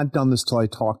purposely have not done this till I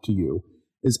talk to you,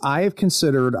 is I have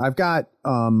considered, I've got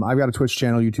a Twitch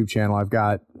channel, YouTube channel. I've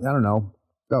got, I don't know,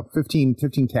 about 15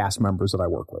 cast members that I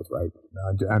work with, right,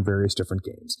 on various different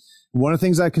games. One of the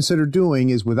things I considered doing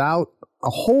is, without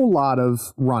a whole lot of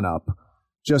run-up,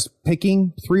 just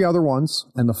picking 3 other ones,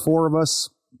 and the 4 of us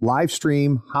live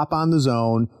stream, hop on the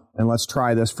zone, and let's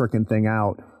try this frickin' thing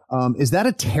out. Is that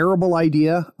a terrible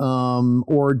idea?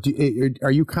 Or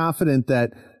are you confident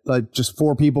that just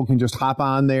 4 people can just hop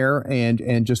on there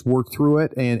and just work through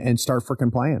it and start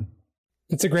frickin' playing?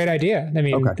 It's a great idea. I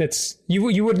mean, okay. That's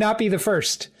you would not be the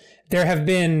first. There have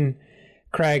been,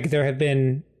 Craig,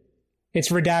 it's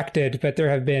redacted, but there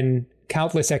have been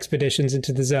countless expeditions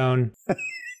into the zone.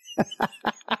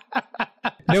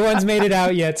 No one's made it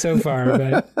out yet so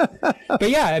far, but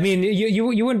yeah, I mean, you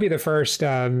wouldn't be the first.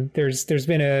 There's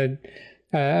been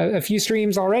a few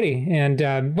streams already,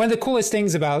 and one of the coolest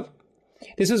things about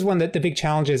this was one of the big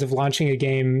challenges of launching a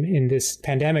game in this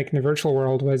pandemic in the virtual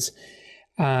world was,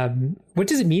 what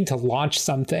does it mean to launch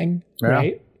something,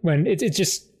 right? When it's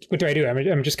just, what do I do?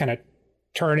 I'm just kind of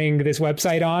turning this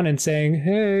website on and saying,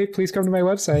 hey, please come to my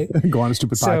website. Go on a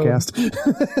stupid podcast.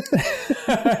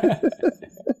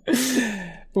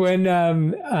 When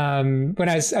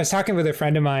I was talking with a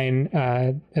friend of mine,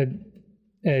 a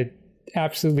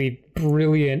absolutely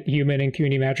brilliant human in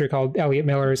community manager called Elliot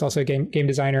Miller, who's also a game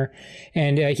designer,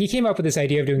 and he came up with this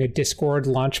idea of doing a Discord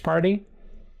launch party.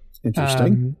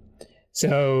 Interesting.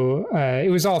 So it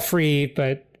was all free,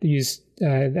 but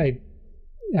I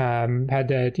had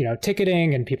the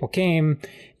ticketing, and people came,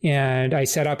 and I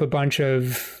set up a bunch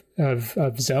of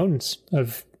zones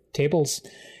of tables,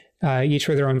 each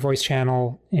with their own voice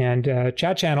channel and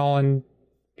chat channel, and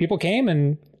people came,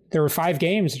 and there were 5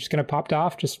 games that just kind of popped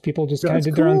off. Just people just kind of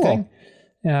did their own thing.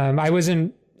 I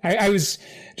was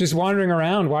just wandering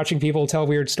around watching people tell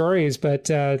weird stories, but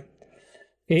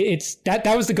it's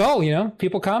that was the goal.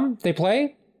 People come, they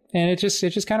play, and it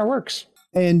just kind of works.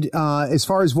 And as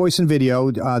far as voice and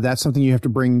video, that's something you have to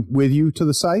bring with you to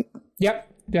the site? Yep.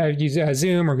 Use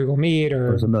Zoom or Google Meet, or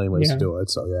there's a million ways to do it.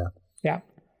 So yeah.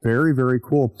 Very, very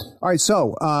cool. All right,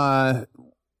 so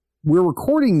we're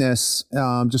recording this,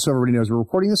 just so everybody knows, we're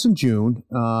recording this in June.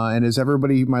 And as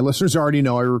my listeners already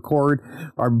know, I record,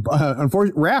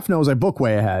 unfortunately, Raph knows I book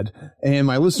way ahead, and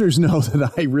my listeners know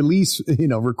that I release,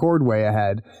 record way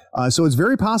ahead. So it's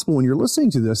very possible when you're listening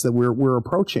to this that we're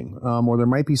approaching, or there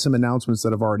might be some announcements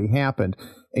that have already happened.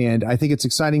 And I think it's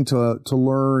exciting to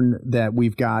learn that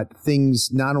we've got things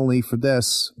not only for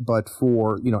this, but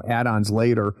for, add-ons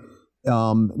later.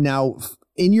 Now,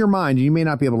 in your mind, you may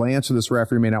not be able to answer this,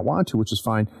 Raph, or you may not want to, which is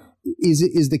fine.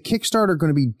 Is the Kickstarter going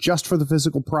to be just for the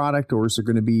physical product, or is it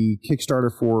going to be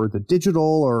Kickstarter for the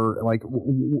digital, or like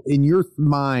in your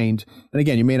mind? And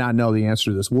again, you may not know the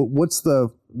answer to this. What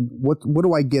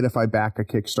do I get if I back a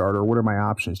Kickstarter? What are my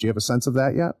options? Do you have a sense of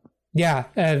that yet? Yeah,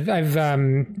 I've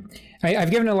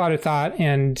given it a lot of thought,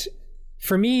 and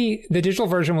for me, the digital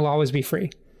version will always be free.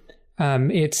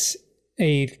 It's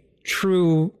a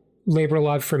true labor of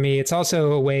love for me. It's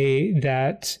also a way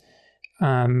that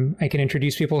I can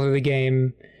introduce people to the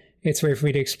game. It's a way for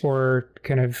me to explore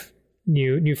kind of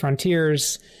new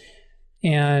frontiers.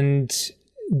 And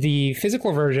the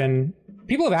physical version,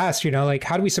 people have asked,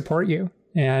 how do we support you?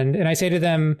 And I say to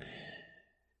them,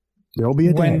 there'll be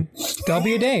a day. There'll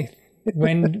be a day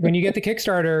when you get the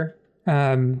Kickstarter,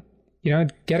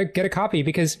 get a copy,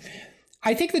 because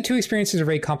I think the two experiences are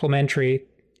very complementary.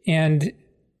 And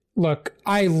look,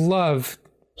 I love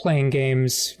playing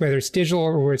games, whether it's digital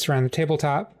or whether it's around the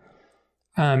tabletop.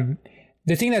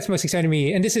 The thing that's most exciting to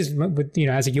me, and this is,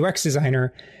 as a UX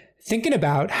designer, thinking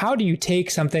about how do you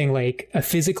take something like a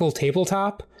physical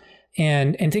tabletop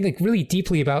and think like really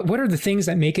deeply about what are the things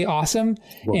that make it awesome,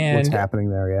 and what's happening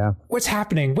there. Yeah. What's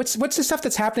happening? What's the stuff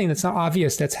that's happening that's not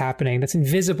obvious, that's happening, that's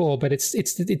invisible, but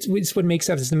it's what makes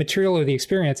up, it's the material of the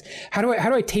experience. How do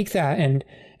I take that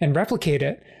and replicate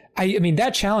it? I mean,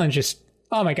 that challenge is,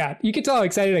 oh my God, you can tell how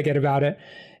excited I get about it.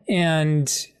 And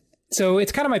so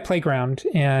it's kind of my playground.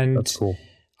 And that's cool.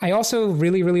 I also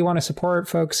really, really want to support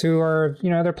folks who are,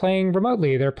 they're playing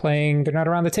remotely. They're not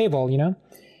around the table,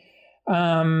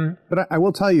 But I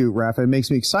will tell you, Raph, it makes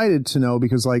me excited to know,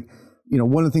 because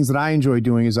one of the things that I enjoy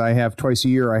doing is I have twice a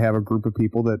year, I have a group of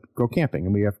people that go camping,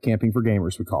 and we have Camping for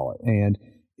Gamers, we call it. And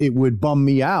it would bum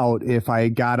me out if I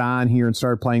got on here and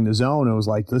started playing the Zone. It was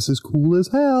like, this is cool as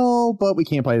hell, but we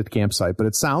can't play at the campsite. But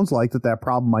it sounds like that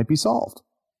problem might be solved.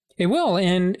 It will.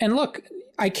 And look,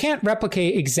 I can't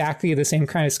replicate exactly the same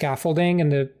kind of scaffolding in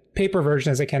the paper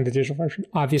version as I can the digital version,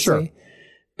 obviously. Sure.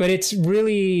 But it's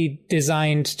really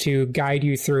designed to guide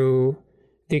you through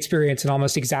the experience in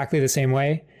almost exactly the same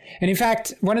way. And in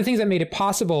fact, one of the things that made it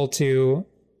possible to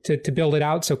build it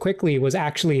out so quickly was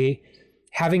actually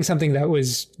having something that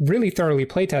was really thoroughly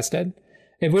play tested.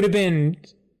 It would have been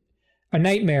a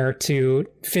nightmare to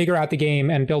figure out the game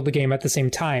and build the game at the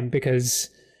same time, because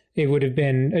it would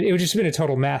just been a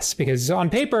total mess. Because on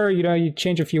paper, you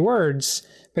change a few words,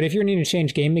 but if you're needing to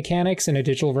change game mechanics in a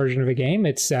digital version of a game,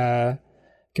 it's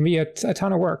can be a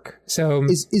ton of work. So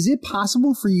is it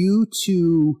possible for you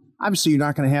to, obviously you're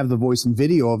not going to have the voice and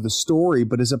video of the story,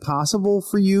 but is it possible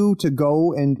for you to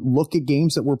go and look at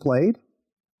games that were played?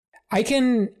 I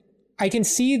can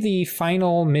see the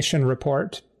final mission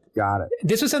report. Got it.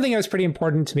 This was something that was pretty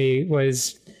important to me,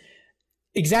 was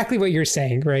exactly what you're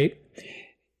saying, right?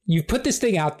 You put this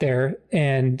thing out there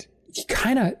and you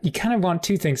kind of want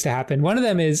two things to happen. One of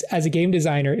them is, as a game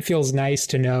designer, it feels nice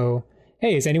to know,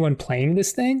 hey, is anyone playing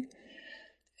this thing?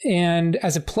 And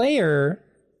as a player,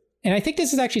 and I think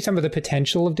this is actually some of the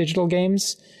potential of digital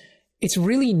games, it's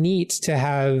really neat to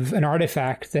have an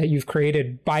artifact that you've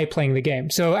created by playing the game.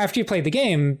 So after you play the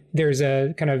game, there's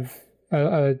a kind of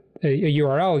a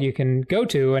URL you can go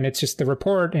to, and it's just the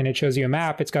report, and it shows you a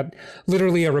map. It's got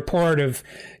literally a report of,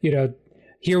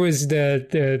 here was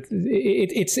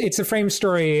it's a frame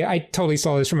story. I totally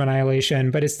stole this from Annihilation,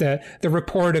 but it's the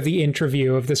report of the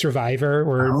interview of the survivor,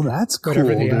 or that's cool,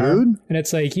 whatever they dude. are. And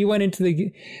it's like, you went into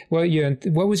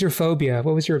what was your phobia?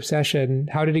 What was your obsession?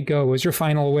 How did it go? What was your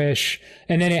final wish?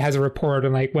 And then it has a report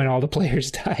on when all the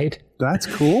players died. That's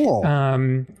cool.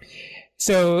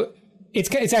 So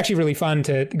it's actually really fun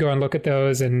to go and look at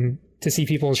those and to see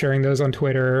people sharing those on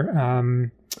Twitter.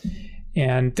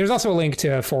 And there's also a link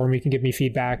to a forum you can give me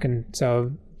feedback. And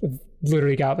so I've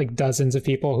literally got dozens of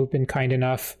people who've been kind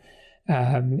enough.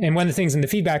 And one of the things in the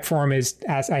feedback forum is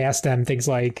I asked them things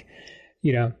like,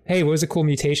 hey, what was a cool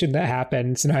mutation that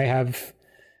happened? And I have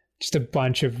just a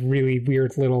bunch of really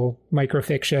weird little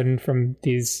microfiction from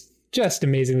these just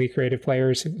amazingly creative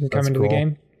players who come into the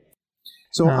game.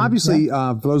 So obviously,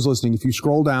 for those listening, if you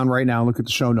scroll down right now and look at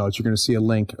the show notes, you're going to see a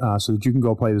link so that you can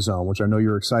go play the Zone, which I know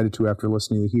you're excited to after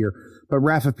listening to here. But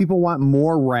Raph, if people want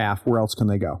more Raph, where else can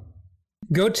they go?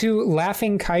 Go to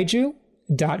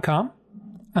laughingkaiju.com.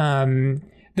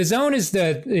 The Zone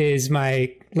is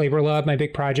my labor of love, my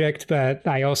big project, but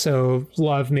I also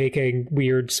love making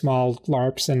weird small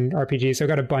LARPs and RPGs. So I've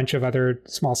got a bunch of other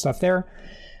small stuff there,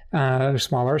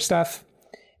 smaller stuff.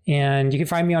 And you can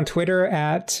find me on Twitter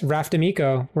at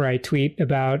Rafdamiko, where I tweet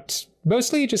about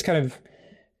mostly just kind of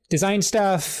design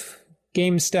stuff,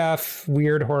 game stuff,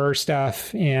 weird horror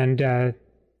stuff, and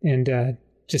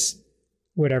just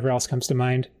whatever else comes to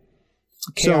mind.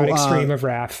 Chaotic stream of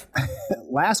Raf.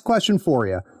 Last question for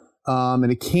you.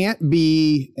 And it can't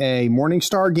be a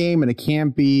Morningstar game, and it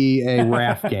can't be a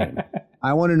Raf game.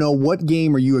 I want to know, what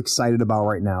game are you excited about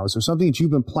right now? Is there something that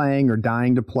you've been playing or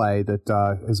dying to play that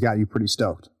has got you pretty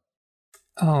stoked?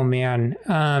 Oh, man.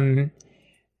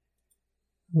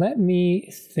 Let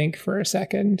me think for a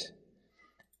second,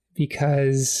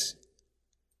 because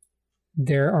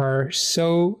there are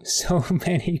so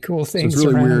many cool things. So it's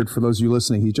really around. weird for those of you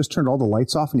listening. He just turned all the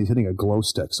lights off and he's hitting a glow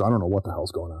stick. So I don't know what the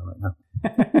hell's going on right now.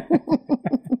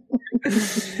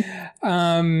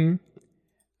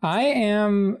 I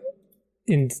am,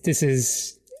 and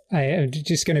I am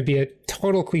just going to be a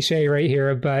total cliche right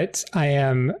here, but I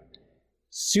am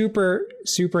super,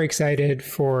 super excited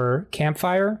for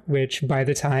Campfire, which by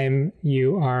the time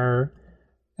you are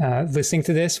listening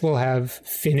to this will have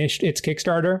finished its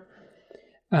Kickstarter.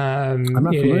 I'm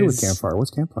not familiar with Campfire.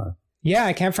 What's Campfire?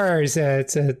 Yeah, Campfire is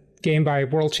it's a game by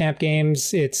World Champ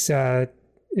Games. It's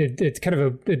it's kind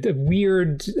of a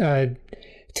weird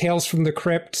Tales from the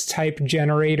Crypt type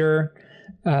generator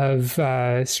of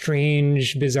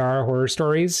strange, bizarre horror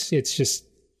stories. It's just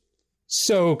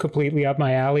so completely up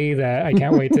my alley that I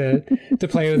can't wait to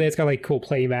play with it. It's got like cool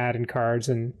play mat and cards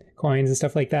and coins and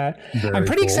stuff like that. I'm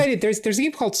pretty excited. There's a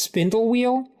game called Spindle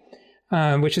Wheel,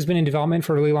 which has been in development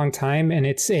for a really long time, and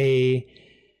it's very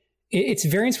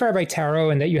inspired by tarot,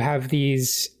 in that you have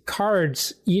these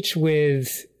cards, each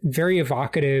with very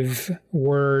evocative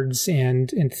words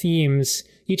and themes.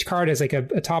 Each card has like a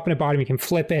top and a bottom. You can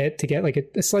flip it to get like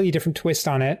a slightly different twist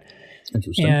on it.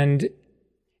 Interesting. And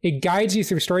it guides you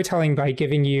through storytelling by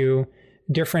giving you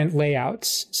different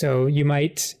layouts. So you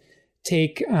might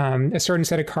take a certain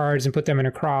set of cards and put them in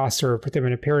a cross, or put them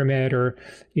in a pyramid, or,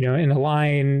 you know, in a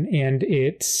line. And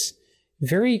it's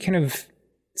very kind of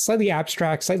slightly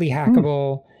abstract, slightly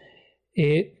hackable.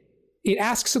 It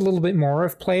asks a little bit more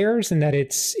of players, in that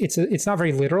it's not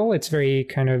very literal. It's very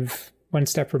kind of one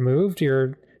step removed.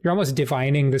 You're almost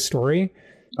divining the story,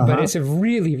 but it's a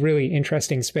really, really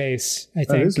interesting space. I think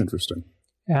that is interesting.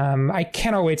 I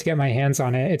cannot wait to get my hands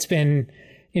on it. It's been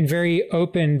in very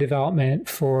open development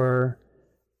for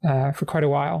quite a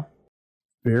while.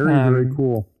 Very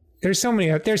cool. There's so many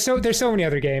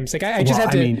other games. Like I just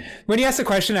had to, when you asked the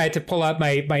question, I had to pull up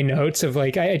my notes of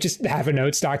like, I just have a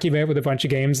notes document with a bunch of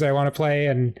games that I want to play,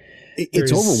 and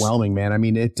it's overwhelming, man. I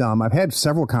mean, I've had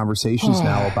several conversations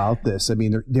now about this. I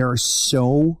mean, there are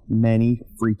so many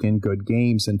freaking good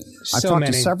games, and I've talked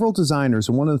to several designers,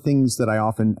 and one of the things that I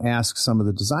often ask some of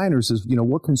the designers is, you know,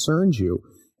 what concerns you?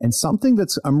 And something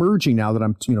that's emerging now that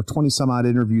I'm, 20 some odd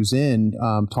interviews in,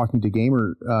 talking to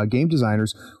game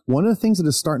designers, one of the things that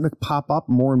is starting to pop up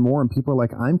more and more, and people are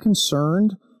like, I'm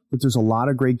concerned that there's a lot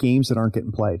of great games that aren't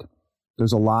getting played.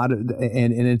 There's a lot of,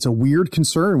 and it's a weird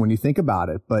concern when you think about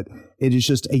it, but it is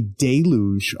just a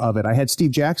deluge of it. I had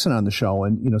Steve Jackson on the show,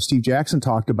 and, Steve Jackson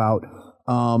talked about,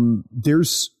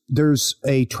 there's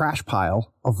a trash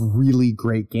pile of really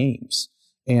great games,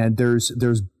 and there's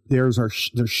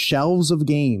shelves of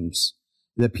games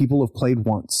that people have played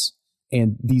once,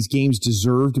 and these games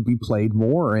deserve to be played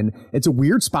more. And it's a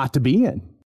weird spot to be in.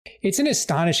 It's an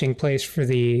astonishing place for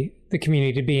the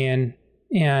community to be in.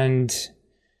 And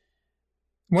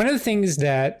one of the things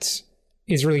that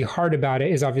is really hard about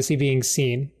it is obviously being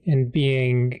seen, and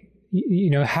being,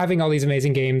 having all these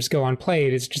amazing games go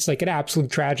unplayed is just like an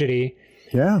absolute tragedy.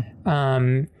 Yeah.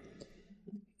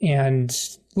 And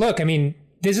look, I mean,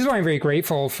 this is why I'm very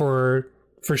grateful for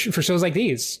shows like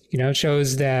these,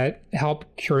 shows that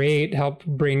help curate, help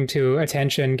bring to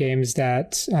attention games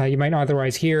that you might not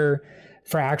otherwise hear.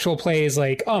 For actual plays,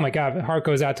 like, oh my God, heart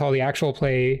goes out to all the actual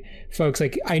play folks.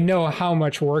 Like, I know how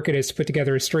much work it is to put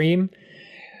together a stream.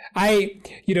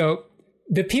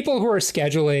 The people who are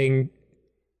scheduling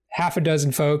half a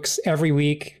dozen folks every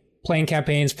week, playing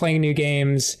campaigns, playing new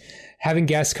games, having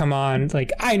guests come on,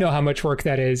 like, I know how much work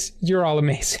that is. You're all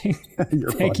amazing.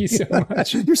 Thank you so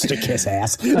much. You're such a kiss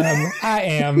ass. I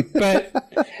am, but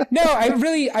no, I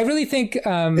really think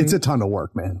it's a ton of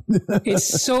work, man.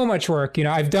 It's so much work.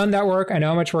 I've done that work. I know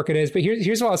how much work it is, but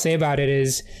here's what I'll say about it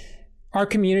is our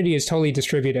community is totally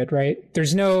distributed, right?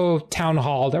 There's no town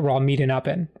hall that we're all meeting up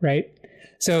in, right?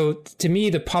 So to me,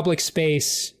 the public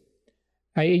space,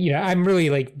 I'm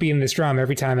really like beating this drum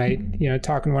every time I,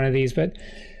 talk in one of these, but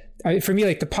for me,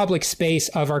 like, the public space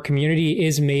of our community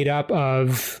is made up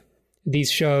of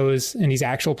these shows and these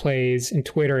actual plays and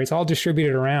Twitter. It's all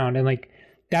distributed around. And like,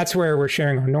 that's where we're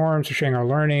sharing our norms, we're sharing our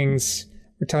learnings,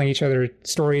 we're telling each other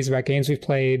stories about games we've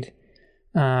played.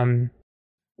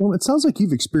 Well, it sounds like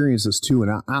you've experienced this too.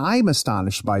 And I'm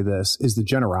astonished by this, is the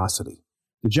generosity.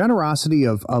 The generosity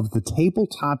of the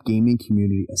tabletop gaming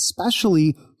community,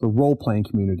 especially the role-playing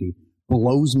community,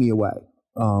 blows me away.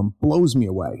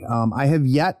 I have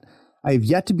yet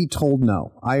to be told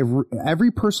no.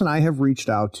 Every person I have reached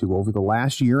out to over the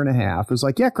last year and a half is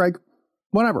like, yeah, Craig,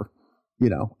 whatever,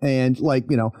 and like,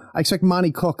 I expect Monty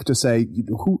Cook to say,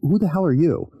 who the hell are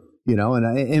you?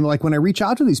 And like, when I reach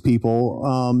out to these people,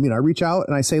 I reach out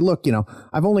and I say, look,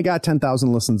 I've only got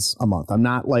 10,000 listens a month. I'm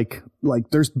not like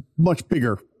there's much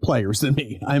bigger players than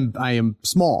me. I am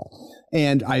small.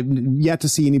 And I've yet to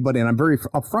see anybody, and I'm very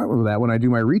upfront with that when I do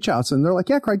my reach outs, and they're like,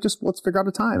 yeah, Craig, just let's figure out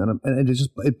a time. And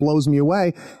it blows me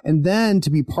away. And then to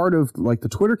be part of like the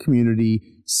Twitter community,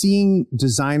 seeing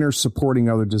designers supporting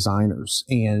other designers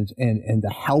and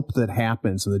the help that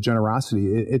happens and the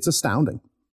generosity, it's astounding.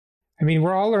 I mean,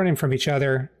 we're all learning from each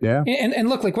other. Yeah. And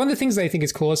look, like one of the things that I think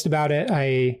is coolest about it,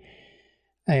 I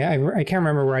can't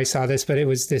remember where I saw this, but it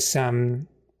was this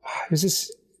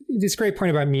great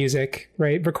point about music,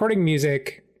 right? Recording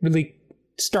music really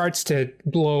starts to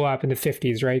blow up in the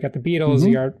 50s, right? You got the Beatles,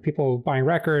 you got people buying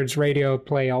records, radio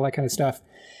play, all that kind of stuff.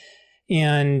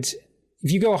 And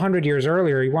if you go 100 years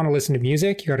earlier, you want to listen to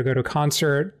music, you got to go to a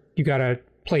concert, you got to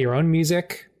play your own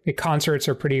music. Concerts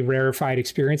are pretty rarefied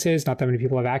experiences. Not that many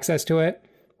people have access to it.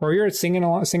 Or you're singing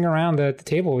around the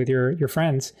table with your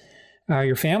friends,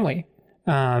 your family.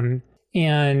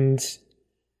 And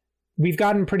we've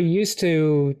gotten pretty used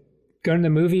to going to the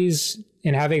movies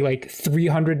and having like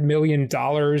 $300 million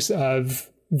of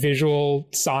visual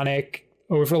sonic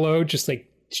overload just like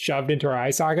shoved into our eye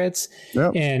sockets.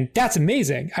 Yep. And that's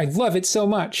amazing. I love it so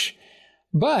much.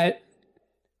 But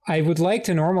I would like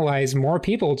to normalize more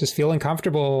people just feeling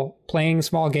comfortable playing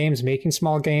small games, making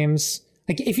small games.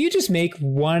 Like if you just make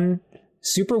one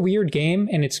super weird game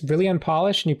and it's really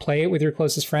unpolished and you play it with your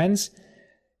closest friends,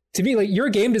 to me, like you're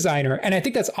a game designer. And I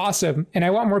think that's awesome. And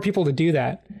I want more people to do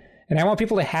that. And I want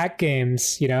people to hack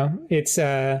games, you know, it's,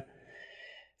 so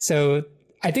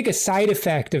I think a side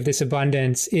effect of this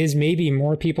abundance is maybe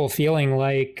more people feeling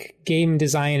like game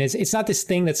design it's not this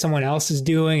thing that someone else is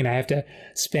doing. And I have to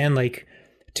spend like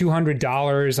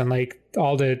 $200 on like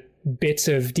all the bits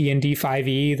of D&D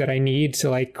 5e that I need to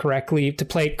like to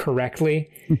play it correctly.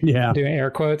 Yeah. Doing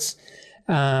air quotes.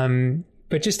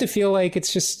 But just to feel like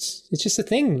it's just a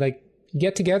thing. Like you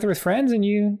get together with friends and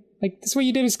you like, that's what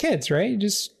you did as kids, right? You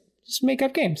just make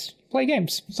up games, play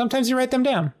games. Sometimes you write them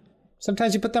down.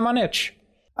 Sometimes you put them on itch.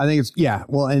 I think it's, yeah.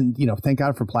 Well, and you know, thank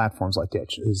God for platforms like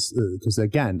itch because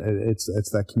again,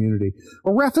 it's that community.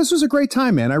 Well, Raph, this was a great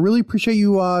time, man. I really appreciate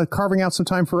you carving out some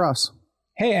time for us.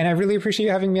 Hey, and I really appreciate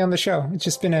you having me on the show. It's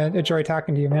just been a joy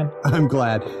talking to you, man. I'm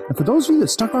glad. And for those of you that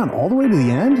stuck around all the way to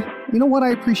the end, you know what?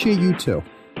 I appreciate you too.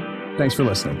 Thanks for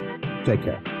listening. Take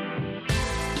care.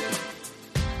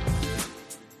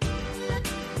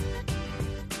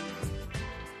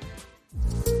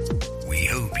 We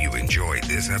hope you enjoyed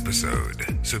this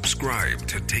episode. Subscribe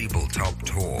to Tabletop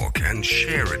Talk and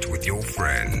share it with your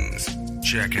friends.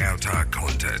 Check out our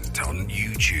content on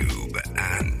YouTube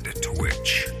and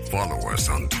Twitch. Follow us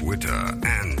on Twitter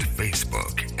and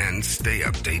Facebook and stay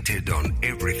updated on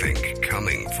everything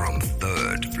coming from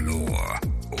Third Floor.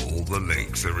 All the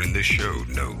links are in the show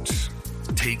notes.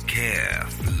 Take care,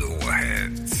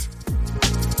 floorheads.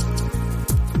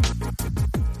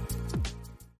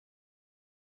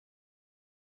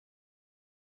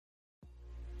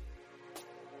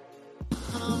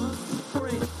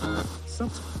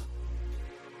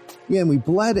 Yeah, and we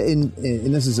bled in,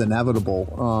 and this is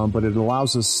inevitable, but it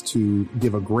allows us to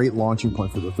give a great launching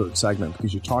point for the third segment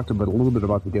because you talked a little bit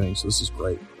about the beginning, so this is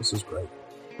great. This is great.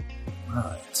 All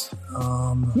right.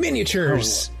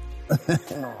 Miniatures. You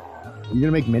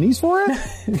gonna make minis for it?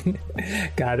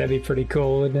 God, that'd be pretty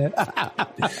cool, wouldn't it?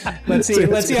 Let's see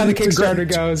how the Kickstarter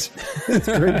goes. It's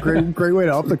a great way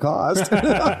to up the cost.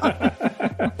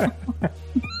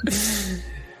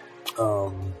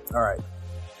 All right.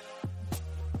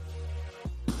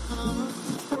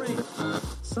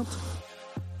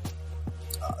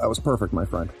 That was perfect, my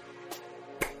friend.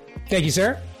 Thank you,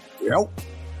 sir. Yep.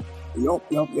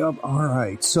 All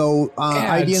right. So,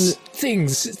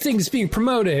 things being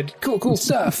promoted. Cool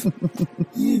stuff.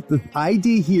 The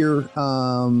idea here,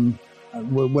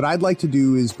 what I'd like to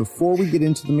do is before we get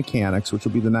into the mechanics, which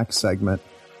will be the next segment,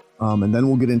 and then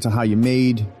we'll get into how you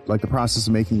made, like the process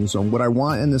of making your zone. What I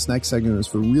want in this next segment is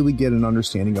to really get an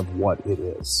understanding of what it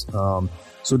is.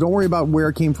 So don't worry about where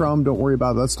it came from. Don't worry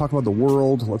about, let's talk about the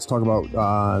world. Let's talk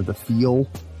about the feel,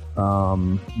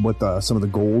 what some of the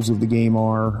goals of the game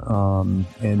are.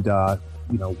 And what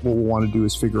we'll want to do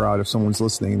is figure out if someone's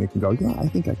listening and they can go, yeah, I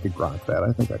think I could grok that.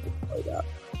 I think I could play that.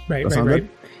 Right. Good?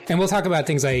 And we'll talk about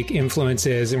things like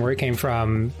influences and where it came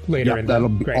from later. Yep, that'll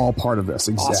be all part of this.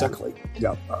 Exactly. Awesome.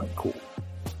 Yep. All right, cool.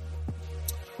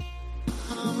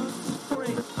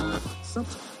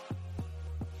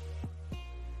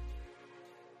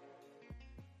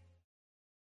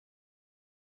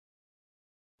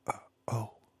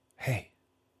 Oh, hey,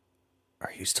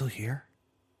 are you still here?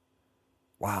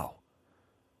 Wow.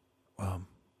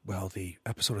 Well, the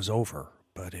episode is over,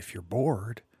 but if you're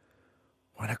bored,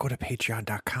 why not go to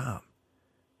patreon.com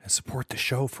and support the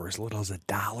show for as little as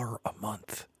 $1 a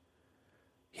month?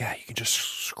 Yeah, you can just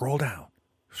scroll down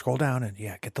and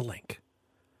get the link.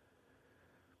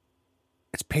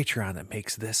 It's Patreon that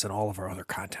makes this and all of our other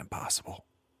content possible.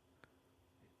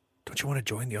 Don't you want to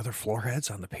join the other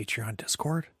floorheads on the Patreon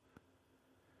Discord?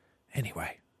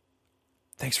 Anyway,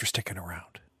 thanks for sticking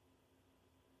around.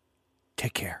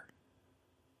 Take care.